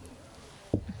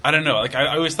 I don't know. Like I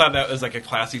always thought that was like a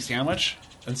classy sandwich,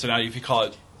 and so now if you call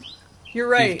it you're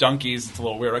right. beef donkeys, it's a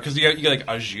little weird, right? Because you get like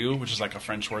au jus, which is like a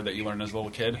French word that you learn as a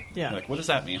little kid. Yeah. You're like, what does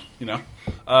that mean? You know.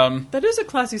 That is a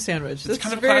classy sandwich. That's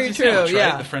kind of a very classy true. sandwich, right?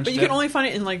 Yeah, The French but you dip. can only find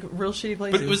it in like real shitty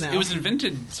places. But now. it was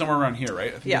invented somewhere around here, right?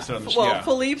 I think Yeah. they said on the Well, yeah.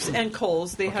 Philippe's and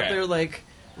Cole's, they have Okay. their like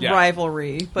Yeah.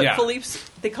 rivalry, but Yeah. Philippe's,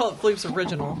 they call it Philippe's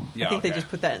Original. Yeah, I think they okay. just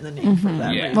put that in the name for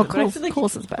that Yeah. reason. Well, But I Cole's, feel like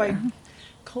Cole's is better.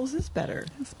 Cole's is better.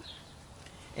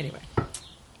 Anyway,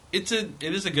 It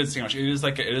is a good sandwich. It is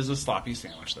a sloppy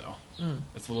sandwich though. Mm.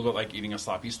 It's a little bit like eating a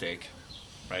sloppy steak,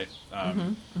 right?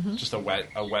 Just a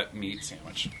wet meat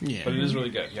sandwich. Yeah. But it is really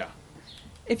good. Yeah.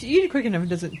 if you eat it quick enough,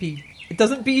 it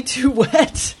doesn't be too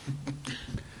wet.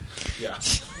 Yeah.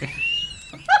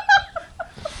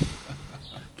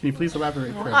 Can you please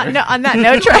elaborate further? No, on that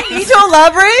note, Tryce. You to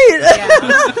elaborate?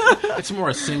 It's more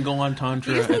a single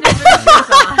entendre. But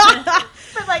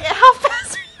like, how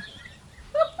fast?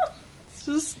 It's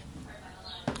just.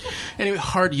 Anyway,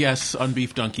 hard yes on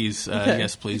beef donkeys. Okay.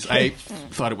 Yes, please. Okay. I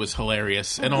thought it was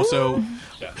hilarious, and also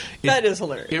That is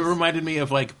hilarious. It reminded me of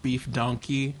like beef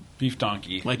donkey. Beef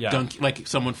donkey. Like Yeah. donkey, like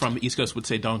someone from the East Coast would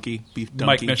say donkey. Beef donkey.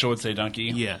 Mike Mitchell would say donkey.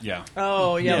 Yeah. Yeah.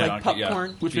 Oh, yeah, like donkey,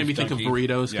 popcorn. Which made me Beef think donkey. of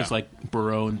burritos because Yeah. like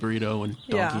burro and burrito and donkey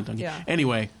Yeah, and donkey. yeah.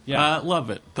 Anyway, Yeah.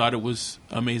 love it. Thought it was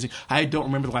amazing. I don't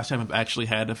remember the last time I've actually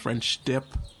had a French dip.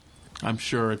 I'm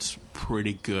sure it's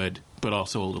pretty good, but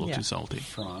also a little Yeah. too salty.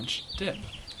 French dip.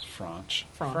 French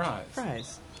French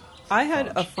fries. I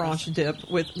had a French dip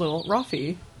with little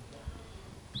Rafi.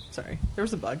 Sorry, there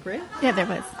was a bug, right? Yeah, there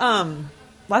was.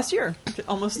 Last year,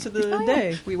 almost to the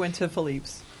day, we went to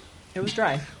Philippe's. It was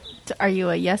dry. Are you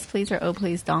a yes please or oh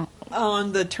please don't?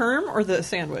 On the term or the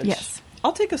sandwich? Yes.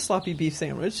 I'll take a sloppy beef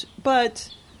sandwich, but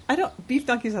I don't. Beef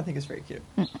donkeys, I think, is very cute.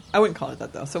 I wouldn't call it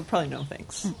that though, so probably no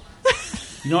thanks.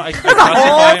 You know, I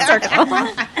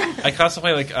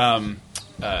classify like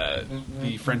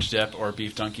the French dip or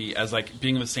beef donkey as like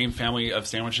being in the same family of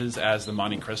sandwiches as the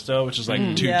Monte Cristo, which is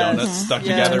like two Yes. donuts stuck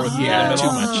Yes. together with meat in the Yes.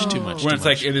 middle. Too much. When it's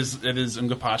like it is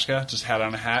unga pachka, just hat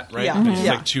on a hat, right? Yeah. But it's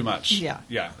Yeah. like too much. Yeah.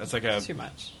 Yeah. That's like a Too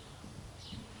much.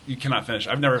 you cannot finish.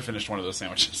 I've never finished one of those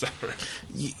sandwiches ever.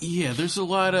 Yeah, there's a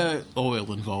lot of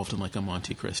oil involved in like a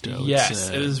Monte Cristo. Yes,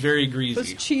 it is very It's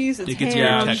greasy. cheese, it's It gets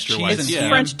ham, weird texture-wise. cheese it's and ham.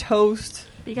 French toast.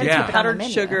 You gotta Yeah. keep it on the Powdered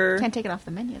menu. sugar. Can't take it off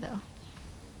the menu though.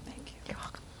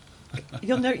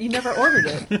 You never ordered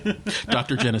it.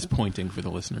 Dr. Jenn is pointing for the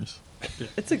listeners.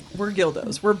 We're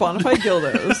Gildos. We're bona fide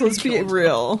Gildos. Let's be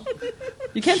real.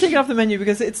 You can't take it off the menu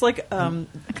because it's like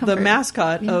the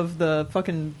mascot of the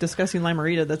fucking disgusting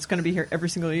Limerita that's going to be here every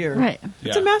single year. Right.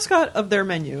 It's Yeah. a mascot of their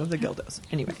menu of the Gildos.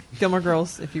 Anyway, Gilmore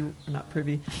Girls, if you are not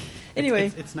privy.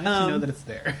 Anyway, It's nice to know that it's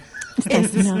there.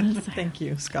 Thank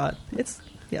you, Scott.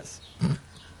 Yes.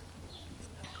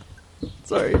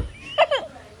 Sorry.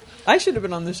 I should have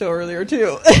been on the show earlier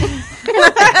too.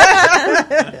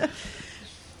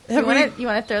 You want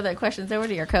to throw the questions over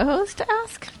to your co-host to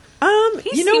ask?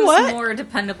 He you know seems what? more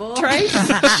dependable. Tryce? Burn.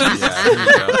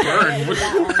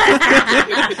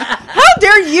 How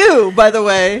dare you, by the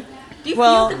way? Do you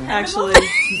Well, feel dependable?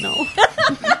 actually, no.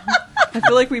 I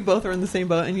feel like we both are in the same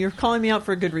boat, and you're calling me out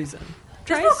for a good reason.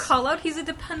 There's no call out. He's a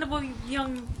dependable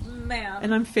young man.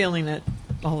 And I'm failing at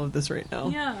all of this right now.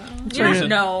 Yeah. trying You're, to-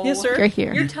 no. Yes, sir? You're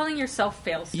here. You're telling yourself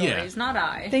fail stories, not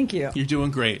I. Thank you. You're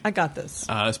doing great. I got this.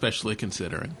 Especially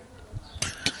considering.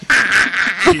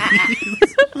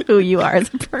 Who you are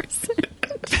as a person.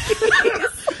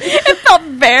 It felt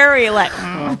very like.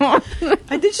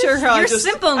 I did share how Your I just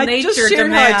simple I just nature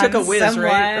shared how I took a demands whiz right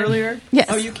someone. earlier. Yes.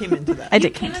 Oh, you came into that. I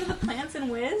did. Came into the plants and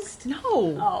whizzed? No.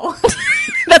 Oh.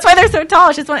 That's why they're so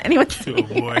tall. She just want anyone to see. Oh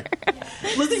boy.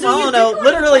 Lizzie So you Molyneux did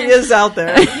literally is out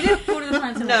there. You didn't go to the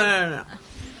plants and No.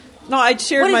 No, I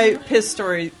shared What my is- piss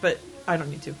story, but I don't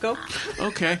need to. Go.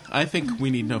 Okay, I think we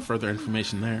need no further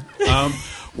information there.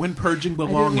 When purging wanna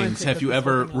belongings, take have up you this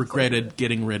ever fucking regretted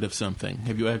getting rid of something?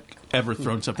 Have you ever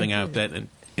thrown something out that,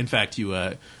 in fact, you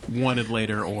wanted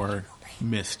later or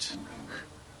missed?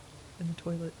 In the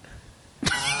toilet.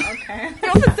 Okay. You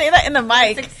don't have to say that in the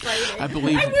mic. I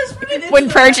believe. When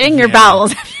purging your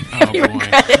bowels. Oh boy!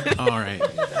 All right,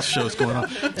 the show's going on.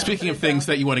 Speaking of things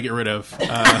that you want to get rid of,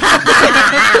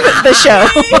 The show.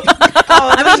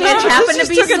 I mean, it happened to just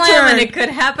be took a Slam, turn. and it could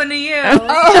happen to you.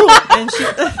 Oh, and she.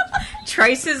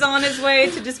 Tryce is on his way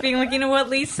to just being like, you know what,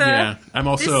 Lisa? yeah, I'm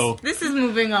also. This is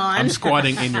moving on. I'm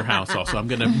squatting in your house. Also, I'm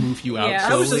going to move you out. Yeah.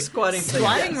 I was slowly. just squatting.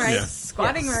 Squatting yes. rights. Yeah.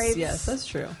 Squatting rights. Yes, that's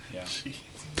true.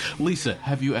 Lisa,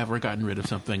 have you ever gotten rid of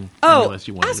something? Oh, unless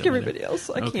you wanted ask it later? everybody else.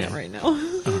 I Okay. can't right now.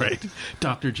 All right,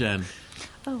 Dr. Jen.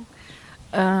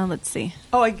 Let's see.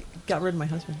 Oh, I got rid of my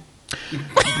husband.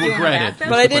 Regret it.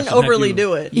 But I didn't overly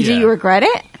do it. Do you regret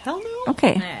it? Hell no.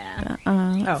 Okay.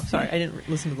 Oh, sorry. I didn't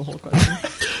listen to the whole question.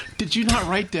 Did you not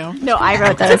write down? No, I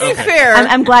wrote those. To be fair.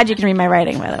 I'm glad you can read my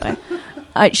writing, by the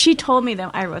way. She told me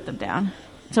them. I wrote them down.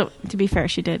 So, to be fair,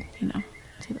 she did,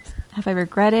 say this. Have I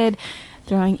regretted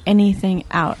throwing anything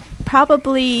out?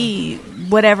 Probably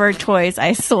whatever toys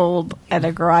I sold at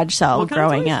a garage sale What kind of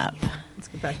growing toys? up. Let's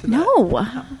get back to that.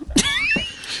 No.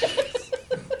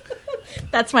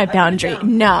 That's my boundary.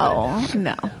 No.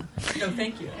 No,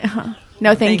 thank you.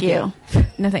 No, thank you.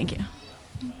 No, thank you.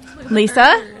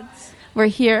 Lisa, we're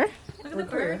here. Look at the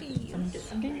birdies.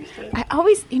 I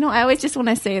always just want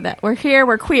to say that we're here,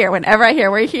 we're queer. Whenever I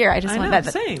hear we're here, I just I want know,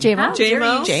 that. same. JMO? How dare you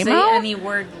JMO? say JMO? any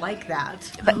word like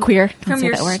that? But queer. Don't From say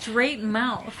your that word. straight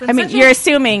mouth. I mean, you're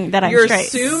assuming that I'm You're straight.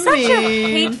 assuming. Such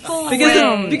a hateful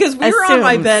way. Because we were on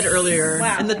my Assumes. bed earlier,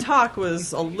 Wow. and the talk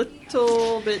was a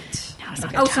little bit.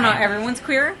 Oh, so now everyone's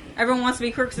queer? Everyone wants to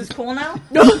be queer because it's cool now?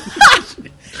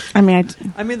 I mean,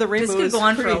 the rainbow This could is go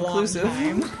on for pretty a long inclusive.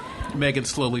 time. Megan's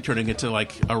slowly turning into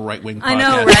like a right-wing podcast. I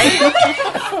know, right?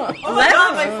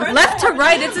 Left to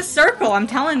right, it's a circle. I'm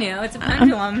telling you, it's a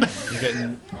pendulum. You're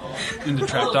getting into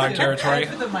trap dog territory.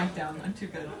 Put the mic down. I'm too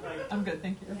good. I'm good.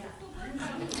 Thank you.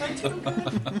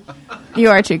 you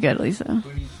are too good, Lisa.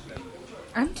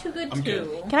 I'm too good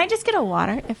too. Can I just get a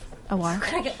water? A water?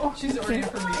 Can I get? Oh, She's ordering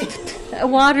for me. a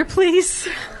water, please.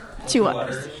 2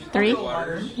 waters. 3?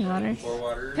 Water. 3 waters.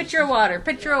 Pitcher of water.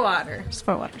 Pitcher of water. Just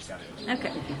 4 waters.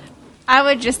 Okay. I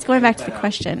would just, going back to the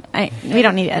question, we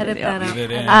don't need to edit it. Leave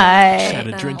it in. Had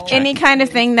a drink check. Any kind of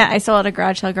thing that I sold at a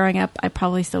garage sale growing up, I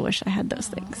probably still wish I had those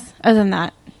things. Other than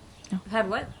that, Had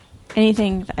what?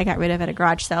 anything that I got rid of at a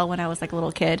garage sale when I was like a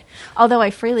little kid. Although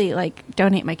I freely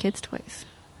donate my kids' toys.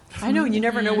 I know you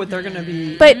never know what they're going to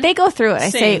be. But they go through it. I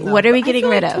say, saying, though. what are we But I getting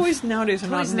feel rid like of? Toys nowadays are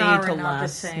Toys not now made are to not the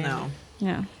last. same. No.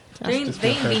 Yeah. They ain't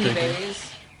Beanie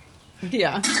Babies.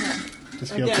 Yeah.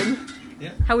 Just feel Again.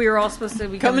 How we were all supposed to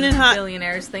be Coming in hot.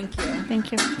 billionaires. Thank you.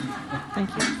 Thank you. Thank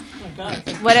you. Oh my God. It's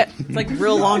like, What? it's like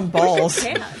real long balls.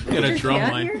 Cat. Got a Is drum your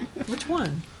cat line. here? Which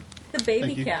one? The baby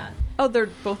Thank you. cat. Oh, they're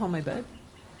both on my bed.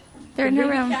 They're in her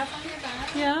Baby room. cat's on your bed?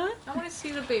 Yeah. I want to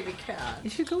see the baby cat. You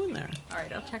should go in there. All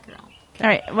right, I'll check it out. All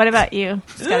right. What about you,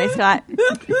 Scotty Scott?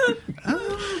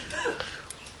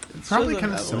 Probably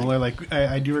kind of similar. Like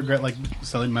I do regret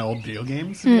selling my old video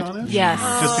games. To be honest, Yes.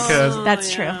 just because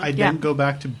That's true. I didn't go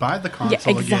back to buy the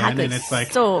console Yeah, exactly. again, and it's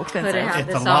like so expensive. Could've had it's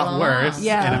a this all lot along. worse.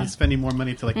 Yeah. And I'm spending more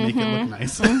money to make it look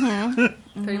nice.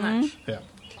 Pretty much. Yeah.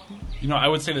 I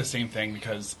would say the same thing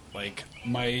because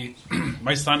my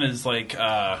my son is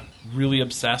really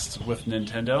obsessed with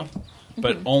Nintendo,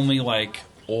 but only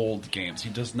old games. He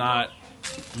does not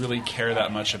really care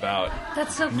that much about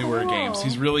That's so newer cool. games.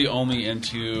 He's really only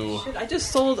into I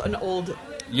just sold an old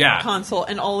yeah. console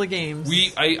and all the games.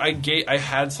 I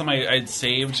had some I'd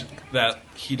saved that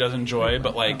he does enjoy,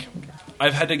 but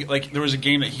I've had to there was a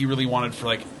game that he really wanted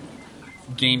for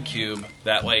GameCube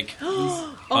that is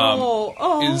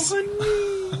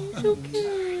honey.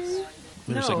 Okay.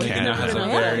 There's No, a we cat. can now has a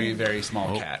Yeah. very, very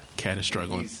small cat. Cat is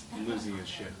struggling. He's losing his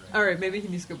shit. All right, maybe he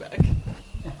needs to go back.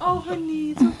 Oh,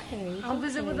 honey, it's okay. I'll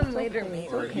visit with him later, maybe.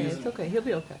 It's okay. It's okay. He'll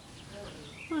be okay.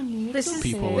 Honey, This is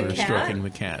People the are cat? stroking the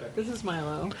cat. This is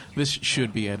Milo. This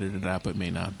should be edited out, but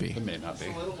may not be. It may not be.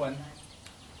 Little one.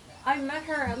 I met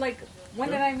her, when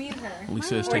did I meet her?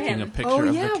 Lisa is Or taking him. a picture Oh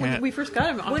of yeah, the cat. we first got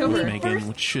him in When October. we Megan, first-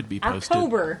 which should be posted.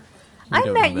 October. I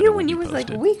met you when you was like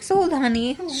weeks old,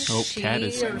 honey. Oh, Cat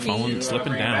is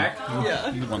slipping down.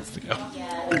 Yeah. He wants to go.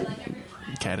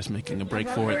 Cat is making a break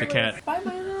for it. The cat. Bye,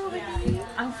 my little baby.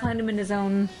 I'll find him in his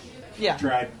own. Yeah.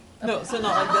 Tried. No, so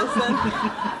not like this then.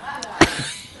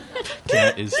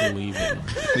 Cat is leaving.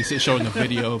 They say showing a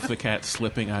video of the cat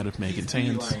slipping out of Megan's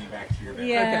hands.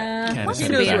 Yeah. Cat is Must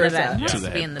headed be in the back bed. to Must the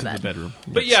be in the bed. bedroom.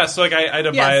 But yeah, so like I had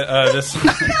to Yes. buy this.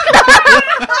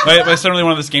 my son really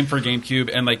wanted this game for GameCube,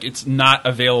 and like it's not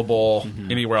available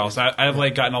anywhere else. I've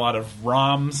like gotten a lot of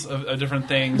ROMs of different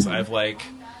things. I've like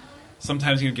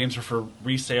sometimes games are for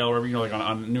resale, or like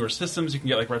on newer systems you can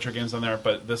get like retro games on there.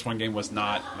 But this one game was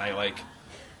not, and I like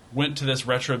went to this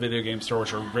retro video game store,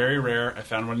 which are very rare. I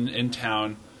found one in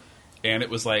town, and it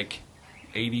was like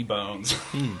 80 bones.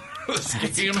 This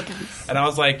game, and I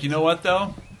was like, you know what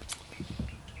though,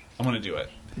 I'm gonna do it.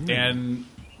 And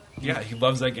yeah, he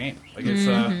loves that game. Like it's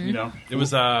it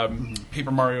was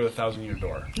Paper Mario: The Thousand Year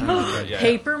Door.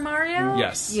 Paper Mario?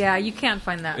 Yes. Yeah, you can't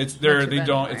find that. It's there. much They of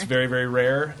don't. anywhere. It's very very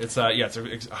rare. It's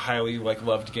it's a highly like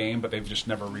loved game, but they've just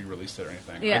never re-released it or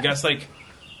anything. Yeah. I guess like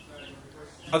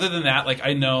other than that, like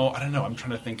I don't know. I'm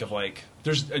trying to think of like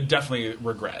there's definitely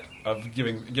regret of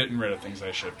getting rid of things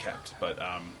I should have kept, but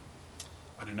I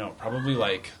don't know. Probably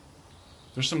like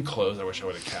there's some clothes I wish I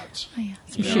would have kept. Oh, yeah.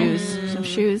 Some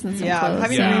shoes and some clothes.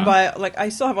 Having to rebuy, like I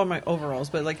still have all my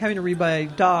overalls, but like having to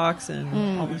rebuy docks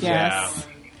and all this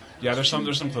Yeah, there's some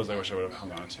clothes I wish I would have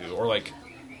hung on to, or like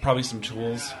probably some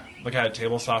tools. Like I had a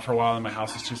table saw for a while, and my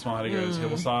house was too small. I had to get a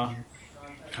table saw.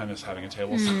 Kind of miss having a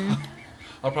table saw.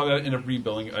 I'll probably end up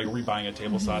rebuying a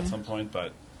table saw at some point,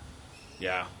 but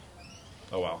yeah.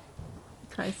 Oh well.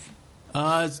 Tryce.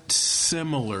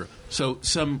 Similar. So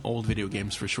some old video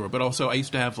games for sure, but also I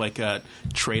used to have like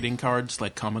trading cards,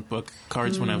 like comic book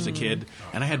cards when I was a kid,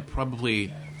 and I had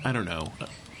probably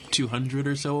 200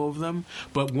 or so of them.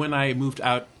 But when I moved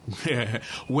out,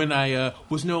 when I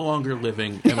was no longer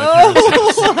living at my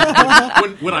parents'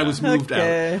 house, when I was moved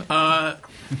out,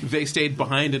 they stayed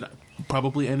behind and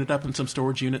probably ended up in some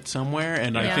storage unit somewhere,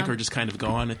 and I think are just kind of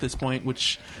gone at this point,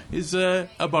 which is a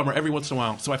bummer every once in a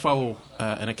while. So I follow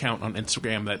an account on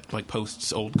Instagram that like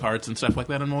posts old cards and stuff like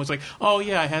that, and I'm always like, oh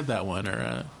yeah, I had that one,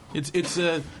 or it's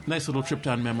a nice little trip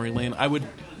down memory lane. I would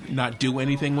not do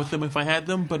anything with them if I had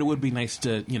them, but it would be nice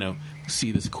to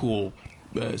see this cool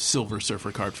Silver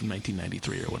Surfer card from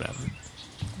 1993 or whatever.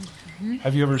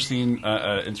 Have you ever seen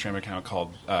an Instagram account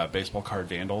called Baseball Card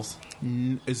Vandals?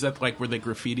 Is that like where they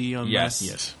graffiti on? Yes.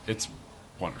 Yes. It's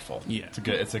wonderful. Yeah.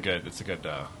 It's a good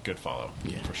follow.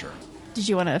 Yeah, for sure. Did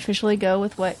you want to officially go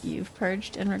with what you've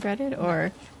purged and regretted,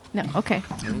 or no? Okay.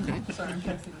 Sorry, I'm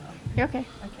texting now. You're okay.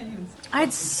 I can't even. I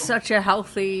had such a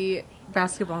healthy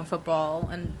basketball and football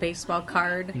and baseball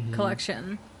card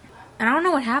collection. And I don't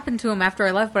know what happened to them after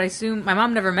I left, but I assume my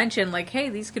mom never mentioned, like, hey,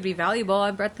 these could be valuable.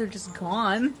 I bet they're just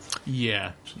gone.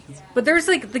 Yeah. But there's,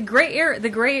 like, the gray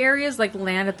areas, like,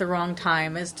 land at the wrong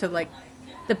time as to, like,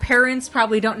 the parents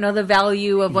probably don't know the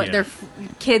value of what their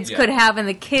kids could have, and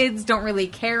the kids don't really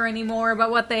care anymore about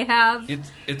what they have.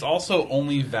 It's also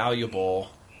only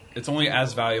valuable. It's only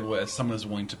as valuable as someone is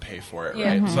willing to pay for it,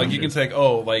 Yeah. right? So, like, you can say, like,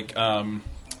 oh, like, like,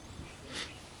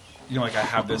 I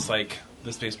have this, like,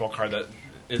 this baseball card that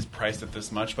is priced at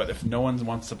this much, but if no one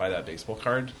wants to buy that baseball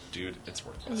card, dude, it's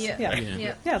worthless. Yeah,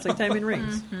 it's like diamond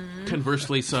rings.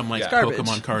 Conversely, some like Garbage.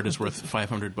 Pokemon card is worth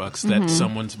 $500 that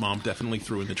someone's mom definitely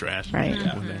threw in the trash. Right.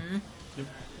 One day.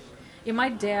 Yeah, my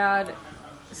dad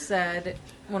said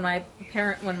when my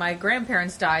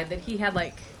grandparents died that he had,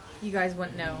 like, you guys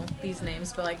wouldn't know these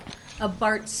names, but like a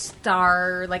Bart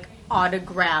Starr like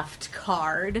autographed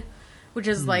card, which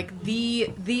is like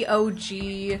the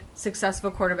OG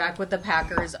successful quarterback with the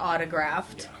Packers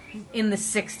autographed in the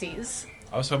 60s.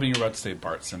 I was hoping you were about to say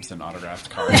Bart Simpson autographed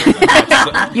card.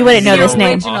 You wouldn't know this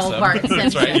name. Original Awesome. Bart Simpson,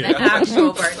 That's right, the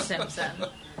actual Bart Simpson.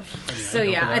 So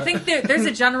yeah, I think there's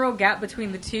a general gap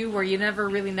between the two where you never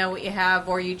really know what you have,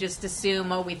 or you just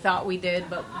assume, oh, we thought we did,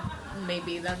 but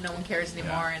maybe that no one cares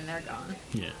anymore, and they're gone.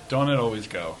 Yeah. Don't it always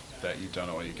go that you don't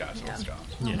know what you got till it's gone.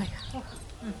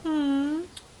 Yeah.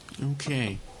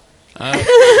 Okay.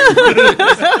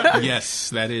 Yes,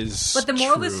 that is. But the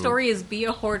moral of the true. story is be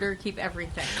a hoarder, keep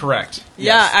everything. Correct.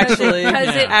 Yeah, actually.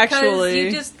 Because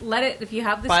you just let it, if you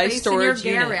have the Buy space in your storage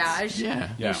units. garage, Yeah.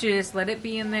 you should just let it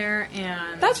be in there.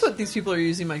 And That's what these people are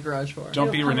using my garage for. Don't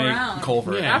be You'll come Renee around.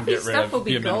 Culver Yeah. and get Half rid these stuff will of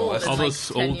be be a gold minimalist. in All like those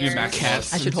 10 old years.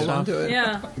 cats. I should and hold on stuff. to it.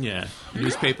 Yeah. Yeah.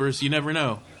 Newspapers, you never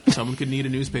know. Someone could need a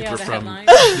newspaper Yeah, the from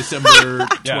headlines. December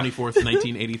 24th,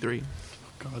 1983.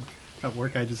 God. At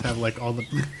work, I just have like all the.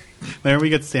 Whenever we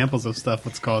get samples of stuff,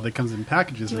 what's called, it comes in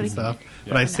packages and stuff.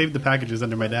 But I save the packages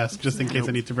under my desk just in case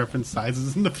I need to reference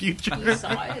sizes in the future. You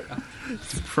saw it?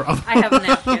 Probably. I have a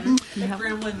napkin. You have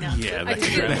gremlin napkin. Yeah, I that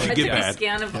took get a bad.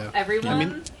 scan of Yeah. everyone. I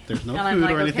mean, there's no and I'm food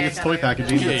like, or anything. okay, It's I toy gotta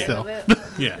packaging, get but rid still. of it.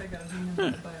 Yeah.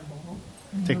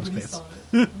 Taking space.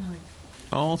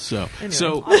 Also, Anyway.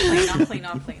 so I'll clean.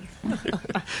 Want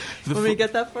me to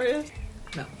get that for you?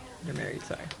 No, you're married.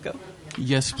 Sorry, go.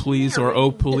 yes, please, or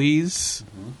oh, please.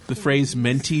 The phrase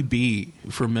 "Menty B"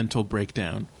 for mental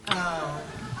breakdown.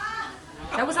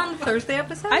 That was on the Thursday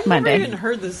episode? I've Monday. never even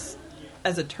heard this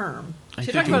as a term. I She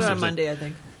think talked it about was it on as a- Monday, I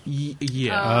think.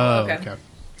 Yeah. Oh, okay.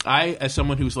 I, as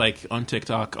someone who's like on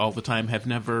TikTok all the time, have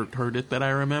never heard it that I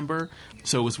remember.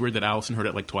 So it was weird that Alison heard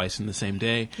it like twice in the same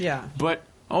day. Yeah. But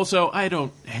also, I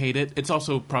don't hate it. It's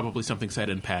also probably something said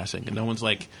in passing, and no one's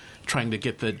like trying to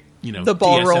get the The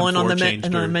ball DSM-4 rolling on the changed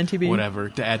on the or Menty B. whatever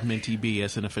to add Menty B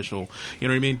as an official. You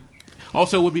know what I mean?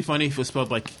 Also, it would be funny if it was spelled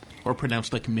like or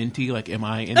pronounced like Minty, like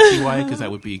M-I-N-T-Y, because that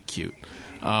would be cute.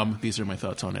 These are my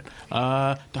thoughts on it.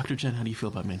 Dr. Jenn, how do you feel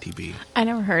about Menty B? I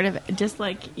never heard of it. Just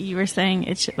like you were saying,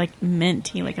 it's like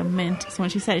minty, like a mint. So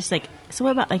when she said it, she's like, so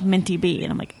what about like Menty B?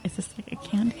 And I'm like, is this like a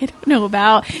candy I don't know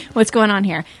about? What's going on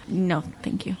here? No,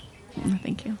 thank you. No,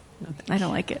 thank you. I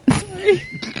don't like it.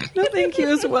 No, thank you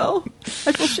as well.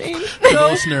 I feel shame. For the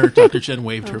listener, Dr. Jenn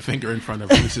waved her finger in front of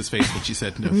Luce's face when she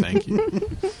said, no, thank you.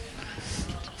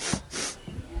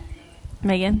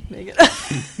 Megan,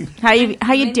 how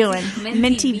you doing?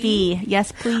 Minty B.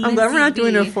 Yes, please. I'm glad we're not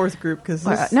doing a fourth group because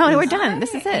no, we're done.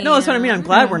 This is it. No, that's what I mean. I'm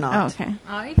glad we're not. Oh, okay.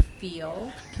 I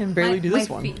feel... Can barely do this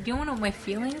one. Do you want to know what my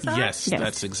feelings are? Yes,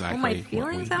 that's exactly what my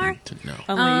feelings what we are? need to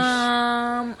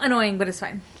know. Annoying, but it's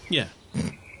fine. Yeah.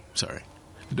 Sorry.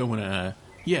 I don't want to...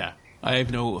 yeah. I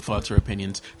have no thoughts or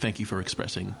opinions. Thank you for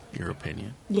expressing your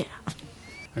opinion. Yeah.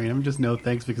 I mean, I'm just no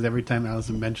thanks because every time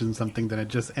Alison mentions something, then it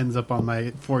just ends up on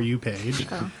my For You page,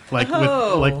 like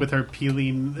with her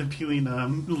peeling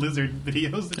lizard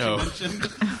videos that she mentioned,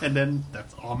 and then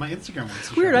that's all my Instagram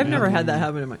ones. Weird. I've never had that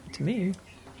happen to me.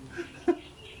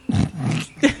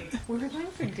 We were going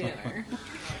for dinner.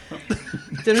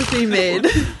 Dinner's being made.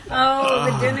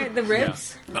 Oh, the dinner, the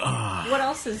ribs. What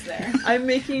else is there? I'm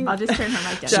making. I'll just turn her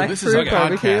mic down. So this is a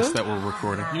podcast that we're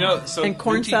recording. You know, so and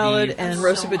corn Minty salad B, and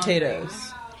roasted potatoes.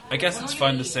 I guess it's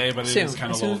fun to say, but it Soon. is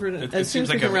kind of As soon as little, we're- it as soon seems as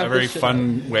we like a can wrap very this shit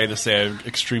fun way to say an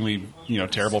extremely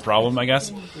terrible problem. I guess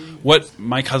what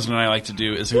my cousin and I like to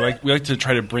do is we like to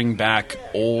try to bring back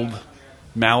old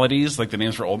maladies, like the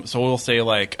names for old. So we'll say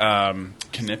like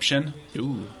conniption,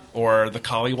 or the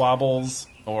collywobbles,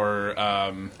 or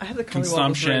I have the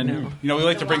consumption. collywobbles right now. We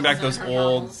like to bring back those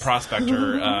old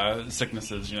prospector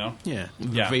sicknesses. Yeah.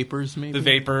 The vapors, maybe? The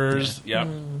vapors, yep.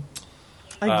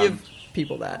 I give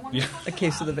people that. Yeah. A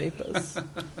case of the vapors.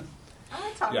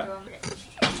 Yeah.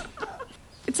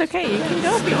 It's okay. You can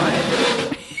go if you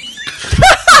want.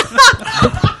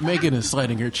 Megan is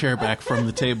sliding her chair back from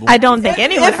the table. I don't think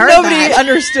anyone If heard nobody that.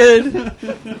 understood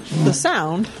the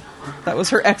sound, that was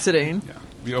her exiting. Yeah.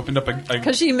 We opened up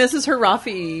Because she misses her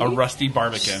Rafi. a rusty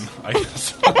barbican, I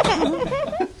guess.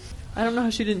 I don't know how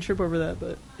she didn't trip over that,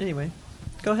 but anyway.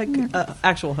 Go ahead.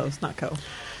 Actual host, not co.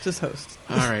 Just host.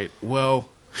 All right. Well,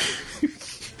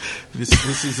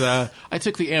 this is I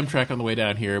took the Amtrak on the way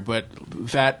down here, but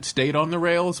that stayed on the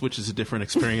rails, which is a different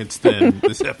experience than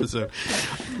this episode.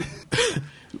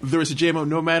 There was a JMO.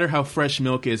 No matter how fresh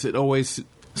milk is, it always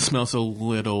smells a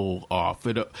little off.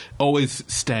 It always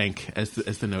stank, as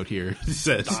the note here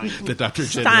says. That Dr.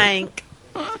 Jenn Stank.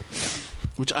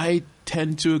 Which I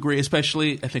tend to agree,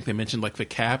 especially I think they mentioned like the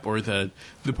cap or the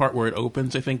part where it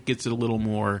opens, I think gets it a little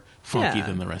more funky Yeah.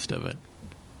 than the rest of it.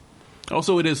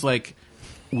 Also, it is like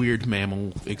weird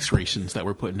mammal excretions that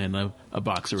we're putting in a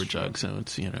box or a jug, so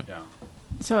it's, Yeah.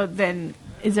 So then,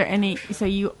 is there any? So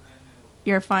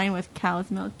you're fine with cow's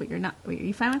milk, but you're not. Are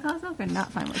you fine with cow's milk or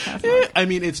not fine with cow's milk? I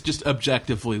mean, it's just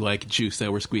objectively like juice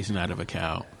that we're squeezing out of a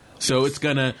cow. So it's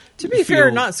gonna. To be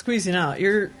fair, not squeezing out.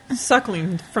 You're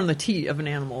suckling from the teat of an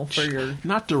animal for your.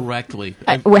 Not directly.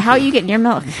 Well, how are you getting your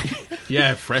milk?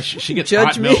 Yeah, fresh. She gets Judge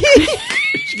hot me. milk.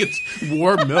 She gets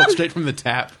warm milk straight from the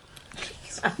tap.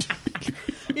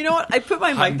 You know what? I put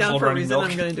my Hot mic and down cold for a running reason.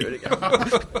 milk. I'm going to do it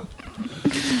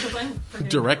again.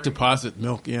 Direct deposit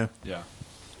milk. Yeah. Yeah.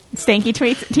 Stanky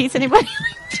teats, anybody?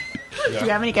 Do you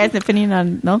have any guys' opinion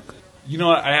on milk? You know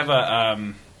what? I have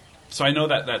a. So I know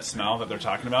that smell that they're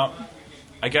talking about.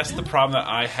 I guess the problem that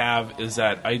I have is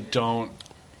that I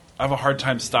have a hard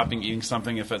time stopping eating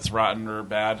something if it's rotten or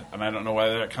bad, and I don't know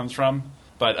where that comes from.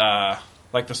 But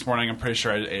Like this morning, I'm pretty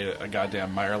sure I ate a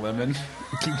goddamn Meyer lemon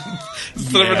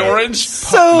instead of an orange.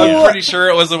 So I'm pretty sure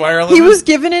it was a Meyer lemon. He was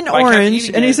given an But I kept orange,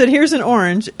 eating and he it. said, "Here's an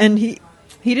orange," and he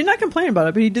did not complain about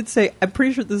it, but he did say, "I'm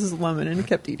pretty sure this is lemon," and he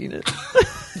kept eating it.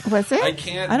 Was it? I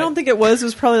can't. I don't think it was. It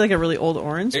was probably like a really old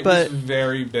orange, It but was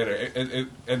very bitter,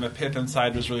 and the pith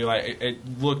inside was really like it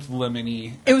looked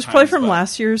lemony. it at was probably times, from but-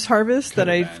 last year's harvest that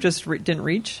I Could've been. just didn't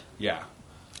reach. Yeah.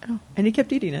 Oh, and he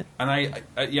kept eating it. And I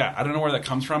don't know where that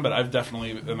comes from, but I've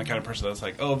definitely been the kind of person that's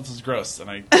like, oh, this is gross, and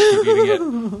I keep eating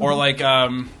it. Or like, I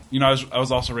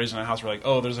was also raised in a house where like,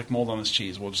 oh, there's like mold on this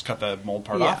cheese. We'll just cut the mold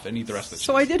part Yeah. off and eat the rest of the cheese.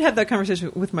 So I did have that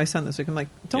conversation with my son this week. I'm like,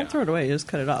 don't throw it away. Just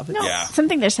cut it off. No,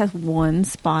 something that just has one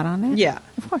spot on it. Yeah.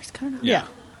 Of course, cut it off. Yeah.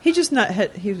 He was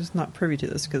not privy to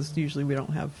this because usually we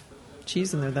don't have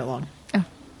cheese in there that long.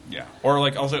 Yeah. Or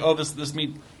like, I was like, oh, this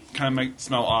meat kind of might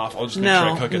smell off. I'll just make sure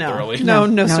I cook it thoroughly.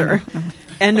 No, sir.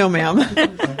 And no, ma'am.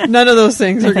 None of those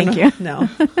things are thank gonna, you. No.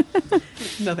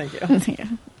 No, thank you. Yeah.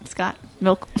 Scott,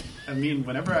 milk. I mean,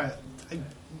 whenever I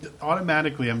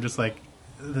automatically, I'm just like,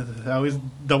 I always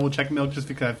double check milk just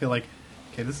because I feel like,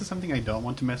 okay, this is something I don't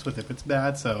want to mess with if it's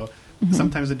bad. So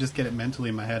sometimes I just get it mentally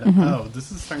in my head. Oh,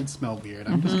 this is starting to smell weird.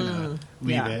 I'm just gonna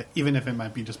leave it, even if it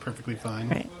might be just perfectly fine.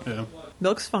 Right. Yeah.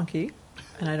 Milk's funky,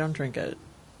 and I don't drink it.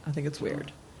 I think it's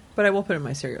weird. But I will put it in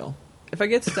my cereal. If I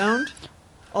get stoned,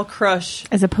 I'll crush.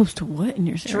 As opposed to what in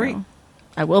your cereal? Drink.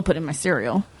 I will put in my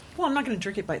cereal. Well, I'm not going to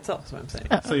drink it by itself, is what I'm saying.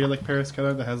 So you're like Paris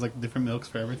Keller that has like different milks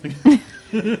for everything.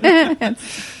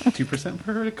 2%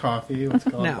 per coffee. What's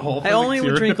it called? No, Whole I only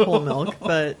would drink cereal. whole milk,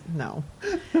 but no,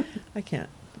 I can't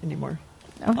anymore.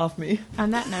 Off me.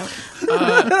 On that note,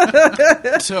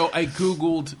 So I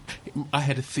Googled, I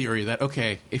had a theory that,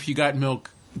 okay, if you got milk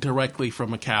directly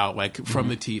from a cow, like from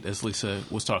the teat, as Lisa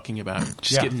was talking about,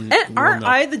 just getting And warm aren't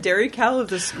milk. I the dairy cow of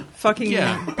this fucking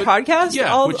but- podcast?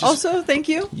 yeah, which is- Also, thank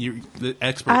you. You're the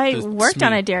expert. I the worked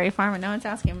on SME. a dairy farm and no one's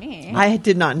asking me. I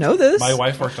did not know this. My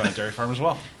wife worked on a dairy farm as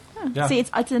well. Yeah. See,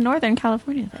 it's a Northern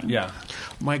California thing. Yeah.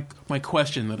 My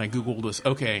question that I Googled was,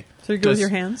 okay. So you go with your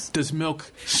hands? Does milk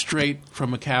straight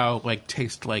from a cow like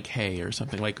taste like hay or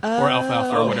something like, or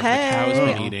alfalfa or whatever the cow's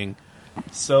been eating?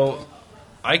 So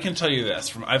I can tell you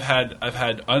this: I've had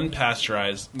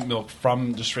unpasteurized milk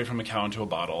from just straight from a cow into a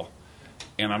bottle,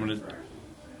 and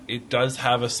it does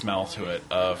have a smell to it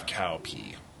of cow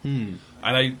pee. And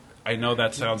I know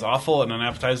that sounds awful and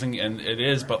unappetizing, and it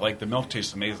is, but like the milk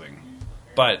tastes amazing.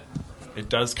 But it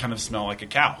does kind of smell like a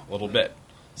cow a little bit.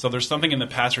 So there's something in the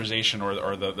pasteurization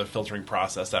or the filtering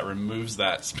process that removes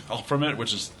that smell from it,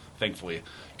 which is thankfully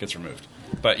gets removed.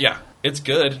 But yeah, it's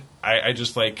good. I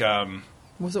just like.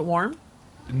 Was it warm?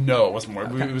 No, it wasn't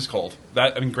warm. Okay. It was cold.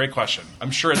 Great question.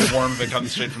 I'm sure it's warm if it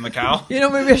comes straight from the cow. You know,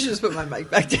 maybe I should just put my mic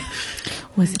back down.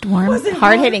 Was it warm? Was it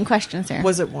Hard warm? hitting questions there.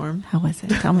 Was it warm? How was it?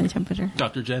 Tell me the temperature.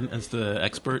 Dr. Jenn, as the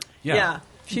expert. Yeah.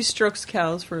 She strokes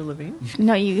cows for a living.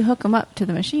 No, you hook them up to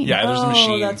the machine. Yeah, there's a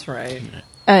machine. Oh, that's right.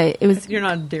 It was. You're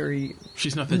not a dairy.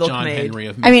 She's not the milk John maid. Henry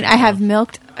of milk. I mean, I have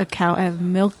milked a cow. I have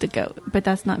milked a goat, but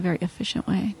that's not a very efficient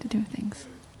way to do things.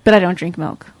 But I don't drink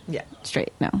milk. Yeah.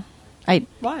 Straight. No.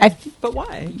 Why? But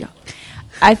why? Yeah.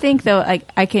 I think though,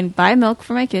 I can buy milk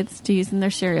for my kids to use in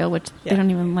their cereal, which they don't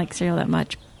even like cereal that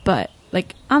much. But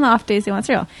like on the off days, they want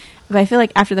cereal. But I feel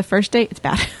like after the first date, it's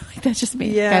bad. Like that's just me.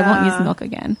 Yeah. Like, I won't use milk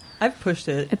again. I've pushed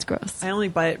it. It's gross. I only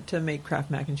buy it to make Kraft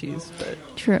mac and cheese, but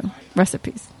True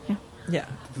recipes. Yeah. yeah.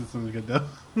 This sounds good though.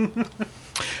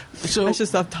 So I should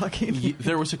stop talking.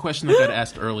 There was a question that got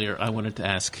asked earlier. I wanted to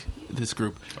ask this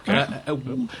group.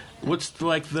 What's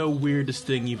like the weirdest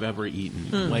thing you've ever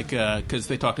eaten? Like, because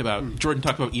they talked about Jordan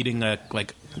talked about eating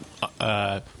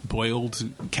a boiled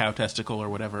cow testicle or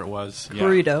whatever it was.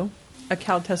 Burrito, a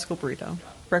cow testicle burrito,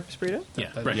 breakfast burrito. Yeah,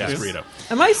 breakfast burrito.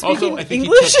 Am I speaking Also, I think he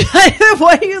English?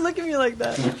 Why are you looking at me like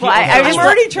that? Well, I'm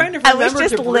already trying to remember. I was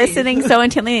just to breathe. listening so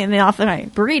intently, and then off the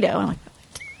night burrito. I'm like,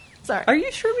 sorry. Are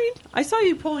you sure, Mead? I saw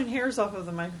you pulling hairs off of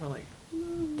the microphone. Like,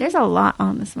 There's a lot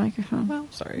on this microphone. well,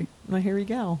 sorry, my hairy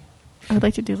gal. I would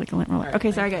like to do like a lint roller.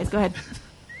 Okay, sorry guys, go ahead.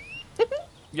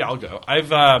 Yeah, I'll go.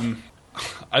 I've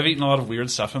eaten a lot of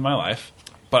weird stuff in my life,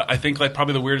 but I think like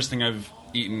probably the weirdest thing I've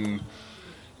eaten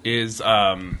is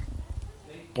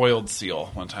boiled seal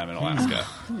one time in Alaska.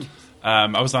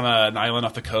 I was on an island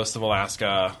off the coast of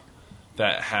Alaska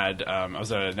that had I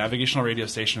was at a navigational radio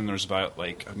station, and there was about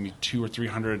like 200 or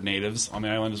 300 natives on the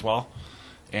island as well.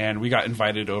 And we got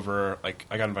invited over. Like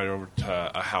I got invited over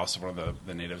to a house of one of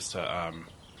the natives to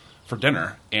for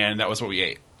dinner, and that was what we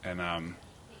ate. And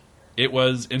it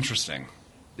was interesting.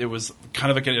 It was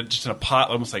kind of like just in a pot,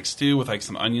 almost like stew with like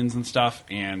some onions and stuff.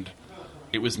 And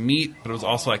it was meat, but it was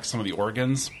also like some of the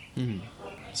organs.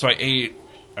 So I ate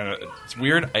It's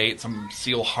weird. I ate some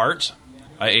seal heart.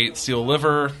 I ate seal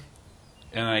liver.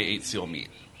 And I ate seal meat.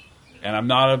 And I'm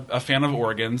not a fan of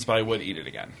organs, but I would eat it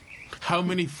again. How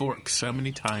many forks? How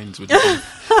many times would you eat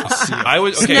a seal? I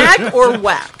would snack or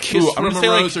whack. Kiss I'm from gonna a say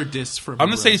rose or diss from I'm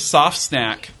a gonna say rose? soft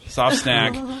snack,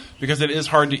 because it is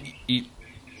hard to eat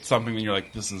something and you're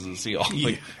like, this is a seal.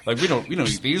 Like we don't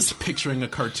eat these. Picturing a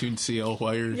cartoon seal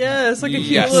while you're Yeah, it's like a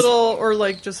cute little, or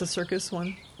like just a circus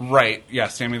one. Right. Yeah,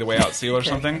 Sammy the Way Out seal or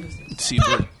something.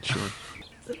 Seabird, sure.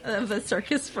 The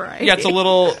circus variety. Yeah, it's a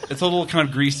little kind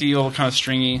of greasy, a little kind of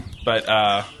stringy, but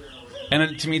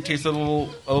and to me it tastes a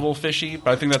little fishy.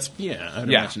 But I think that's I'd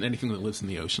imagine anything that lives in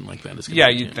the ocean like that is. Yeah,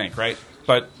 you'd think, right?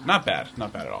 But not bad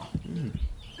at all.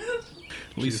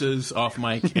 Lisa's off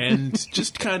mic and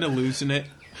just kind of losing it,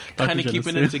 Dr. kind of Jenn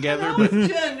keeping is it together. But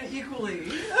Jenn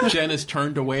equally. Jen is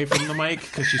turned away from the mic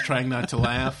because she's trying not to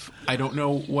laugh. I don't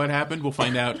know what happened. We'll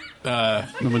find out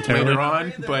Momentarily. later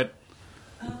on, but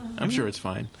I'm sure it's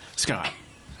fine. Scott.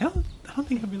 I don't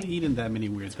think I've really eaten that many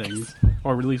weird things,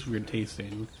 or at least weird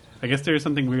tasting. I guess there's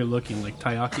something weird looking, like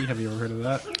taiyaki. Have you ever heard of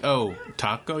that? Oh,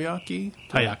 takoyaki?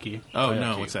 Taiyaki. Oh, Taiyaki.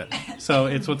 no, what's that? So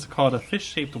it's what's called a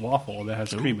fish-shaped waffle that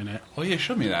has cream in it. Oh, yeah,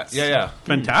 show me that. Yeah.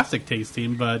 Fantastic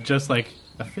tasting, but just like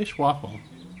a fish waffle.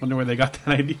 Wonder where they got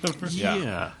that idea from.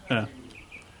 Yeah.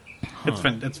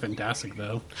 It's fantastic,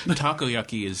 though.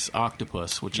 Takoyaki is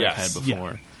octopus, which I've had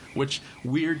before. Which,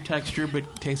 weird texture,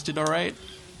 but tasted all right.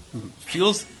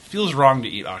 Feels wrong to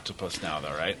eat octopus now,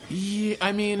 though, right? Yeah,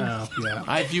 I mean,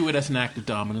 I view it as an act of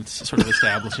dominance, sort of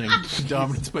establishing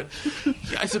dominance, but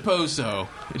I suppose so.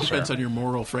 It depends on your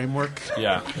moral framework.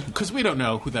 Yeah. Because we don't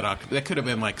know who that octopus... That could have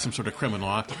been like some sort of criminal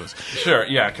octopus. Sure,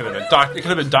 yeah, it could have been. It could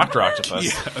have been Dr.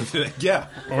 Octopus. Yeah.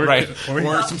 Right.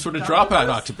 Or some sort of dropout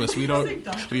octopus. We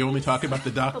only talk about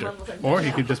the doctor. Or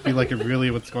he could just be like a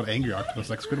really what's called angry octopus,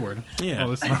 like Squidward. Yeah.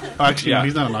 Well, actually, no,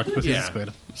 he's not an octopus. He's Yeah. a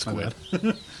squid. Squid. My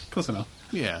bad. Close enough.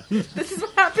 Yeah. This is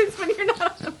what happens when you're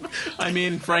not. I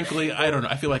mean, frankly, I don't know.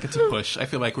 I feel like it's a push. I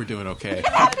feel like we're doing okay.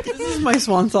 This is my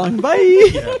swan song.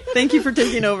 Bye. Thank you for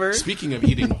taking over. Speaking of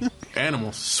eating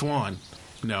animals, swan.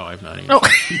 No, I've not eaten. Oh.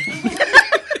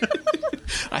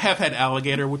 I have had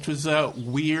alligator, which was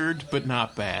weird, but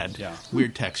not bad. Yeah.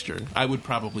 Weird texture. I would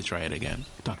probably try it again.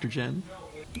 Dr. Jenn?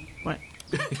 What?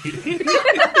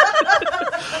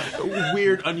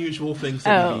 Weird, unusual things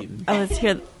that you've eaten. Let's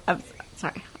hear.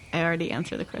 Sorry, I already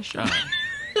answered the question.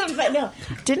 But no,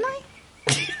 didn't I?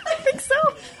 I think so.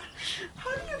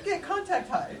 How do you get contact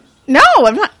high? No,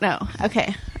 I'm not. No.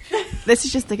 Okay. This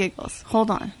is just the giggles.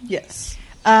 Hold on. Yes.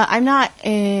 I'm not.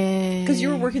 Because you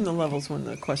were working the levels when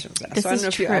the question was asked, This so I don't is know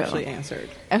if you true. actually answered.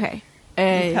 Okay.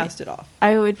 You passed it off.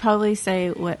 I would probably say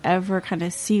whatever kind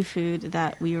of seafood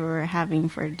that we were having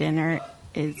for dinner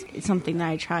is something that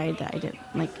I tried that I didn't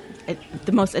like.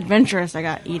 The most adventurous I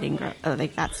got eating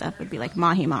like that stuff would be like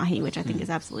mahi, which I think is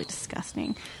absolutely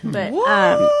disgusting. But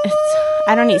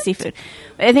I don't eat seafood.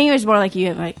 But I think it was more like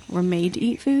we're made to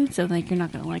eat food, so like you're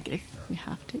not gonna like it if you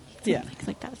have to. Things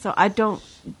like that. So I don't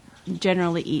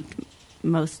generally eat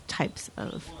most types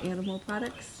of animal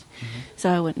products. So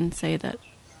I wouldn't say that.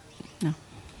 No,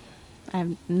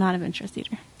 I'm not an adventurous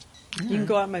eater. You can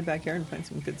go out in my backyard and find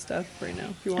some good stuff right now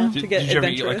if you want to get Did you ever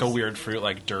adventurous. eat like a weird fruit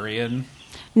like durian?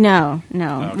 No.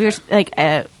 Okay. We were like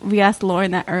we asked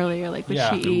Lauren that earlier. Like, would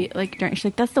she eat like during? She's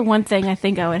like, that's the one thing I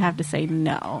think I would have to say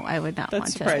no. I would not want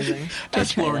to. That's surprising.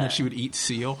 Ask try Lauren that. if she would eat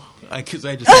seal. Because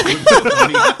I just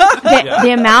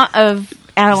the amount of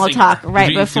animal talk right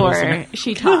Did you eat seals before again?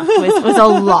 she talked was a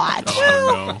lot.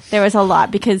 Oh, no. There was a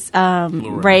lot because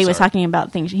Ray was sorry. talking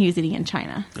about things he was eating in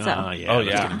China. So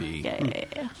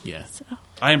Yeah. So,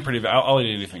 I am pretty. I'll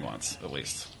eat anything once at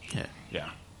least. Yeah.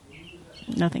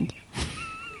 no, thank you.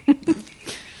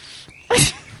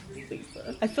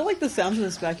 I feel like the sounds in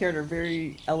this backyard are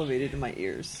very elevated in my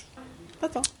ears.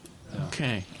 That's all.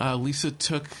 Okay. Lisa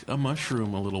took a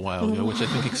mushroom a little while ago, which I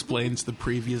think explains the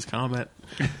previous comment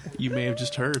you may have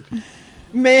just heard.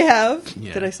 May have.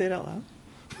 Yeah. Did I say it out loud?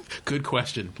 Good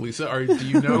question. Lisa, do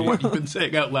you know what you've been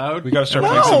saying out loud? We got to start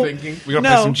playing some thinking. We got to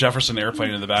play some Jefferson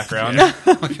Airplane in the background.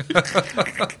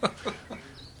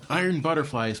 Iron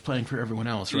Butterfly is playing for everyone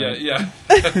else, right? Yeah.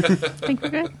 I think we're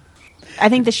good. I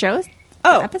think the show's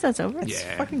episode's over. It's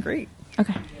fucking great.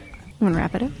 Okay. You want to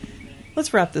wrap it up?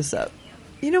 Let's wrap this up.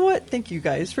 You know what? Thank you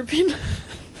guys for being...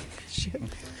 Shit.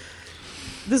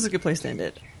 This is a good place to end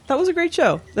it. That was a great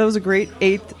show. That was a great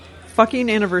 8th fucking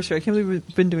anniversary. I can't believe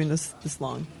we've been doing this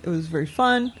long. It was very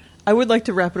fun. I would like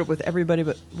to wrap it up with everybody,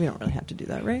 but we don't really have to do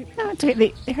that, right? No, it's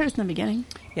okay. They heard us in the beginning.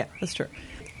 Yeah, that's true.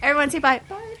 Everyone say bye.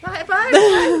 Bye.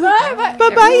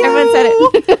 Everyone said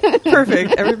it.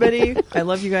 Perfect. Everybody, I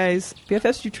love you guys.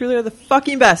 BFFs, you truly are the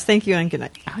fucking best. Thank you and good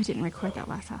night. Oh, I didn't record that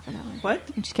last half an hour. What?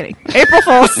 I'm just kidding. April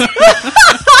Fools.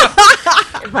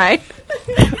 Bye.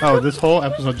 Oh, this whole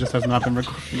episode just has not been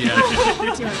recorded.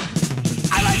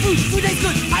 I like food, food tastes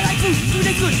good. I like food, food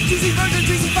tastes good. Juicy burger,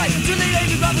 juicy fight. Too late,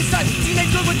 Amy Robbins type.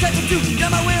 Teenage girl, what type of two?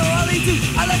 Got my way or I'll eat you.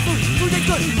 I like food, food tastes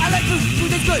good. I like food, food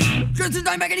tastes good. Girls and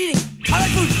I'm back and eating. I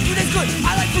like food, food tastes good.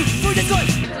 I like food, food tastes good.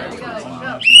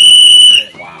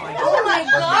 Oh my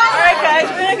god! All right, guys,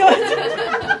 we're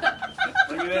gonna go.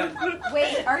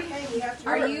 Wait, are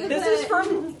you This the is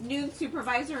from new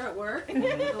supervisor at work?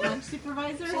 The lunch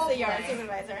supervisor? She's the yard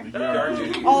supervisor. Yard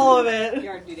duty. All of it.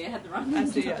 Yard duty. I had the wrong I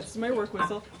see. Yeah, this is my work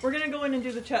whistle. We're gonna go in and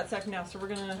do the chat sec now. So we're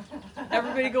gonna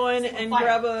everybody go in and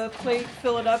grab a plate,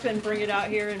 fill it up, and bring it out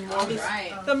here. And we'll just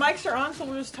the mics are on, so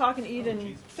we'll just talk and eat.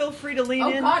 And feel free to lean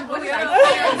in. God, what did I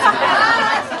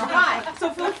say? So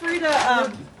feel free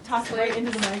to toss it right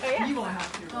into the mic. You won't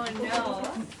have to. Oh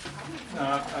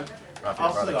no.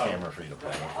 Rafael brought a camera for you to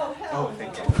play. Oh,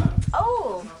 thank you.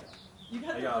 Oh. You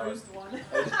got the bruised one.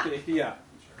 Yeah.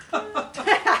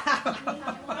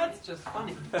 That's just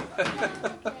funny.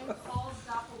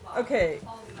 Okay,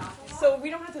 so we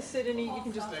don't have to sit and eat. You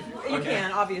can just you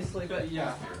can obviously, but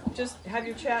yeah, just have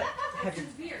your chat.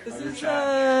 This is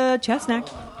chat snack.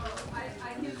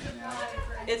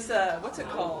 It's what's it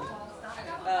called?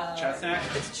 Chat snack?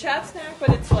 It's chat snack, but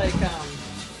it's like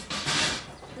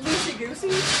loosey goosey.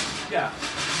 Yeah.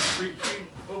 Free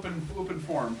open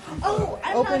form. Oh,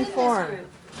 I'm Open not in form. This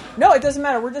group. No, it doesn't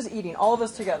matter. We're just eating, all of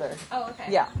us together. Oh, okay.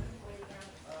 Yeah.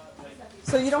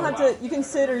 So you don't have to. You can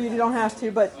sit or you don't have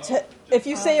to. But if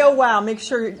you say "Oh wow," make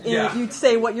sure you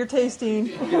say what you're tasting.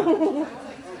 The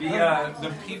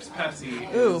Peeps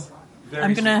Pepsi. Ooh, is very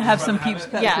I'm gonna sweet. have You some wanna have Peeps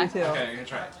it? Pepsi too. Okay, I'm gonna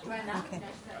try it. Okay.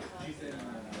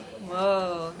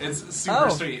 Whoa. It's super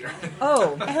sweet.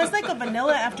 Oh. It has like a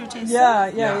vanilla aftertaste.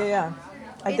 Yeah.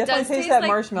 I It definitely does taste taste that like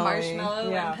marshmallow.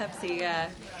 marshmallow and Pepsi, yeah.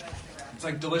 It's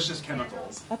like delicious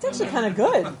chemicals. That's actually kind of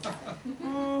good.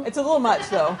 It's a little much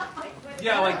though.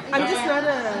 Yeah, like I'm just not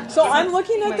a. So I'm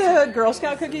looking at the Girl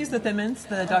Scout cookies, the Thin Mints,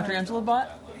 that Dr. Angela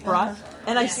brought,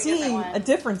 and I see a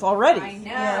difference already. I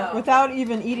know. Without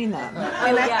even eating them.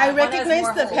 And I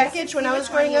recognized the package when I was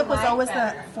growing up was always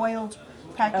the foiled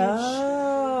package.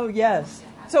 Oh yes.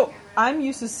 So I'm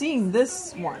used to seeing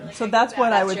this one, so that's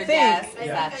what I would think.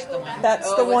 That's the one.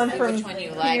 That's the one let's see from which one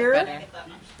you like here. better.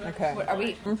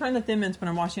 Okay. I'm trying the Thin Mints, but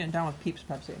I'm washing it down with Peeps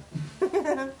Pepsi.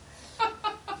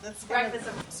 That's breakfast.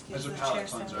 Excuse the chair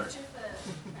sandwich.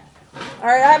 All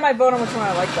right, I have my vote on which one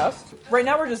I like best. Right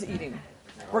now, we're just eating.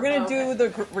 We're gonna do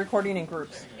the recording in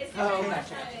groups. Oh,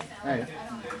 gotcha. All right.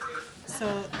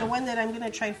 So the one that I'm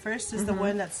gonna try first is the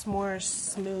one that's more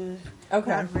smooth. Okay,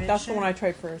 not rich. that's the one I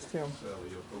tried first too.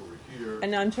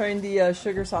 And now I'm trying the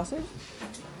sugar sausage.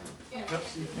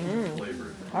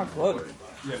 How good.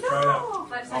 Yeah, try it out.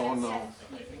 Oh no.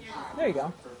 There you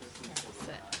go.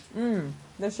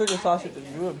 The sugar sausage is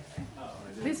good.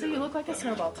 Lisa, you look like a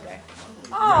snowball today.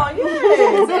 Oh, yay!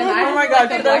 Oh my God,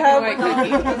 did I have...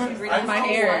 With my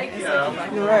hair.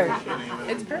 You're right.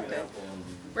 It's perfect.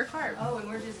 We're carb. Oh, and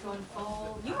we're just going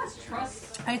full. You must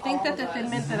trust. I think that the Thin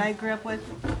Mint that I grew up with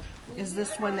is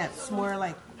this one that's more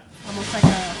like almost like a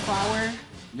flour.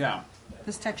 Yeah.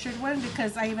 This textured one,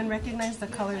 because I even recognize the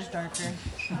color's darker.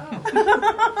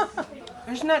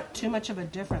 There's not too much of a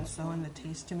difference though in the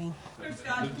taste to me.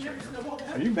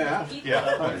 Are you mad?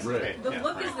 Yeah. Oh, great. The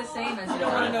look is the same as You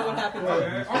don't want to know what happened to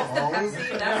it. That's the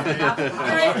Pepsi. That's the apple.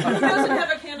 Who doesn't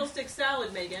have a candlestick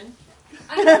salad, Megan?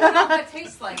 I know what that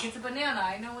tastes like. It's a banana.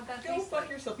 I know what that tastes like.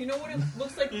 Fuck yourself. You know what it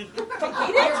looks like? You're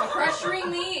pressuring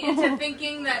me into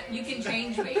thinking that you can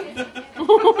change me.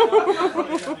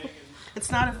 It's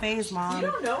not a phase, Mom. You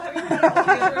don't know. Have you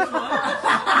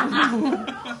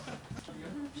heard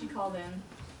She called in.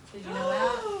 Did you know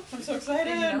that? I'm so excited.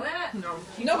 Did you know that? No,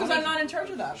 because I'm not in charge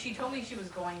of that. She told me she was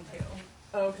going to.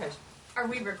 Oh, okay. Are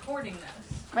we recording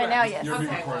this? Right now, yes.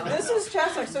 Okay, well. This is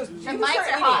chestnut, so you The can mics start are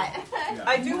eating. hot.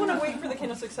 I do want to wait for the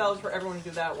candlestick salads for everyone to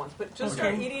do that once, but just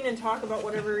start eating and talk about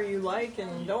whatever you like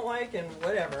and don't like and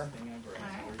whatever.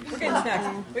 We're getting snacks.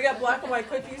 We got black and white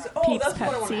cookies. Oh, Peeps that's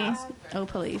what I want to Pepsi. ask. Oh,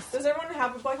 police. Does everyone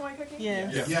have a black and white cookie?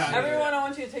 Yes. Yeah. Everyone, I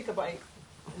want you to take a bite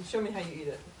and show me how you eat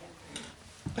it.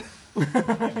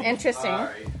 Interesting.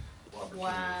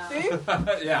 Wow. See?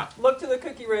 Yeah. Look to the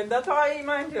cookie ring. That's how I eat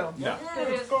mine too. Yeah. It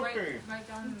is right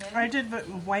down the middle. I did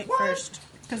white first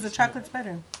because the chocolate's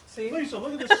better. See? Lisa,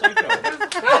 look at this psycho.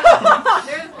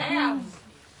 There's half.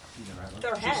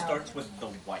 Their She ham. starts with the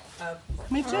white.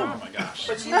 Me too. Oh my gosh.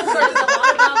 But she starts a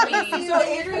lot about me. So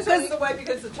Adrian says the white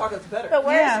because the chocolate's better. But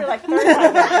where's your like third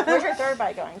bite going? Where's your third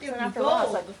bite going? Because after a while,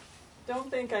 it's like,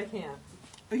 Don't think I can.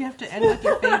 You have to end with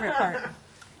your favorite part.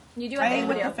 You do I have ate to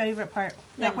with do. the favorite part.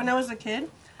 Like when I was a kid,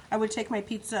 I would take my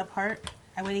pizza apart.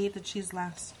 I would eat the cheese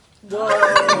last. Whoa.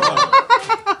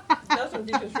 That's some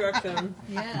deconstruction.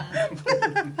 Yeah.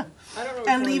 I don't know.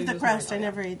 And leave the crust. I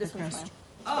never ate the crust.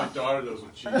 My daughter does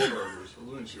with cheeseburgers.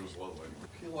 When she was little,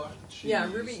 peel off the cheese.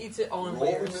 Yeah, Ruby eats it all in roll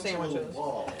layers, them into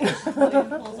sandwiches. little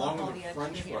balls, along with the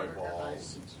French fry balls,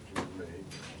 since you made.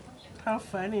 How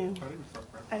funny.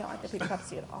 I don't like the pizza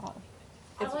Pepsi at all.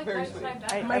 It's very sweet.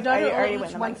 My daughter only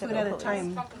eats one food at a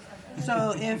time.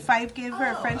 So if I give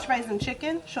her French fries and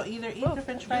chicken, she'll either eat the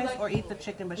French fries or eat the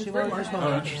chicken, but she won't eat both.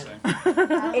 Oh, interesting.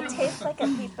 It tastes like a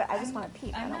peep, but I just want a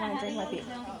peep. I don't want to drink my peep.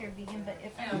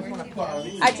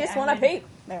 I just want a peep.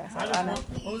 There, so I know.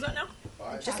 What was that now?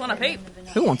 Just want a peep.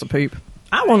 Who wants a peep?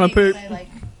 I want a peep.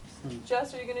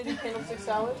 Jess, are you going to do candlestick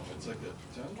salad? It's like a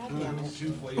God damn it.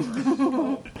 Two flavors.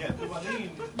 Yeah,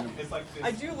 duvalin is like this I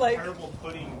do like terrible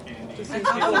pudding candy. to see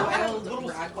It's people- little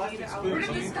plastic spoons.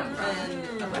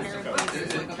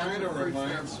 It kind of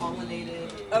reminds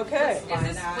Okay.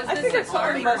 I figure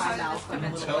someone must.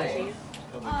 Nutella.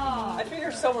 I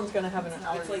figure someone's going to have an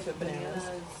allergy to bananas.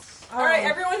 All right,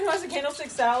 everyone who has a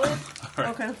candlestick salad.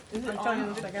 Okay. I'll tell you in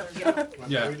a second.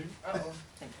 Yeah.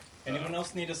 Anyone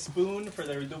else need a spoon for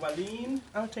their duvalin?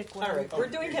 I'll take one. All right, we're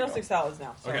doing candlestick salads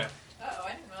now. So. Okay. Oh,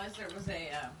 I didn't realize there was a.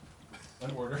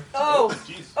 An order. Oh,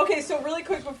 jeez. okay. So really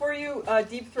quick before you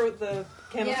deep throat the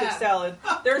candlestick Yeah. salad,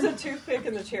 there's a toothpick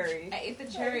in the cherry. I ate the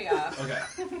cherry off. Okay.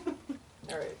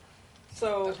 All right.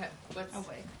 So. Okay. Let's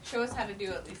show us how to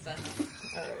do it, Lisa.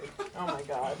 All right. Oh my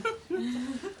God.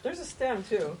 There's a stem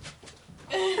too.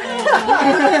 I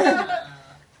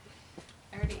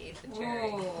already ate the cherry.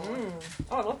 Mm.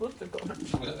 Oh, I love lipstick.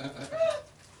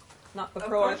 Not the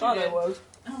pro I thought I was.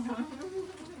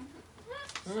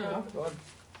 That's good.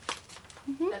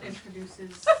 That introduces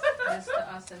this to us.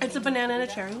 as It's a banana and a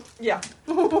cherry. Yeah.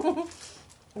 Let's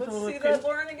see that,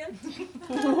 Lauren, again.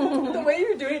 The way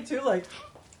you're doing it too, like.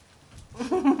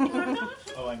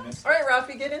 Oh, I missed. All right,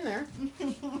 Ralphie, get in there.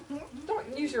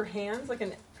 Don't use your hands like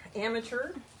an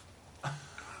amateur.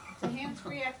 It's a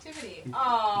hands-free activity.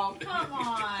 Oh, come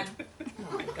on.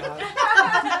 Oh my God.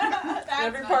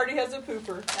 Every party has a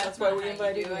pooper. That's why we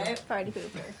invited you. Party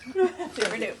pooper.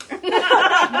 Super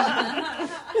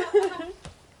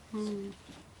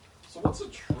So what's a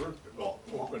trick about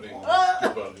opening You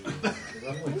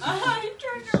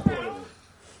turned around.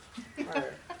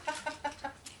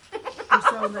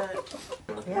 So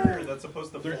that Corner that's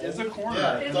supposed to. There is a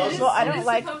corner. Well, I don't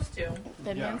like Supposed to.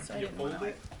 the Yeah, mince. So I you didn't fold want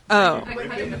it. Oh.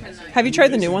 Have you tried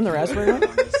the new one, the raspberry one? I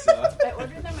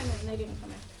ordered them and they didn't come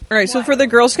in. All right, so for the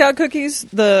Girl Scout cookies,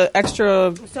 the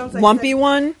extra Sounds like lumpy that-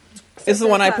 one is the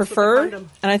one I class with the prefer, condom.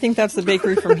 and I think that's the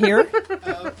bakery from here.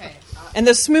 Okay. And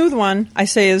the smooth one, I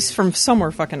say, is from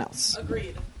somewhere fucking else.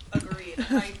 Agreed. I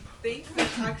think that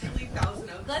actually Thousand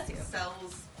Oaks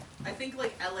sells. I think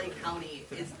like LA County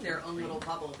is their own little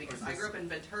bubble because I grew up in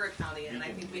Ventura County and I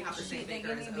think we have the same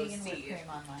baker as OC.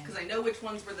 Because I know which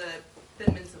ones were the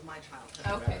Thin Mints of my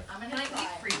childhood. Okay. I'm gonna eat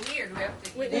free. Weird. We have to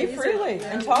eat Eat freely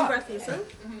and talk.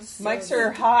 Mics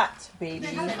are hot, baby.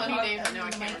 They had funny names, but now I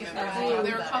can't remember.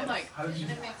 They were called like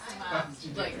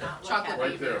chocolate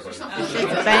Right there, beavers or but- something.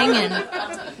 It's banging.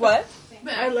 What?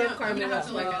 But I love I'm caramel. gonna have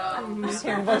to look it up.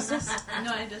 Hearing voices.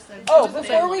 No, I just said. Oh,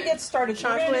 before we get started, we're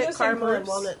gonna do chocolate, this in caramel, and groups.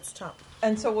 walnuts top.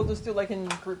 And so we'll just do like in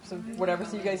groups of whatever,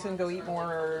 so you guys can go eat more,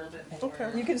 or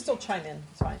you can still chime in.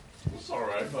 It's fine. It's all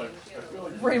right. But I feel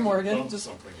like Ray you Morgan, dumped just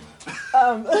something in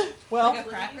it. well, Like a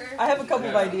cracker? I have a couple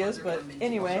of ideas, but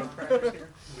anyway,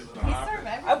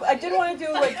 I did want to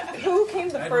do like who came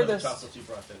the furthest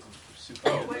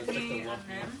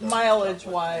mileage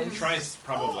wise. Tryce,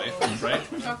 probably, right?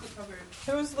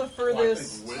 Who's the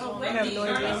furthest? Oh, I have no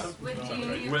idea.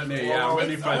 Whitney, yeah,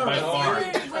 Whitney by far.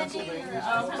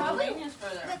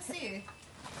 Let's see.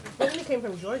 Whitney came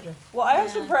from Georgia. Well, I have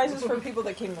some prizes for people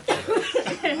that came the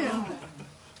furthest.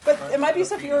 But it might be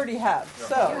stuff you already have.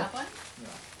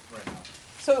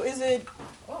 So is it?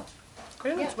 All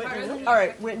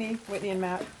right, Whitney, and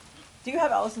Matt. Do you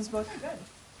have Allison's book? Good.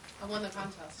 I won the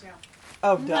contest, yeah.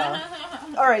 Oh, duh.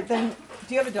 All right, then.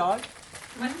 Do you have a dog?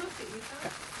 Yeah,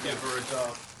 for a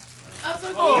dog.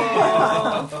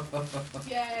 Oh, so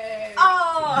cute. Yay.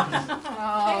 Oh.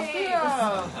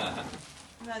 Yeah.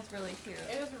 That's really cute.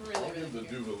 It is I'll really, give really the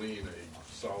cute. Duvalin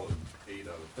a solid 8 out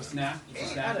of 10. The snack? It's a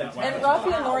snack. And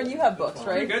Rafi and Lauren, you have books,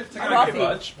 right? Pretty good.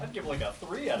 Rafi. I'd give like a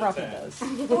 3 out of Rafi 10. does.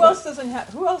 Who else doesn't have?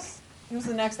 Who else Who's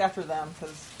the next after them?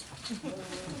 Because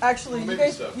actually, you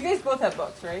guys both have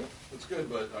books, right? It's good,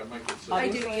 but I might get sick. I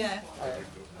do, yeah. All right.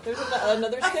 There's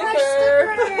another A sticker. fresh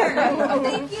sticker here.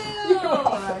 Thank you.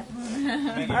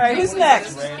 All right, who's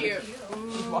next? This is cute.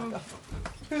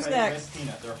 Who's next?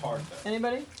 They're hard, though.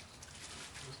 Anybody?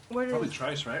 Probably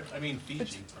Tryce, right? I mean,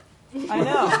 Fiji. I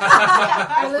know.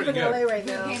 I live in LA right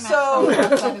now. So,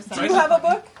 do you have a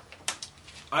book?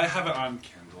 I have it on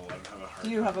Kindle. I don't have a hard Do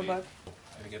you have a copy. book?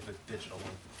 I think it's a digital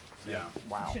one. Yeah.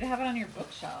 Wow. You should have it on your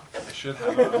bookshelf. I should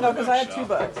have it on No, the because I have two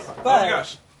bookshelf. books. Oh But my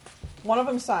gosh. one of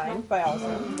them signed by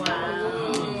Alison.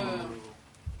 Wow.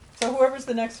 So whoever's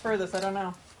the next furthest, I don't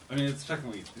know. I mean, it's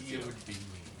technically it would be me.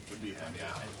 Would be him.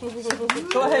 Yeah.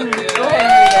 Go ahead and read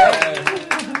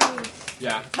it.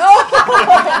 Yeah.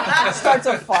 Starts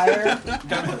a fire.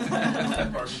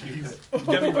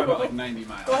 Get me by about like 90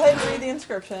 miles. Go ahead and read the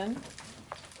inscription.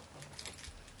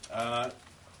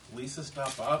 Lisa,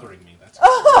 stop bothering me. That's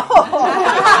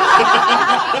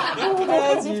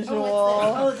As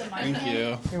usual. Thank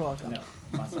you. You're welcome.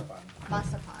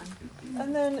 Masapan.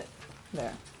 And then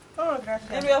there. Oh, gracias.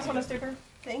 Anybody else want a sticker?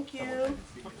 Thank you.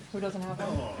 Who doesn't have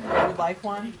one? Would like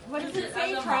one? What does it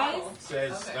say, Tryce? It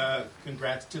says,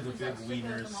 congrats to the big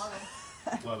wieners.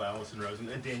 Love Alison Rosen.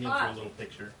 And Daniel for a little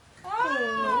picture.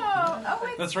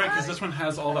 Oh, That's right, because this one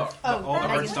has all the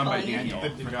art's done by Daniel.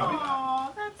 Good job.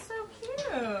 Oh, that's so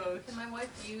cute. Can my wife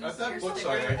use At that your book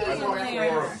sticker? site, I bought 4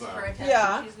 of them. For a tattoo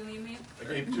Yeah. she's gonna give me? I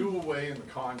gave 2 away in the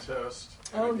contest,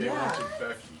 and Oh, I gave yeah. one to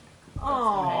Becky.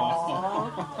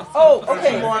 Aww. Oh,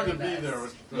 okay. She wanted to be there.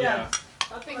 Yeah.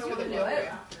 Thanks for the note.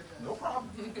 No problem.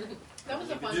 That was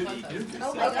a fun contest.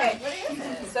 Okay.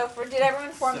 So, did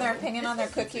everyone form their opinion on their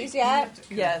cookies yet?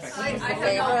 Yes.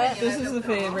 Favorite? This is the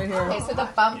favorite here. Okay, so the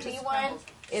bumpy one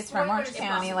is from Orange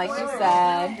County, like you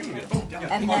said,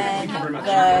 and then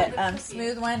the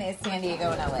smooth one is San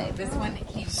Diego and LA. This one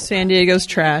came. San Diego's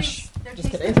trash. Just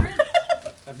kidding.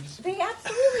 They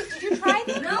absolutely. Did you try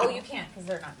them? No, you can't because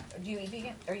they're not. Do you eat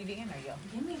vegan? Are you vegan or you?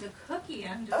 Give me the cookie.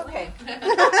 I'm just Okay.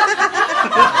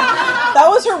 That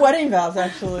was her wedding vows,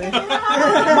 actually.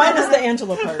 Mine is the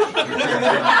Angela part.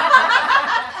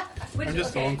 I'm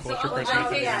just so uncultured I'll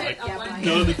person. taste I it.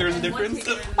 know that there's a difference.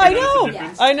 I know.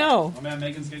 I know. Oh man,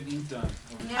 Megan's getting things done.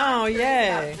 Oh,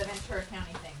 yay. The Ventura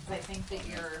County things. I think that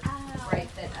you're right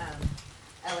that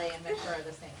LA and Ventura are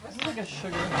the same. This is like a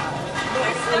sugar LA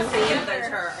and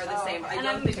Ventura are the same. I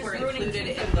don't think we're included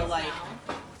in the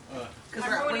because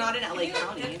we're not in LA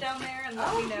County. Dip down there and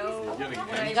let me know.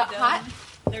 when You got it's hot? done.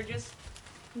 They're just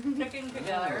cooking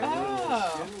together.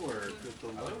 Oh.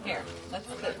 Here,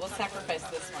 we'll sacrifice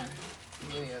this one.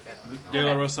 De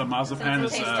La Rosa Mazapan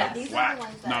is whack,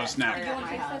 not a snack.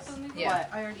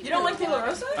 Yeah. You don't like De La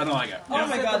Rosa? I don't like it. Oh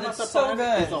my god, that's so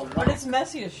good. But it's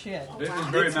messy as shit. It is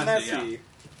very messy, yeah.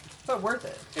 But worth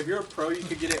it. If you're a pro, you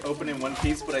could get it open in one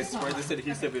piece, but I swear this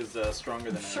adhesive is stronger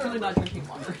than Surely not drinking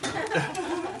water.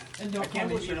 And I can't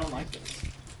believe you don't like this.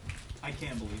 I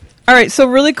can't believe it. All right, so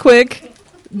really quick,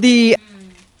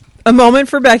 a moment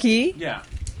for Becky. Yeah.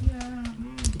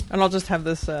 And I'll just have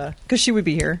this, because she would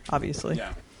be here, obviously.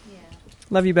 Yeah.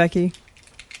 Love you, Becky.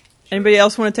 Anybody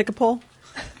else want to take a poll?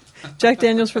 Jack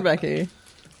Daniels for Becky.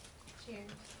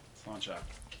 Launch up.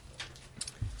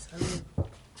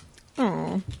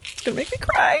 Oh, it's going to make me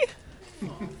cry.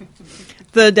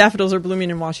 The daffodils are blooming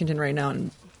in Washington right now,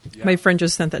 and my friend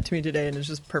just sent that to me today, and it's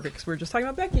just perfect because we were just talking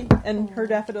about Becky and her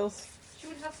daffodils. She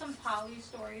would have some Polly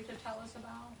story to tell us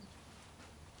about.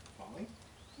 Polly?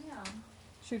 Yeah.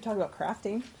 She would talk about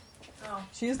crafting. Oh,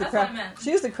 She is the that's what I meant.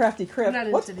 She is the crafty crib. I'm not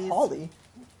What's into these. Polly?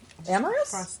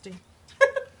 Amorous? Frosty.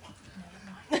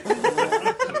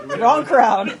 Wrong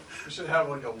crowd. We should have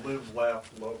like a live, laugh,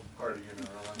 love party in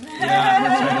our life.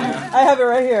 Yeah. I have it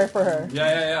right here for her.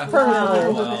 Yeah.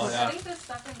 Permanently. Well, yeah. I think the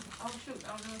second. Oh shoot!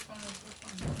 I was gonna find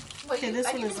this one. Okay, this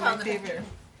one is my favorite.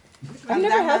 I've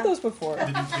never had those before.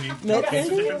 Milk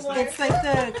candy? It's like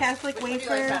the Catholic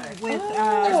wafer with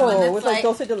Oh, with like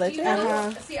dulce de leche? See,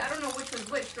 I don't know which was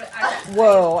which, but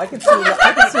Whoa, I could see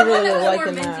really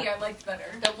liking minty that. I liked better.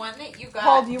 The one that you got.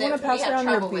 Paul, do you want to that pass we had around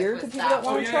your trouble beer with to was people that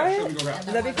one. want to try sure, it? go grab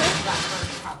Would that be cool?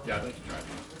 Yeah, I'd like to try it.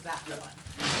 Was that the one?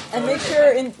 And make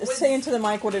sure and say into the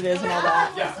mic what it is and all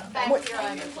that. Yeah.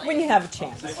 When you have a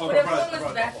chance. But if one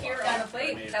was back here on the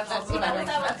plate, that's also what I like.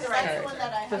 That's the right one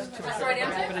that I have. That's the right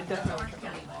answer.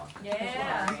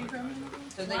 Yeah.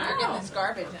 So then you're getting this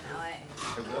garbage in LA.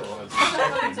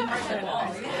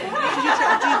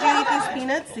 Did you eat these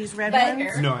peanuts? These red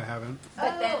ones? No, I haven't.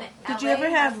 But then Did you ever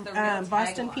have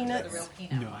Boston peanuts?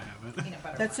 No, I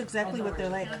haven't. That's exactly what they're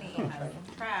like.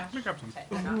 Pick up some.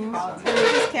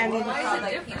 These candy.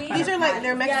 These are like,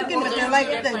 they're Mexican, but they're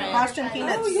like the Boston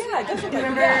peanuts. Oh yeah, I guess I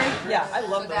remember. Yeah, I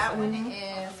love those. That one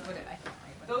is, what did I think?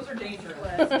 Those are dangerous.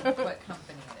 What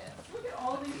company it is. Look at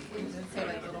all these things. Does it say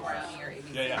like little brownie or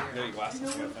ABC? Yeah. Got your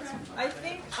glasses. I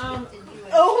think,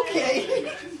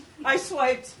 okay. I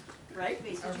swiped. Right?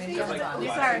 These are. I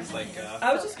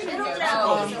was just going to go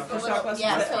for shot glasses.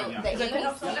 Yeah, so the Because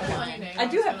ABC one. I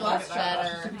do have glasses.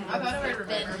 Better. I thought I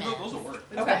remember. Those will work.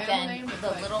 Okay. But then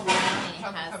the little brownie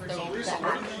has the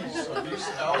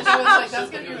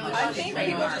I think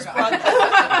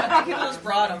people just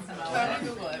brought them.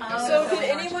 So did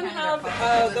anyone have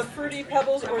the Fruity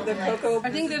Pebbles or the Cocoa? I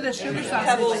think they're the sugar sauce.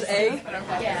 Pebbles egg.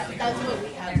 Yeah, that's what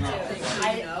we have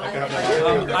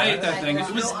too. I ate that thing.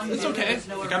 It's okay.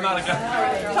 Like I'm not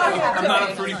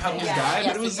a Fruity Pebbles guy,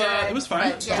 but it was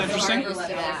fine. It was interesting.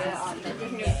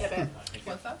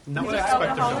 Not what I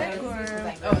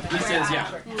expected. He says,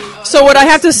 yeah. So what I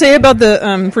have to say about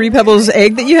the Fruity Pebbles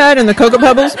egg that you had and the Cocoa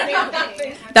Pebbles,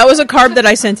 that was a carb that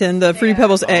I sent in, the Fruity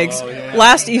Pebbles eggs,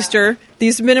 last Easter.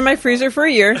 These have been in my freezer for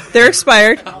a year. They're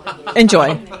expired.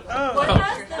 Enjoy.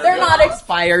 They're not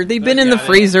expired. They've been in the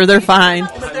freezer. They're fine.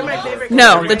 But they're my favorite.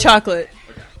 No, the chocolate.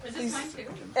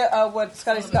 What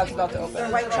Scotty Scott's about to open. They're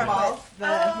white chocolate.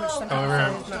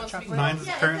 However, mine's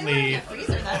currently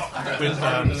with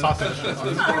sausage.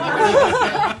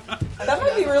 That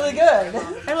might be really good.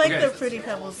 I like the Fruity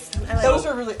Pebbles. Those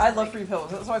are really. I love Fruity Pebbles.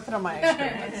 That's why I put on my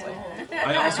ice cream.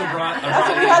 I also brought That's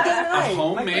what we had the other a night.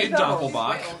 homemade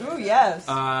Doppelbock. Ooh, yes.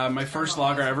 My first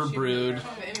lager I ever brewed.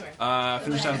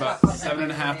 Finished at about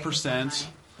 7.5%.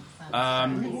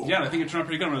 Yeah, I think it turned out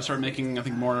pretty good. I'm going to start making, I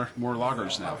think, more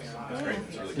lagers now. That's great.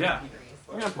 Yeah.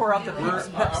 We're going to pour out the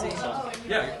Pepsi.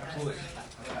 Yeah, absolutely.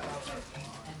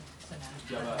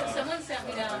 Someone sat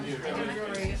me down in the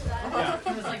brewery.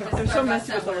 They're so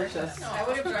messy but delicious. I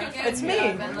would have drank it. It's me.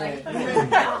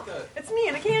 It's me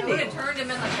and a candy. I would have turned him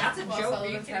and like, that's a joke. Are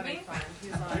you kidding me?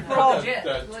 Well, Legit.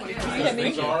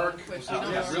 It's dark,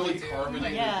 really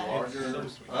carbonated lager.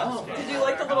 Did you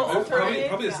like the little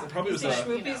alternative? Probably was See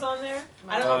Schmoopies on there?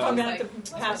 I don't know if I'm going to have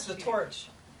to pass the torch.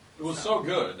 It was so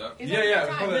good. Yeah.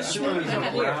 Probably I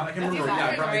can remember. Yeah,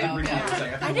 I probably did bring it.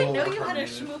 I didn't know you had a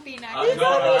schmoopy necklace.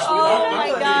 Oh my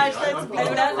gosh, that's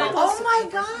beautiful. Oh my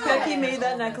god. Becky made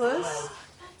that necklace.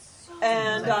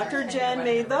 And Dr. Jenn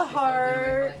made the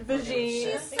heart.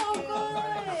 Vagine. She's so good.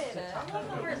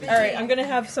 All right, I'm going to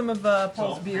have some of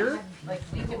Paul's beer.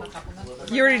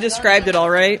 You already described it all,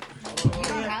 right?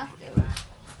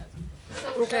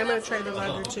 Okay, I'm going to try the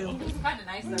lager too.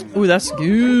 Ooh, that's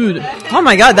good. Oh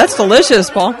my God, that's delicious,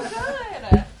 Paul. It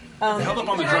held up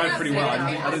on the drive pretty well.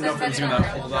 I didn't know if it was going to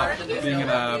hold up being in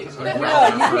a No, you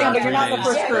can, but you're not in the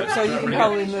first group, so you can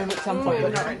probably move at some point,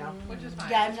 but not right now.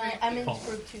 Yeah, I'm in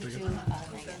group 2 too,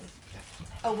 Megan.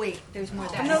 Oh wait, there's more.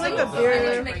 I'm not like a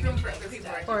beer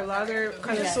or lager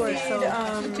connoisseur, so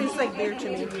it tastes like beer to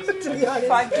me. To be honest.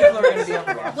 5 people are going to be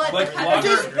over there. Like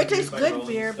lager, It tastes good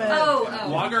beer, but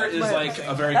lager is like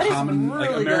a very common.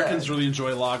 Like Americans really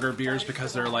enjoy lager beers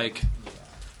because they're like.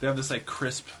 They have this like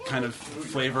crisp kind of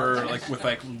flavor, like with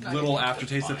like little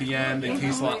aftertaste at the end. They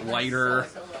taste a lot lighter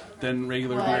than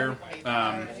regular beer.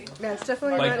 Yeah, it's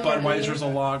definitely Like not heavy. Budweiser's a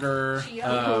lager. You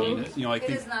know, I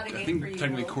think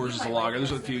technically Coors is a lager.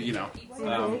 There's a few, you know.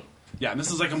 Yeah, and this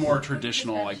is like a more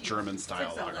traditional, like German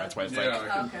style lager. That's why it's like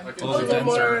a little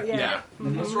denser. Yeah.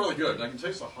 It's really good. I can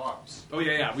taste the hops. Oh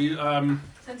yeah. We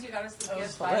Since you got us the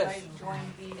PS5, I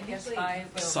joined the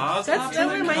PS5. Saws That hops.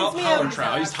 reminds me of- Holler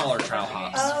Trout. I used Holler Trout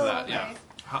hops for that. Yeah.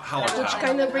 Holler Which Trout.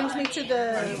 kind of brings me to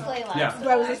the. Yeah.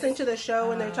 I was listening to the show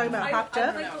when they were talking about hopped I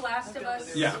up. played The Last of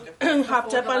Us. Yeah.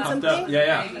 Hopped up on Hopped something. up.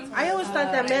 Yeah. I always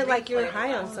thought that meant like you're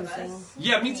high on something.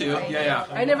 Yeah, me too. Yeah.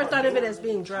 I never thought of it as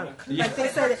being drunk. Yeah. Like they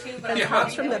said, it Yeah.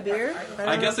 hops from the beer.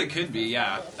 I guess it could be,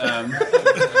 yeah.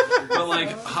 But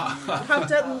like,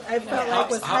 Hopped up, I felt like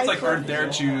was high. hops like aren't there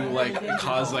to like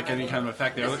cause like any kind of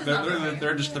effect.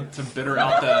 They're just to bitter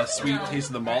out the sweet taste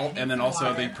of the malt, and then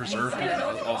also they preserve it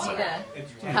also.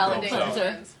 Palate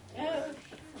cleanser.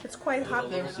 It's quite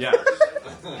hoppy. Yeah.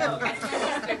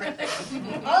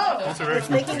 It's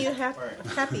making you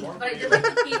happy. But I did like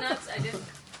the peanuts. I did.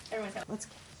 Everyone's happy. Let's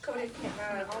coated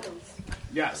almonds.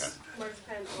 Yes.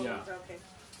 Marzipan Yeah. almonds. Okay.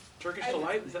 Turkish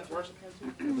delight, is that marzipan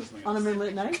too? On a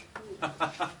moonlit night?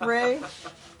 Ray,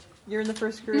 you're in the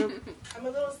first group. I'm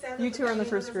a little sad. You two are in the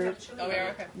first group. Oh, we are?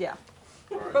 Okay. Yeah.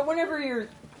 But whenever you're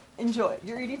Enjoy.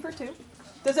 You're eating for 2.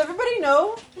 Does everybody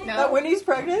know that Whitney's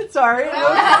pregnant? Sorry. She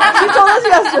told us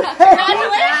yesterday.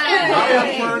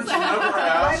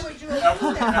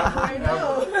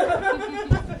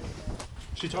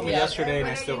 She told me yesterday and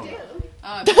I still don't know.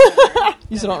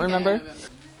 You still don't remember?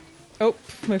 Oh,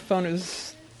 my phone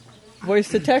is voice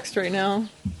to text right now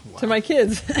to my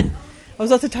kids. I was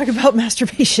about to talk about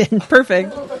masturbation.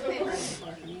 Perfect.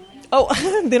 Oh,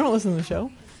 they don't listen to the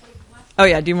show. Oh,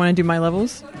 yeah. Do you want to do my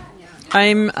levels?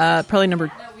 I'm probably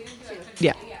number...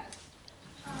 Yeah.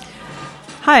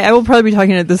 Hi, I will probably be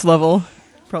talking at this level.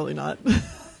 Probably not.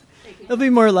 It'll be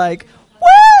more like,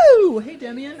 woo! Hey,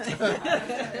 Demian.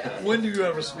 When do you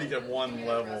ever speak at one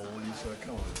level? Lisa?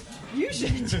 Come on. You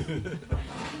should.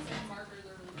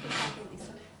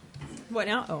 What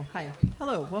now? Oh, hi.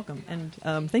 Hello, welcome. And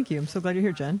thank you. I'm so glad you're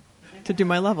here, Jen, to do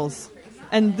my levels.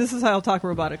 And this is how I'll talk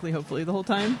robotically, hopefully, the whole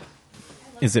time.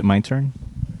 Is it my turn?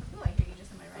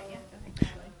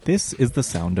 This is the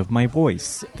sound of my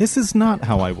voice. This is not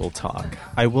how I will talk.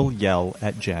 I will yell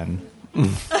at Jen.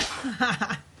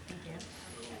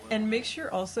 And make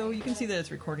sure also, you can see that it's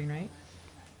recording, right?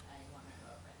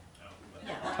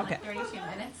 Okay. 32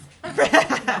 minutes.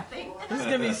 This is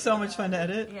going to be so much fun to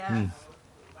edit. Yeah.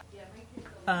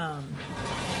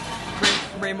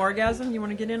 Ray Morgasm, you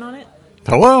want to get in on it?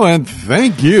 Hello, and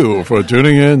thank you for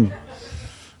tuning in.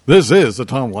 This is the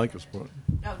Tom Likas Report.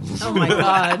 Oh my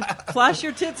God! Flash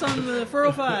your tits on the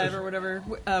 405 or whatever.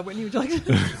 Whitney, would you like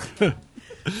to?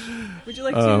 Would you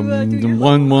like to do your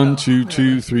 1 1 2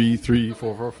 2 3 3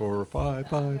 4 4 4 5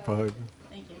 5 5.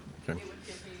 Thank you. Okay.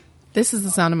 This is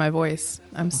the sound of my voice.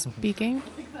 I'm speaking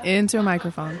into a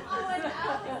microphone.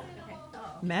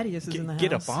 Mattias is in the house.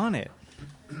 Get up on it.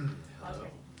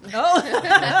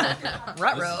 Oh,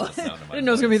 ruh-roh. I didn't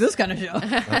know it was going to be this kind of show.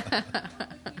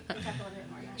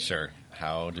 Sure.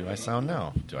 How do I sound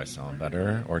now? Do I sound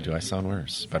better or do I sound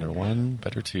worse? Better 1,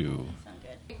 better 2.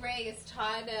 Ray, is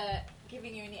Todd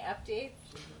giving you any updates?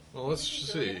 Well, let's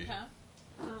see.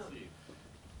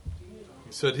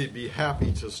 He said he'd be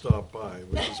happy to stop by,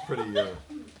 which is pretty...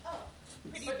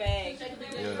 Pretty vague.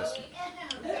 Yes.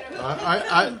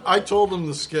 I told him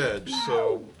the sketch,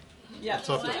 so... Yeah, it's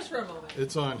up to, just for a moment.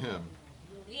 It's on him.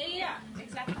 Yeah,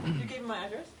 exactly. You gave him my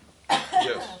address?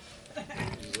 Yes.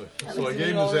 So I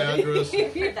gave him his address.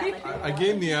 I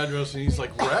gave him the address, and he's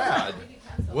like, "Rad.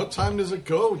 What time does it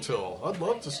go till? I'd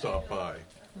love to stop by."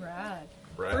 Rad.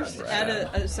 Rad. First, add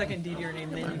a second D to your name,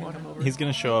 then you can come over. He's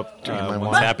going to show up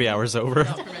once happy hour's over.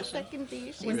 Second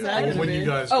D. When's that gonna When be? you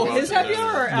guys Oh, go his out happy to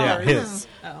hour or dinner. Yeah, ours? his.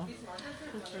 Oh.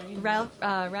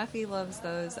 Rafi loves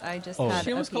those. I just had She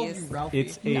a almost called piece. you Ralphie.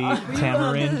 It's a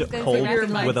tamarind cold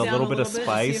with a little bit of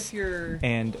spice,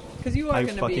 and you are I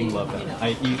gonna fucking be, love them. you know.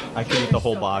 I could eat the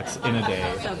whole box in a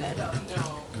day. So good.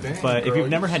 But if you've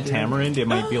never had tamarind, it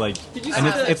might be like, Did you and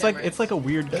see it's like a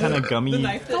weird kind of gummy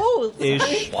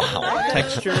ish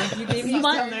texture. You gave me You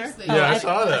want- down there? Yeah, I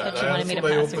saw that. thought you wanted me to That's pass or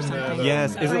what I opened something.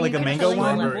 Yes, is it like a mango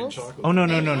Controlling one? the levels? Oh no.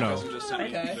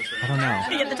 Okay. I don't know.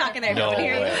 You get the talking there. No Nobody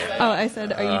hear you. way. Oh, I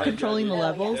said, are you controlling the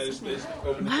levels?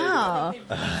 Wow.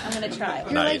 I'm gonna try.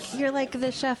 Nice. You're like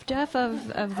the Chef Jeff of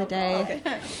the day.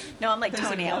 No, I'm like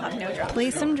Tony. I'll have no drops. Play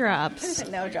some drops.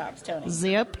 No drops, Tony.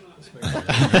 Zip.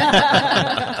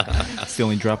 It's the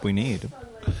only drop we need.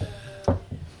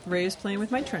 Ray is playing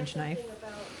with my trench knife.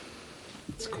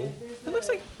 It's cool. It looks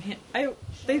like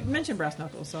they mentioned brass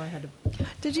knuckles, so I had to.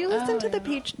 Did you listen to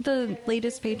the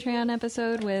latest Patreon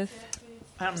episode with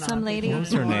I'm not some lady? What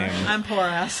was her name? I'm poor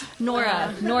ass.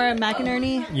 Nora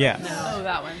McInerney. Yes. Oh,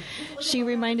 that one. She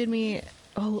reminded me.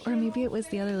 Oh, or maybe it was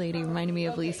the other lady. Reminded me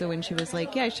of Lisa when she was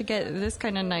like, "Yeah, I should get this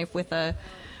kind of knife with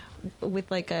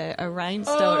like a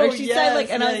rhinestone." Oh, or she said like,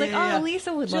 and I was like, yeah. "Oh,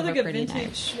 Lisa would She love had a like a pretty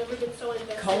vintage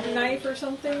knife." comb knife or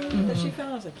something that she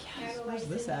found. I was like, yes, where's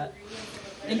this at?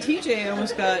 And TJ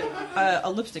almost got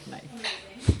a lipstick knife.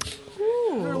 I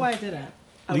don't know why I didn't.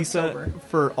 I was sober. Lisa,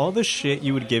 for all the shit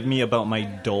you would give me about my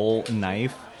dull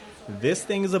knife, this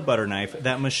thing is a butter knife.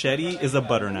 That machete is a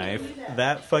butter knife.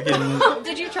 That fucking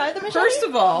Did you try the machete? First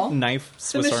of all, knife the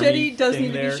Swiss machete Army does thing need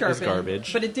to there be is sharpened,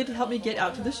 garbage. but it did help me get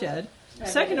out to the shed.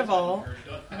 Second of all,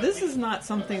 this is not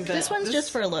something that... This one's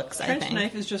just for looks, I trench think.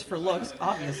 knife is just for looks,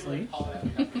 obviously.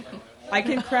 I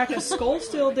can crack a skull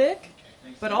steel dick,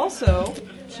 but also,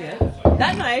 shit,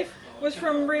 that knife was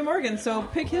from Ray Morgan, so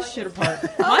pick his shit apart.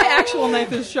 My actual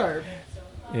knife is sharp.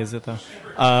 Is it though?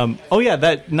 Oh yeah,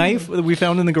 that knife that we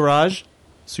found in the garage,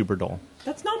 super dull.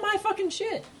 That's not my fucking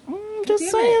shit. Just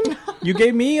Damn saying. it. You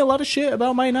gave me a lot of shit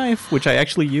about my knife, which I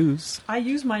actually use. I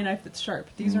use my knife that's sharp.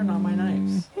 These are not my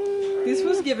knives. This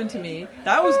was given to me.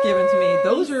 That was given to me.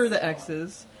 Those are the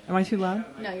X's. Am I too loud?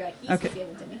 No, you're like, okay. was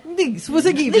given to me. This was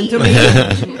a given to me.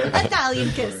 Italian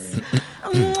kiss.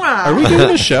 Are we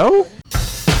doing a show?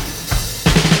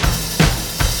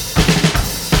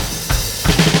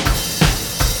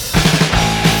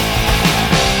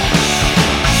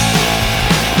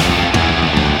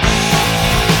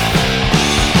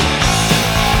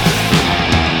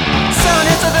 Son,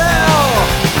 it's a bell,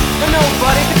 but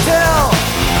nobody could tell.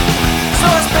 So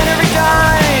I spent every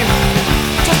dime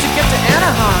just to get to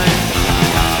Anaheim.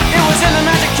 It was in the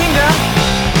Magic Kingdom,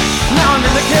 now I'm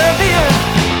in the Caribbean.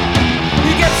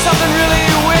 You get something really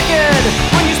wicked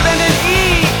when you spend an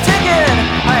e-ticket.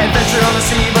 I adventure on the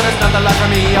sea, but it's not the life for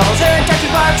me. I was hearing taxi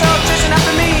pirates all chasing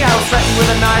after me. I was threatened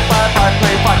with a knife by a pirate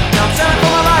playing fight. Now I'm selling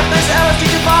for my life, thanks to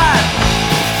LSD-5.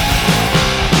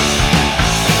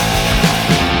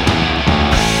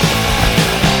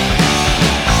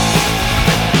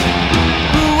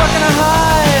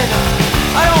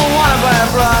 I don't wanna buy a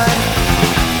bride.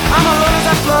 I'm alone as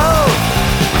I float.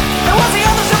 And what's the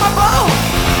others in my boat?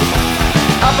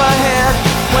 Up ahead,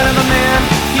 went in the man.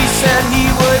 He said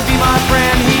he would be my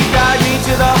friend. He'd guide me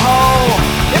to the hole.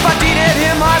 If I deeded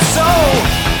him my soul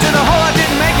to the hole, I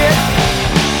didn't make it.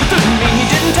 It doesn't mean he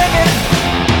didn't take it.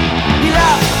 He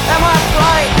laughed at my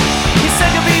plight. He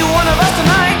said you'll be one of us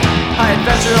tonight. I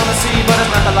adventure on the sea, but it's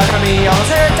not the life for me. I was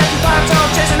here, taking pirates all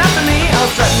chasing after me. I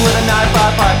was threatened with a knife by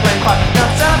a pirate playing fight. Now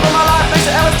I'm selling for my life, thanks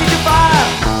to LSD-5.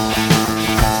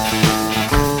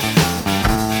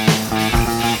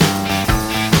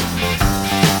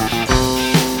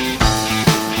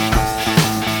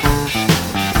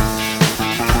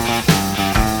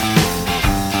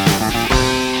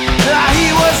 He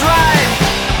was right.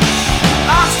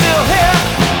 I'm still here,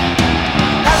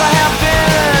 as I have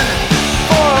been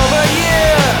for over a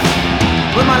year.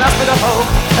 With my last bit of hope,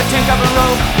 a tink of a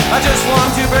rope, I just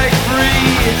want to break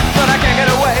free, but I can't.